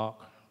to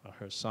talk.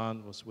 Her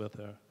son was with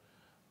her,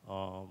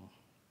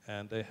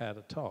 and they had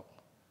a talk.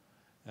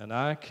 And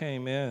I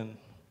came in,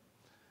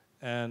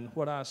 and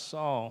what I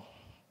saw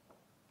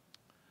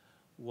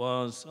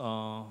was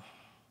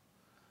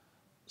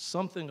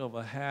something of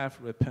a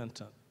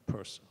half-repentant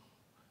person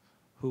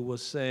who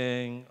was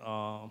saying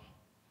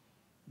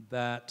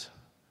that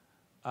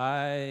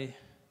I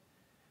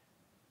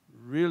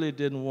really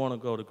didn't want to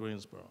go to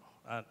Greensboro.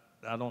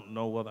 I don't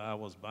know whether I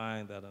was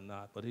buying that or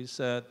not, but he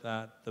said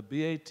that the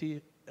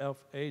BATF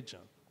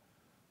agent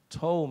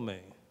told me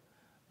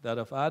that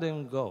if I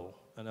didn't go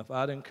and if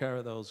I didn't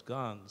carry those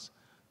guns,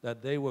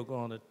 that they were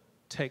going to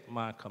take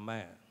my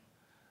command.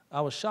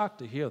 I was shocked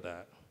to hear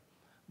that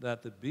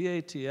the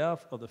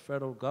BATF of the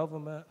federal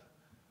government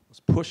was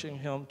pushing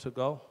him to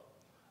go.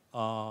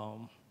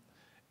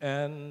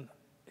 And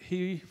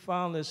he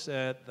finally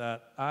said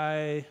that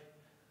I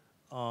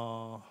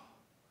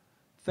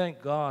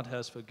think God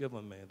has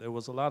forgiven me. There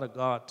was a lot of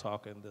God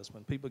talk in this.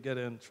 When people get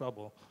in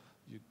trouble,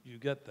 you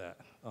get that.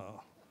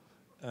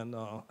 And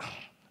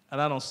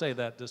I don't say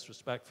that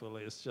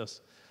disrespectfully, it's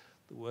just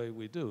the way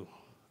we do.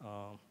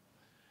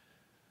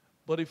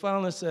 But he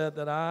finally said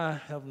that I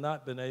have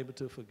not been able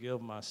to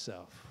forgive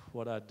myself.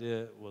 What I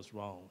did was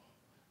wrong.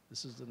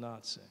 This is the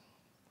Nazi.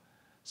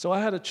 So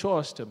I had a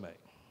choice to make.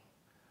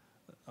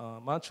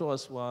 My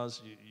choice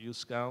was, you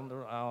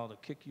scoundrel, I'll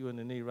kick you in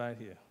the knee right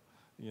here.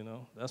 You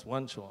know, that's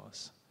one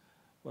choice.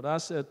 But I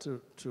said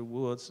to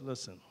Woods,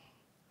 listen,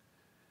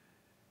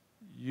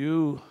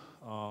 you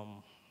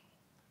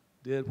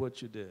did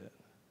what you did,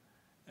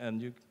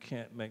 and you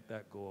can't make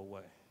that go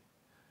away.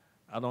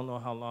 I don't know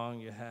how long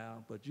you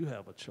have, but you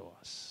have a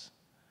choice.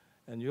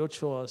 And your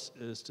choice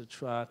is to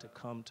try to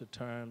come to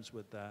terms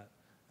with that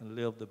and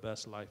live the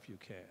best life you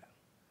can.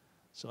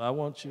 So I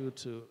want you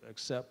to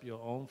accept your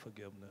own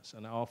forgiveness,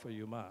 and I offer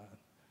you mine,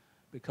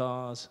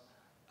 because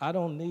I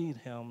don't need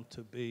him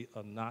to be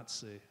a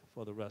Nazi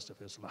for the rest of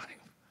his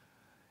life.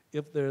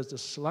 If there's the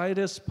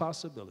slightest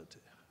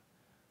possibility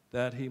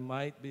that he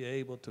might be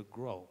able to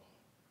grow,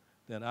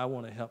 then I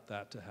want to help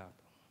that to happen.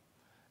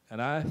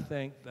 And I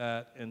think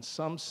that in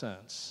some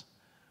sense,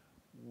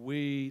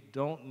 we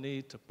don't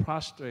need to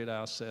prostrate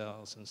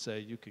ourselves and say,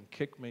 you can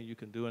kick me, you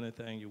can do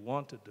anything you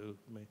want to do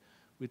to me.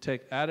 We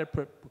take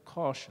adequate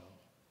precaution,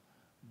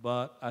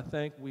 but I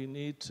think we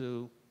need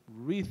to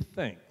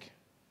rethink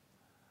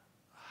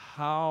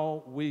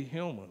how we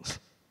humans,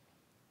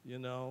 you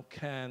know,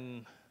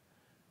 can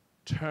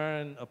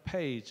turn a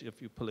page,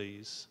 if you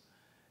please,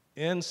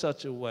 in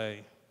such a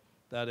way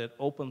that it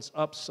opens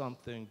up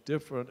something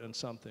different and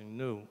something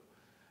new.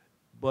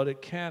 But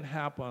it can't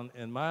happen,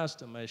 in my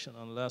estimation,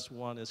 unless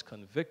one is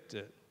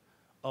convicted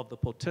of the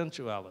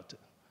potentiality.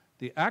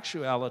 The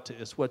actuality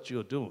is what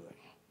you're doing.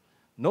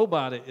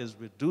 Nobody is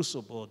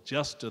reducible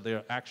just to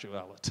their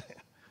actuality.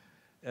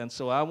 And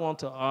so I want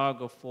to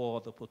argue for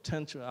the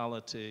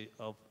potentiality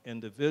of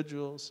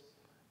individuals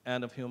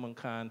and of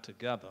humankind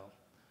together,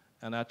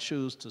 and I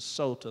choose to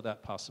sow to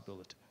that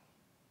possibility.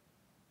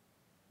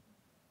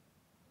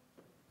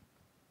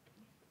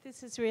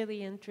 This is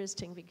really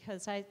interesting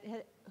because how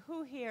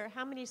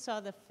many saw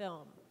the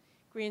film,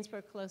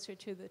 Greensboro Closer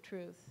to the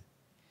Truth?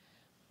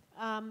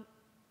 I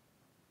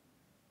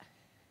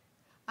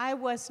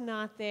was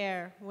not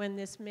there when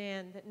this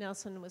man that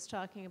Nelson was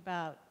talking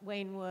about,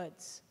 Wayne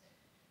Woods,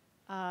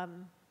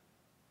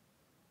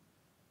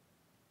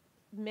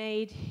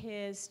 made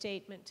his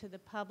statement to the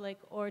public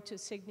or to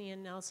Signe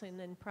and Nelson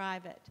in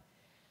private.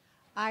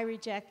 I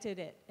rejected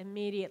it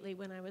immediately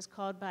when I was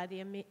called by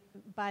the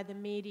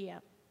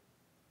media.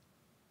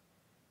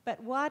 But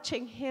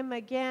watching him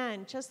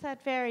again, just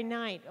that very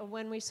night, or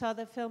when we saw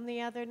the film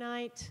the other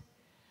night,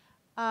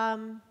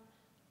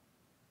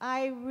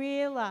 I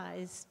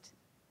realized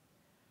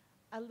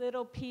a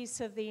little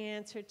piece of the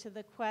answer to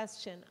the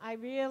question. I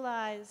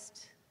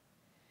realized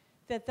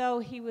that though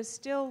he was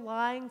still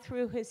lying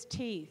through his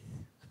teeth,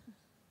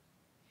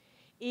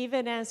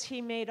 even as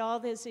he made all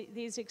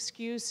these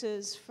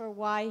excuses for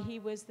why he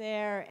was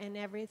there and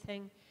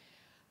everything,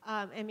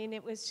 I mean,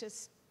 it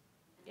was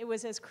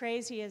as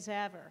crazy as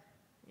ever,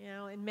 you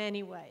know, in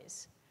many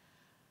ways.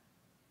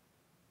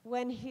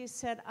 When he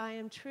said, I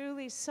am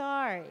truly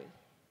sorry,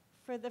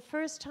 for the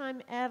first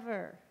time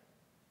ever,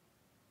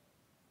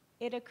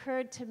 it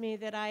occurred to me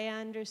that I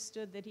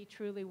understood that he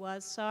truly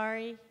was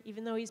sorry,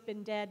 even though he's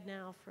been dead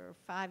now for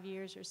 5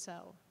 years or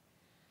so,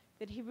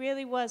 that he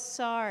really was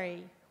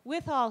sorry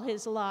with all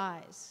his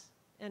lies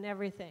and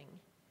everything.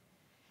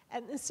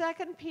 And the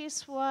second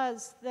piece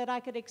was that I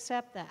could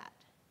accept that,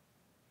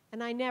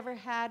 and I never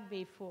had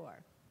before.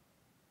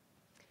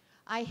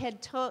 I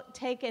had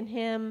taken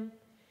him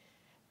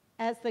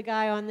as the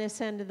guy on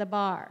this end of the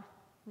bar,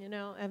 you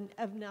know,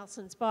 of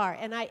Nelson's bar.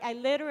 And I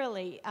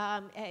literally,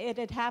 it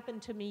had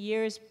happened to me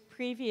years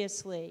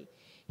previously.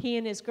 He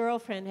and his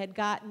girlfriend had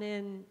gotten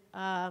in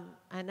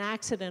an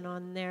accident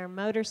on their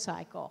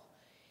motorcycle.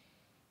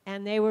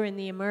 And they were in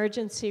the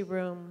emergency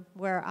room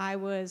where I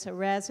was a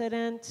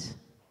resident,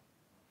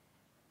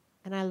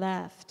 and I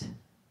left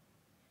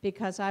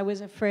because I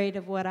was afraid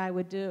of what I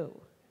would do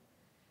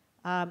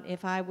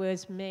if I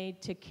was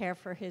made to care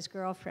for his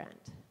girlfriend.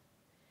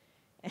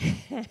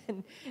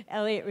 And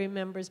Elliot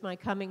remembers my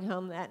coming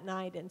home that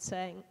night and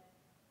saying,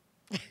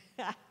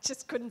 I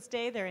just couldn't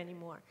stay there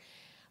anymore.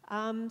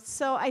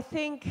 So I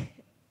think,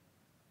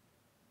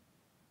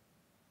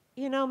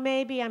 you know,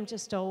 maybe I'm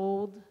just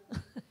old,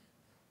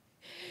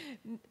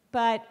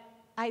 but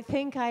I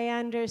think I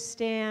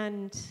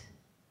understand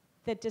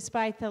that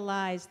despite the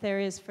lies,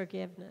 there is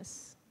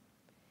forgiveness.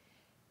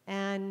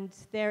 And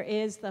there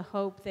is the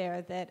hope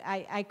there that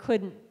I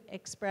couldn't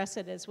express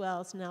it as well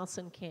as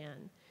Nelson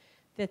can,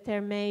 that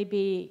there may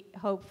be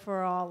hope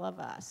for all of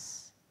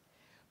us.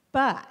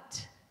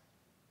 But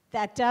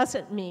that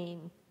doesn't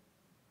mean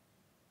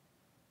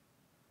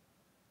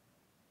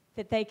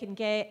that they can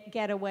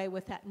get away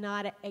with that,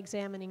 not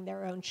examining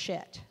their own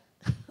shit.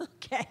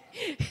 Okay?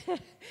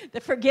 The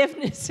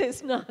forgiveness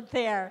is not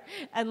there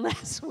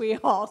unless we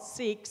all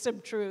seek some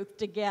truth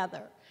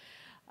together.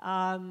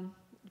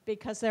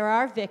 Because there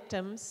are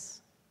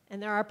victims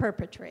and there are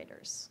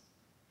perpetrators.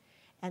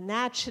 And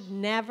that should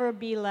never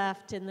be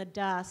left in the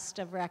dust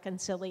of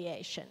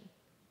reconciliation.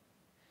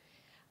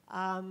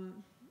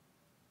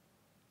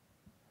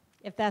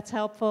 If that's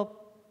helpful.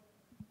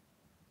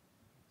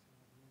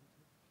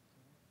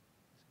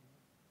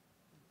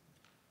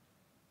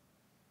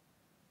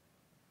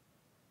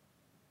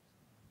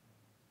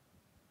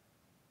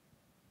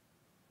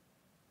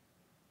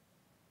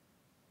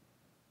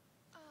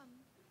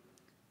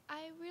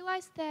 I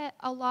realized that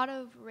a lot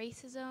of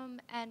racism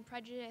and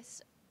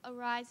prejudice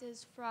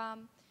arises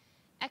from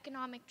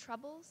economic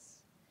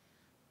troubles.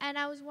 And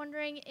I was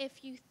wondering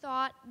if you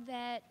thought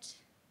that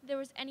there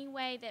was any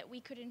way that we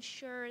could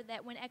ensure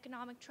that when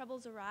economic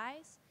troubles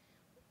arise,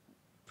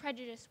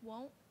 prejudice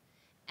won't.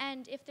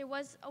 And if there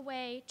was a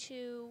way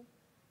to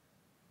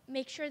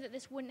make sure that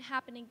this wouldn't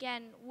happen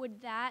again,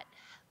 would that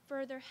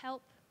further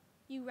help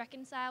you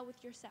reconcile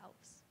with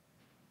yourselves?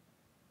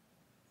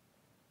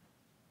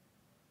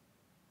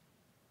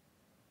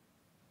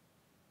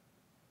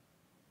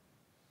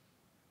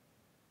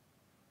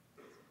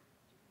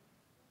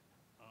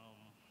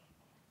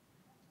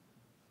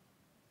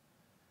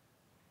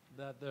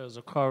 That there's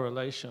a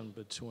correlation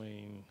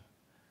between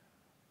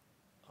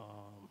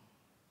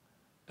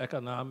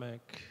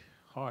economic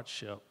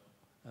hardship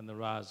and the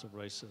rise of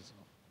racism.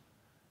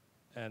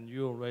 And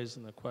you were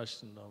raising the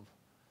question of,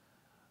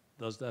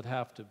 does that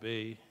have to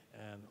be,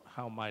 and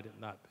how might it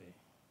not be?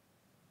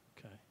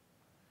 Okay.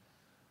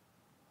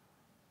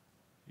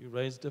 You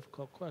raised a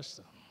difficult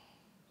question.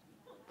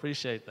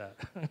 Appreciate that.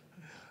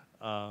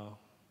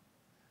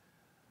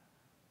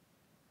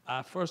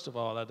 First of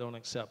all, I don't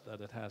accept that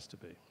it has to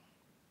be.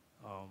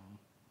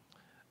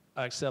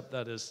 I accept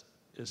that it's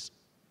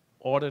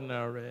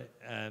ordinary,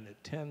 and it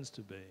tends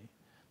to be,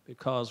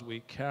 because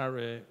we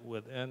carry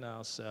within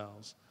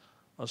ourselves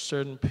a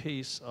certain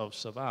piece of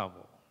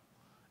survival.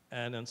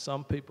 And in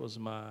some people's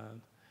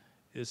mind,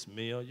 it's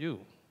me or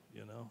you,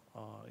 you know?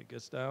 It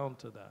gets down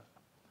to that.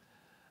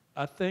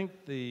 I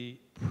think the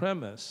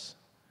premise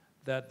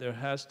that there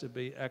has to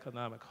be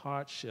economic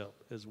hardship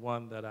is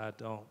one that I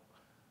don't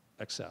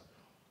accept.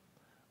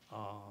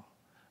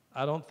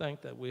 I don't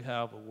think that we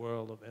have a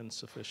world of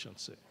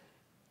insufficiency.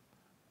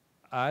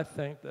 I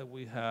think that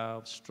we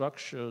have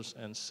structures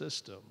and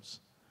systems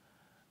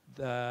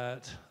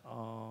that,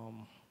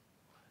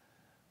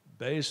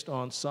 based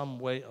on some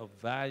way of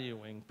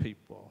valuing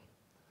people,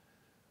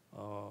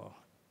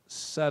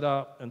 set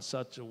up in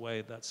such a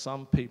way that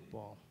some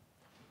people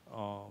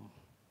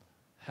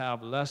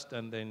have less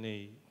than they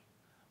need,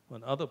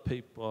 when other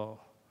people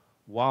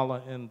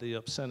wallow in the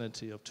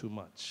obscenity of too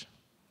much.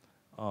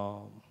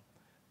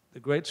 The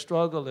great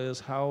struggle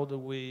is, how do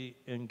we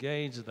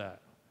engage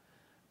that?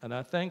 And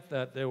I think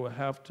that there will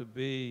have to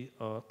be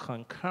a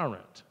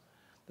concurrent,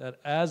 that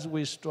as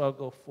we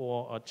struggle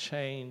for a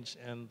change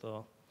in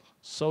the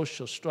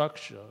social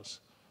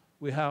structures,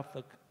 we have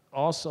to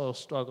also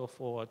struggle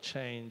for a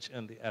change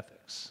in the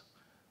ethics.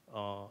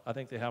 I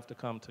think they have to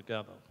come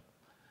together.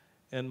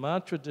 In my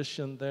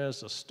tradition,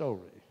 there's a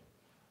story.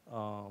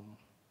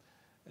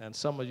 And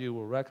some of you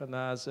will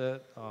recognize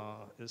it.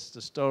 It's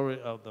the story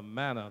of the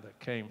manna that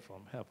came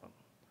from heaven.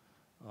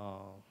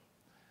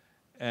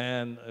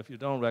 And if you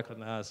don't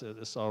recognize it,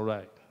 it's all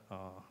right.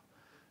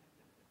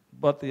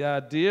 But the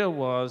idea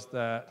was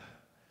that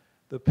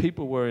the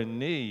people were in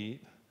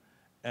need,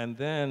 and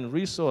then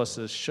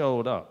resources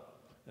showed up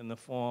in the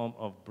form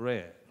of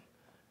bread.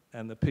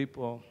 And the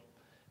people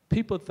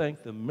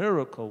think the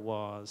miracle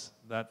was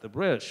that the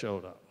bread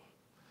showed up.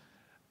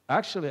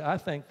 Actually, I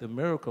think the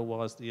miracle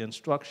was the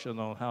instruction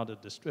on how to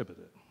distribute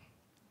it.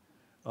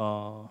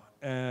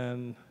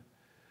 And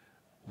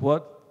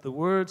what the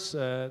word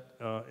said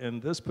in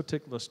this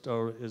particular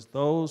story is,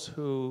 those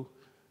who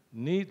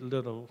need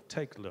little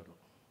take little,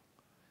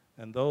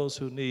 and those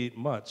who need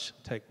much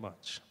take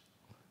much.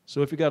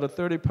 So if you got a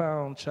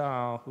 30-pound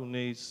child who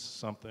needs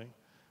something,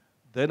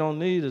 they don't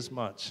need as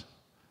much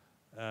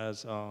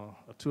as a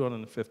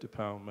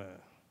 250-pound man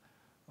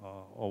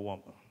or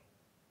woman.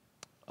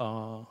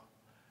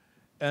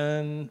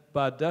 And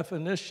by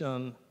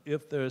definition,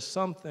 if there's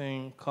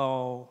something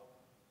called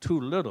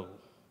too little,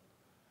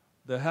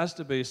 there has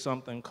to be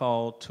something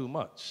called too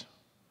much.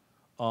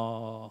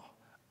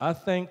 I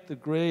think the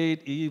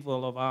great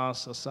evil of our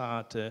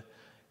society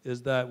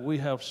is that we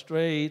have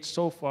strayed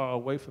so far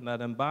away from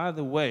that. And by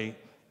the way,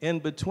 in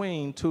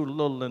between too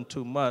little and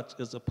too much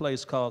is a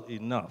place called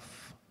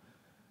enough.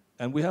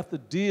 And we have to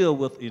deal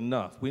with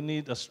enough. We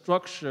need a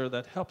structure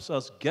that helps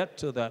us get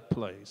to that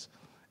place.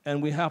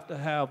 And we have to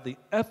have the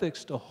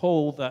ethics to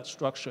hold that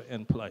structure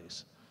in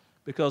place.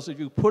 Because if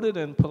you put it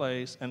in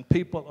place and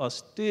people are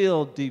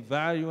still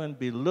devaluing,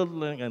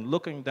 belittling, and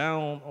looking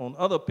down on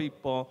other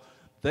people,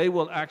 they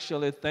will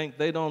actually think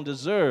they don't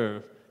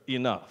deserve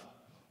enough.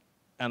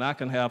 And I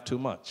can have too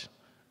much.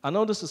 I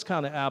know this is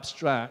kind of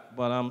abstract,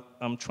 but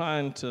I'm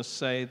trying to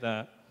say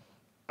that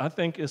I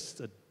think it's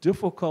a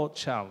difficult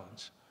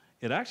challenge.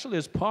 It actually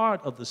is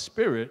part of the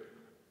spirit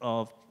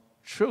of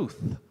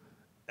truth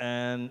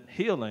and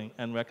healing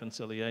and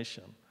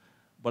reconciliation.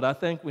 But I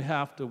think we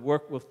have to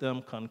work with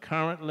them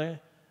concurrently,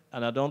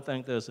 and I don't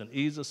think there's an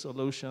easy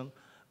solution.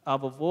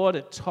 I've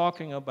avoided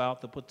talking about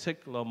the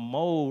particular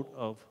mode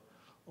of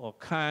or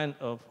kind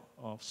of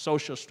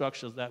social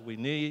structures that we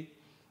need.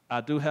 I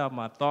do have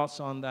my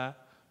thoughts on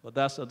that, but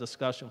that's a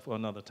discussion for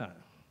another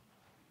time.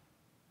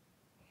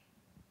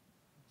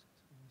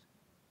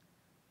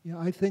 Yeah,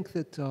 I think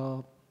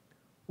that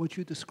what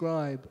you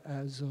describe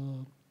as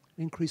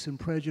increase in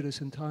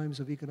prejudice in times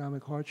of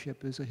economic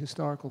hardship is a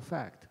historical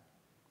fact.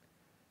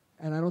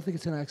 And I don't think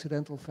it's an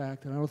accidental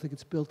fact, and I don't think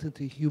it's built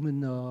into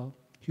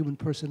human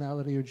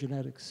personality or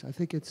genetics. I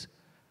think it's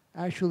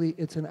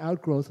an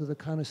outgrowth of the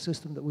kind of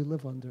system that we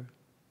live under.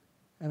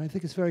 And I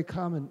think it's very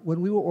common.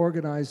 When we were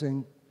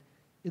organizing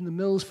in the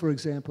mills, for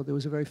example, there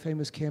was a very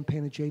famous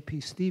campaign of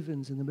J.P.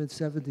 Stevens in the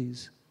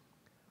mid-'70s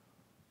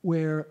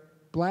where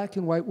black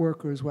and white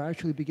workers were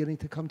actually beginning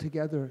to come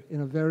together in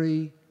a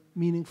very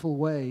meaningful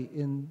way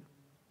in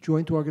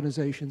joint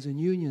organizations and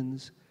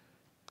unions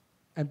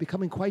and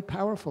becoming quite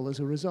powerful as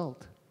a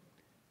result.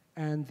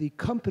 And the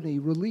company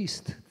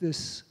released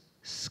this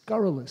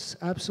scurrilous,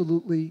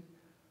 absolutely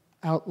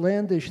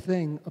outlandish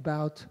thing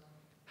about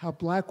how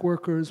black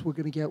workers were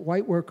going to get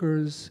white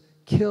workers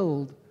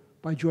killed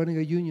by joining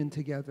a union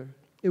together.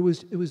 It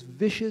was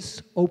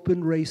vicious,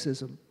 open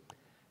racism.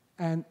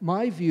 And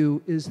my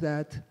view is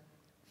that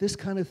this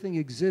kind of thing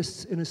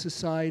exists in a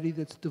society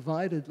that's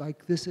divided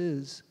like this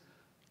is.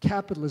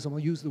 Capitalism, I'll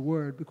use the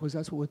word because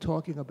that's what we're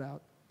talking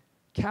about.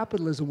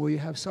 Capitalism, where you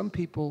have some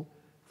people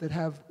that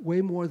have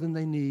way more than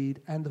they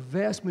need and the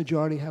vast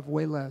majority have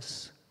way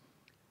less,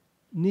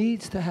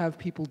 needs to have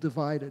people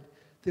divided.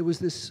 There was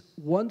this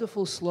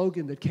wonderful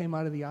slogan that came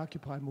out of the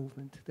Occupy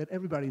movement that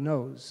everybody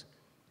knows,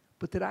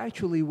 but that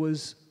actually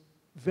was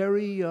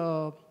very,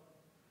 how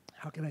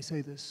can I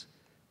say this?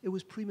 It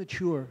was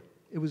premature.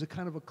 It was a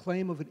kind of a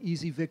claim of an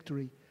easy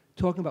victory,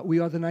 talking about we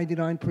are the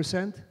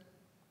 99%.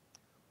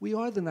 We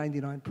are the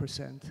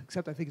 99%,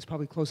 except I think it's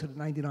probably closer to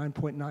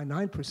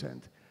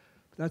 99.99%.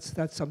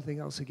 That's something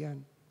else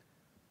again.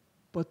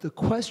 But the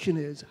question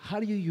is, how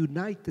do you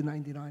unite the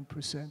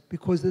 99%?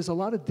 Because there's a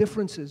lot of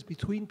differences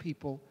between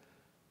people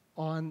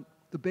on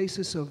the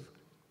basis of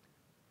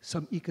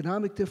some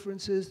economic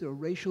differences, there are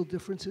racial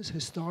differences,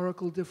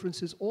 historical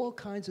differences, all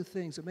kinds of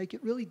things that make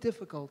it really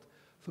difficult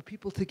for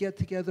people to get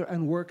together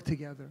and work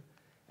together.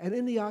 And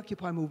in the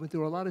Occupy movement, there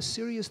were a lot of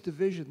serious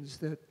divisions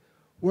that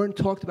weren't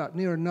talked about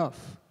near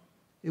enough.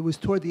 It was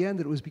toward the end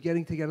that it was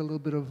beginning to get a little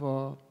bit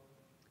of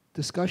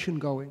discussion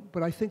going.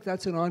 But I think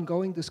that's an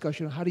ongoing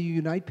discussion of how do you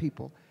unite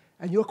people.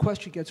 And your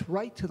question gets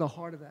right to the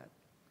heart of that.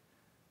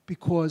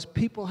 Because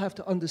people have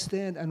to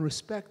understand and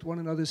respect one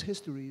another's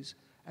histories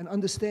and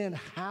understand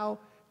how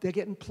they're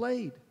getting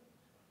played.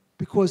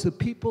 Because the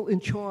people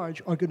in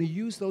charge are going to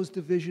use those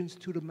divisions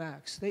to the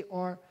max. They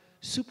are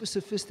super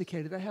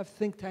sophisticated. They have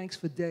think tanks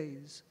for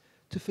days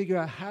to figure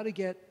out how to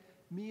get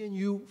me and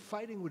you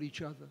fighting with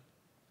each other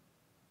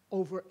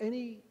over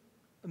any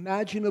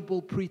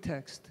imaginable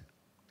pretext.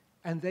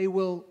 And they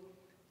will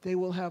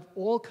have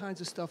all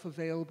kinds of stuff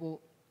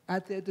available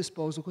at their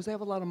disposal because they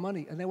have a lot of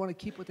money and they want to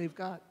keep what they've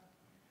got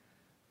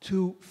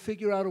to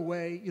figure out a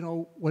way,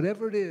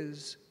 whatever it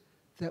is,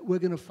 that we're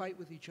going to fight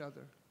with each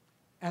other.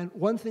 And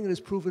one thing that has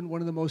proven one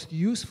of the most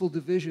useful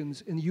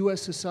divisions in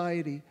U.S.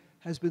 society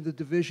has been the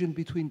division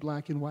between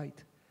black and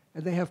white.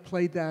 And they have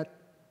played that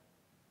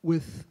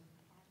with,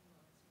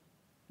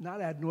 not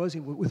ad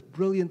nauseum, but with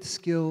brilliant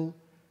skill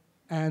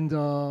and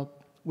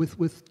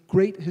with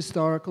great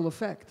historical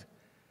effect.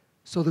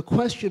 So the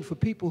question for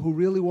people who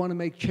really want to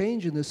make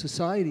change in this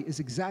society is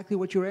exactly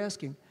what you're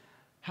asking.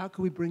 How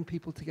can we bring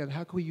people together?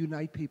 How can we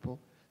unite people?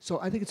 So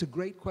I think it's a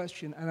great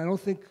question, and I don't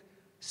think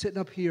sitting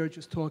up here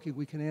just talking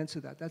we can answer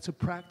that. That's a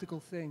practical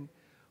thing.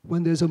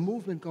 When there's a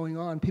movement going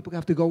on, people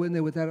have to go in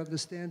there with that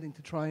understanding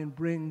to try and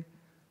bring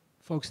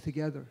folks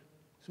together.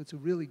 So it's a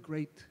really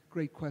great,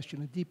 great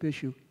question, a deep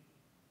issue.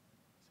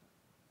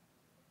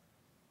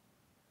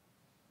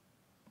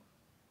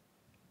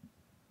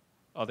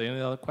 Are there any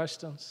other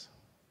questions?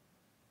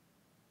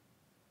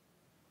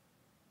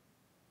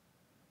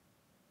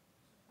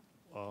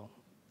 Well,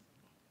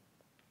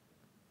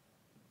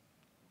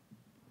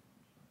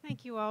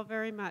 thank you all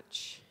very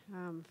much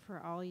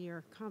for all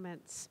your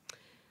comments.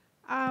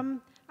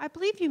 I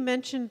believe you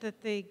mentioned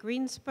that the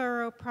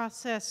Greensboro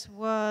process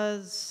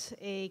was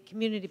a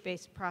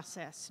community-based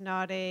process,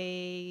 not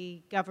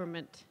a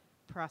government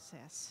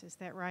process. Is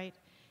that right?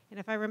 And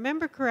if I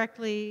remember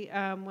correctly,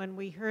 when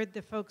we heard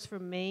the folks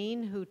from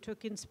Maine who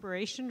took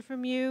inspiration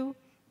from you,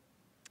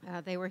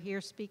 they were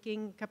here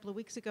speaking a couple of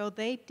weeks ago,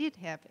 they did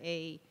have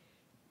a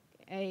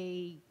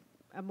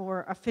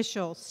more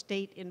official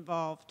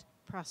state-involved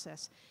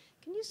process.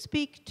 Can you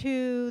speak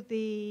to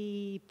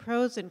the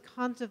pros and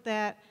cons of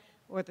that,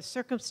 or the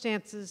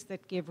circumstances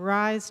that give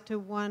rise to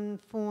one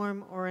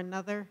form or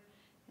another,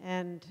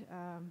 and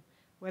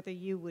whether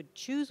you would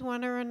choose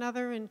one or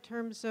another in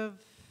terms of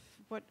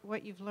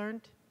what you've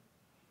learned?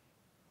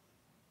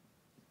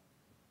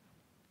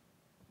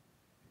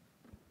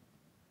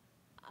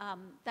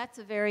 That's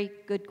a very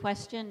good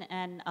question,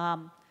 and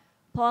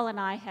Paul and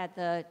I had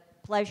the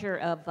pleasure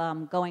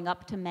of going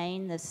up to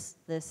Maine this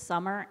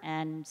summer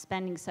and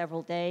spending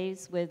several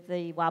days with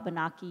the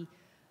Wabanaki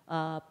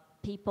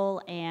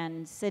people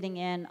and sitting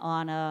in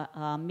on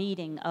a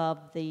meeting of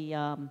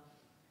the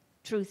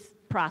truth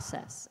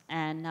process.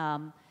 And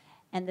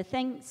the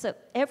thing, so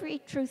every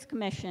truth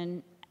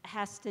commission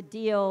has to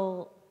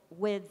deal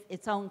with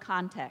its own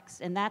context,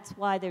 and that's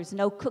why there's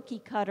no cookie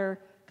cutter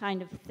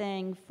kind of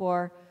thing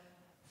for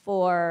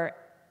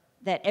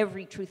that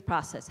every truth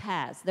process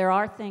has. There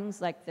are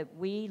things like that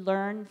we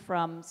learned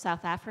from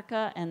South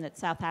Africa and that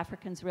South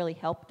Africans really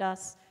helped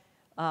us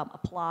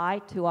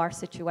apply to our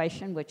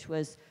situation, which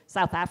was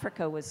South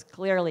Africa was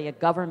clearly a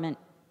government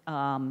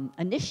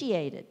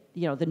initiated,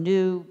 you know, the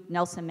new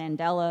Nelson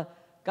Mandela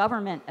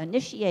government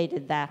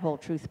initiated that whole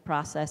truth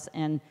process,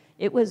 and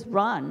it was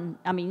run,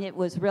 I mean, it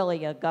was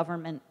really a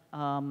government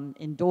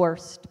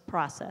endorsed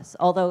process,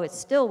 although it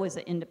still was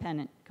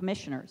independent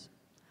commissioners.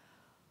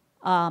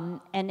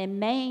 And in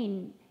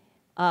Maine,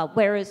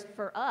 whereas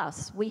for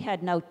us, we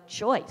had no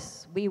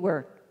choice.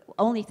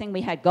 Only thing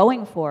we had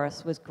going for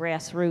us was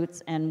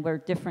grassroots, and we're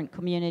different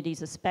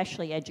communities,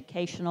 especially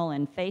educational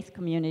and faith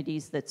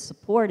communities that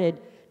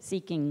supported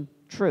seeking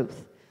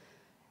truth.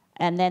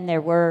 And then there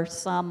were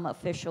some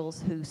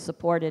officials who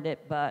supported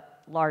it,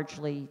 but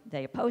largely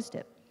they opposed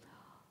it.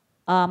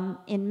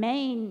 In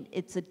Maine,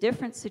 it's a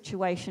different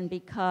situation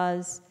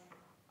because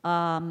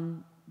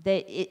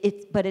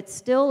but it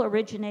still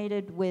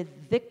originated with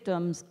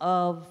victims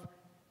of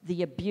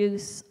the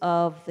abuse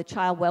of the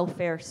child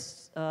welfare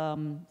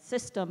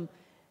system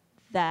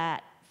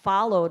that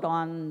followed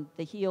on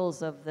the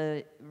heels of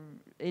the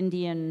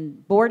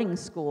Indian boarding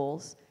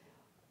schools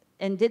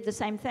and did the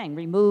same thing,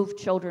 removed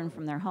children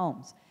from their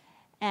homes.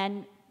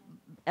 And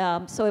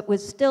so it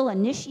was still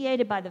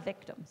initiated by the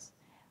victims,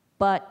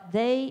 but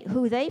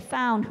who they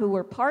found who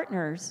were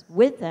partners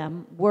with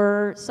them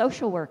were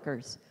social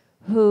workers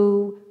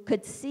who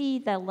could see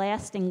the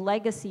lasting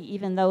legacy,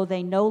 even though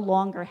they no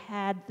longer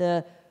had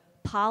the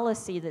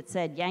policy that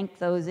said yank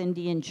those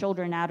Indian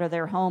children out of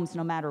their homes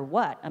no matter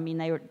what. I mean,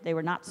 they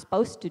were not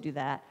supposed to do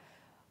that,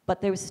 but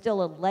there was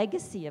still a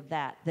legacy of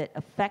that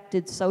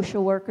affected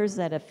social workers,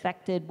 that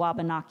affected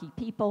Wabanaki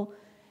people,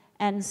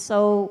 and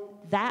so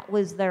that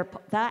is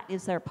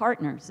their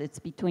partners. It's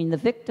between the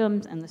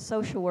victims and the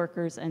social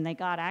workers, and they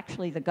got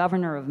actually the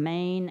governor of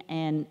Maine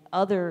and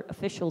other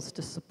officials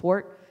to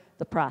support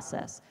the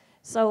process.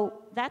 So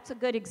that's a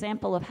good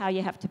example of how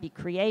you have to be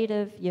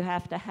creative.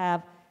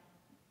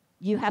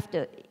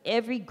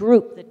 Every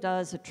group that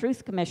does a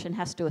truth commission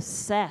has to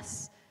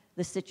assess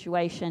the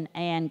situation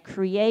and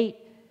create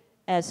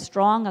as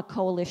strong a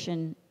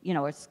coalition, you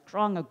know, as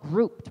strong a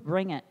group to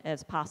bring it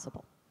as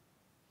possible.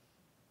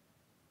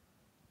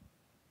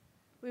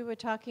 We were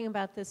talking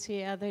about this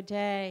the other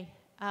day,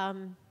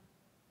 the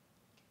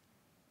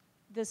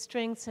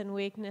strengths and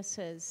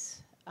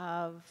weaknesses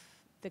of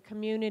the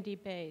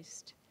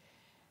community-based.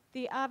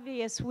 The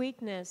obvious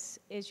weakness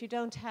is you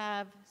don't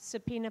have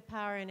subpoena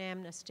power and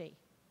amnesty.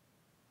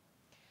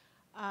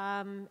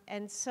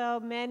 And so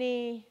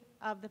many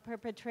of the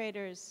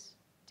perpetrators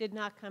did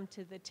not come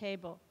to the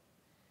table.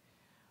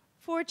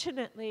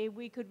 Fortunately,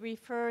 we could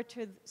refer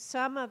to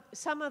some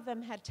of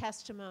them had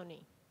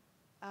testimony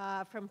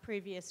from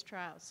previous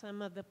trials,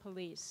 some of the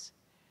police.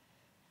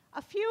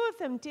 A few of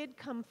them did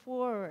come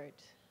forward.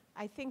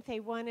 I think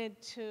they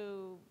wanted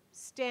to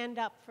stand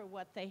up for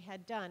what they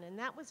had done, and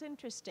that was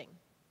interesting.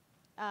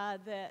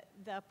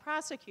 The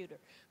prosecutor,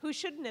 who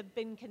shouldn't have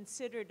been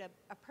considered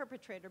a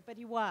perpetrator, but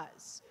he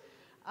was,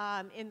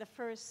 in the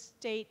first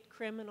state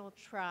criminal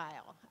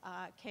trial,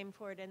 came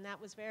forward, and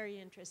that was very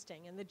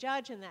interesting. And the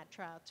judge in that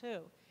trial, too.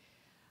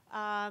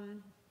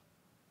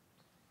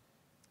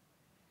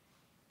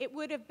 It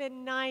would have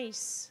been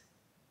nice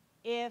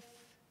if,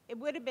 it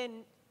would have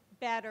been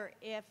better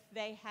if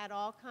they had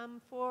all come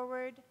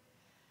forward.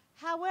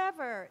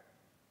 However,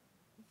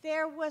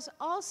 there was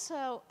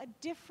also a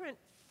different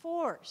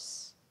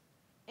force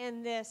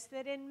in this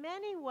that in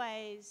many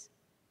ways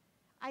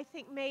I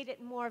think made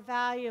it more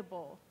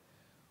valuable.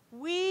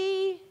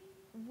 We,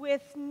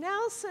 with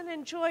Nelson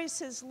and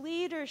Joyce's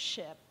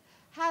leadership,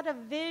 had a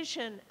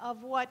vision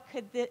of what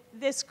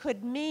this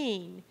could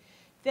mean,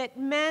 that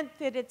meant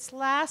that its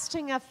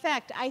lasting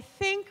effect, I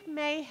think,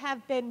 may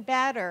have been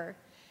better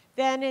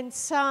than in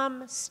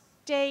some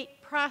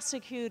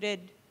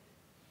state-prosecuted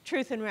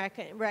truth and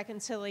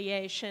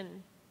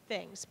reconciliation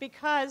things.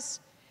 Because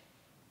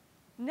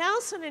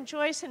Nelson and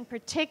Joyce in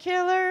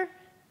particular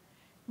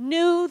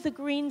knew the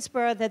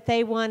Greensboro that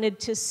they wanted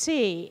to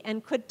see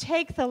and could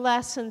take the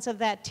lessons of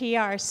that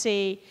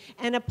TRC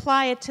and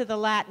apply it to the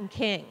Latin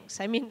Kings.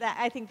 I mean,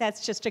 I think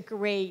that's just a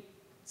great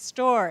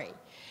story.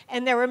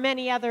 And there were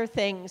many other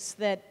things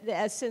that,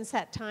 since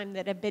that time,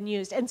 that have been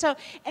used. And so,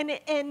 in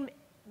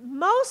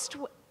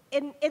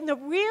the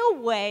real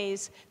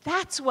ways,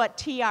 that's what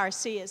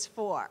TRC is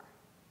for.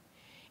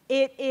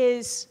 It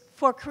is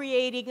for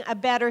creating a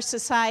better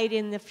society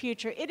in the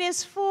future. It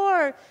is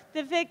for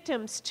the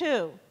victims,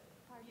 too.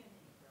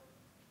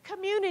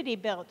 Community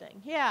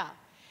building, yeah.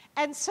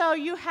 And so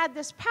you had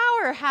this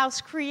powerhouse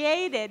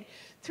created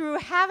through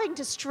having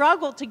to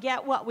struggle to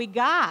get what we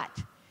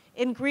got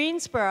in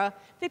Greensboro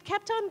that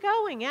kept on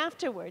going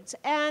afterwards.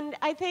 And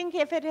I think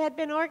if it had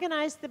been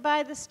organized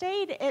by the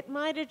state, it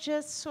might have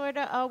just sort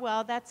of, oh,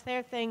 well, that's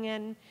their thing,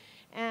 and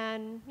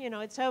you know,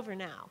 it's over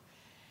now.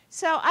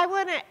 So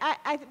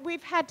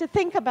we've had to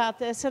think about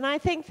this, and I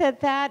think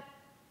that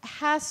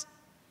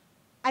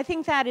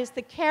is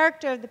the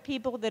character of the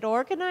people that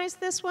organized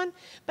this one,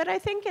 but I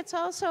think it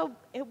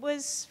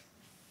was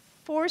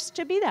forced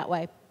to be that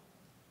way.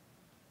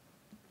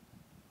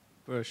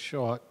 For a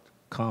short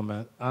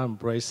comment, I'm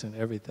embracing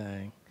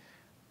everything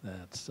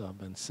that's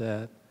been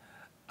said.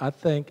 I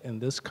think in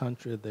this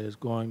country there's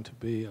going to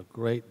be a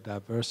great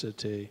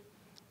diversity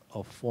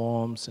of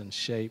forms and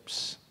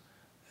shapes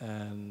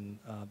and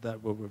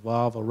that will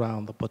revolve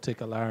around the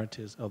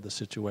particularities of the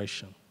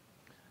situation.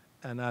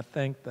 And I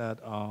think that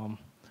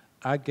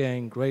I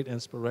gained great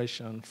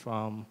inspiration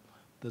from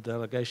the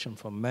delegation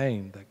from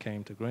Maine that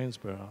came to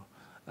Greensboro.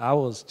 I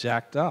was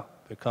jacked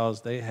up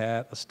because they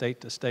had a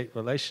state-to-state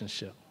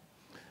relationship.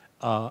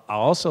 I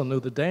also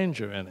knew the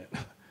danger in it.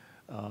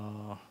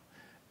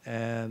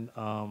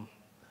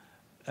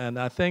 And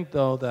I think,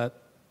 though, that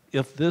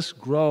if this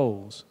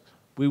grows,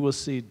 we will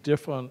see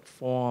different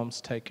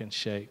forms taking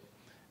shape,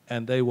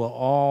 and they will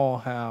all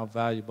have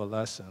valuable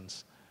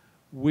lessons.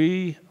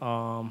 We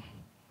are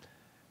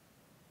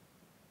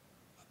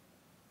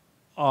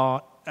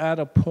at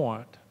a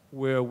point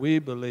where we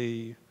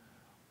believe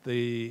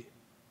the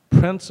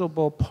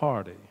principal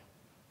party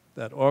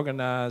that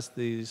organized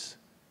these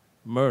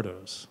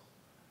murders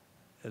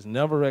has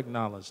never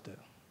acknowledged it,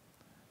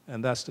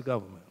 and that's the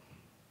government.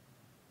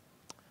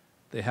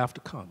 They have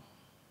to come,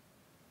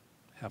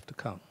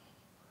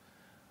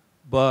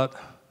 But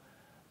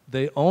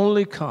they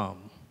only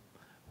come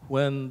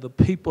when the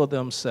people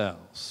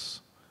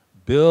themselves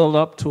build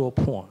up to a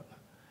point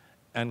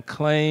and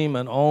claim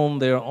and own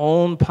their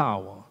own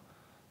power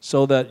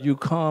so that you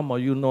come or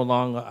you're no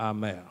longer our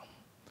mayor,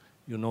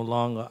 you're no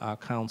longer our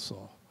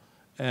council.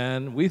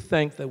 And we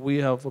think that we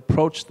have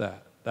approached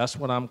that. That's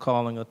what I'm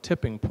calling a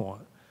tipping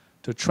point,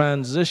 to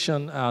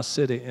transition our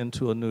city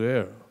into a new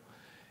era.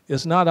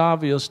 It's not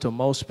obvious to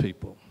most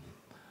people.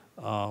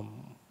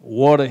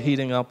 Water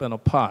heating up in a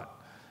pot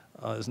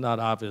is not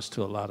obvious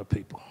to a lot of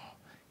people.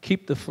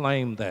 Keep the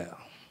flame there.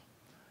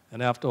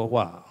 And after a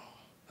while,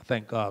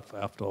 thank God for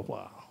after a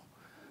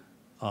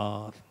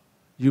while,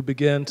 you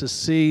begin to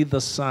see the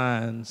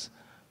signs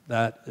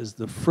that is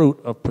the fruit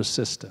of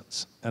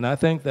persistence. And I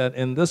think that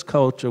in this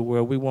culture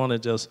where we want to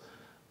just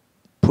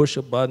push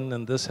a button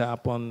and this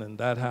happen and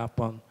that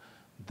happen,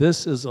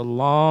 this is a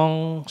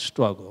long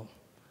struggle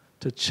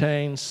to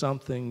change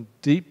something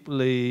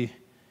deeply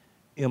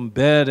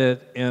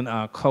embedded in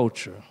our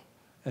culture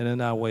and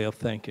in our way of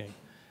thinking.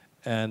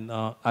 And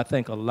I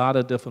think a lot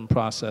of different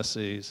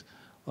processes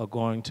are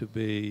going to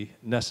be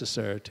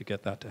necessary to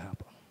get that to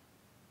happen.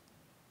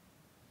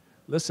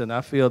 Listen,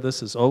 I feel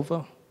this is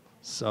over,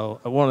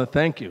 so I want to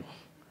thank you.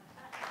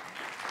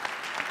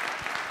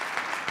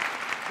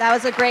 That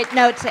was a great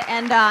note to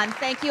end on.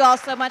 Thank you all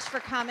so much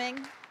for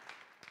coming.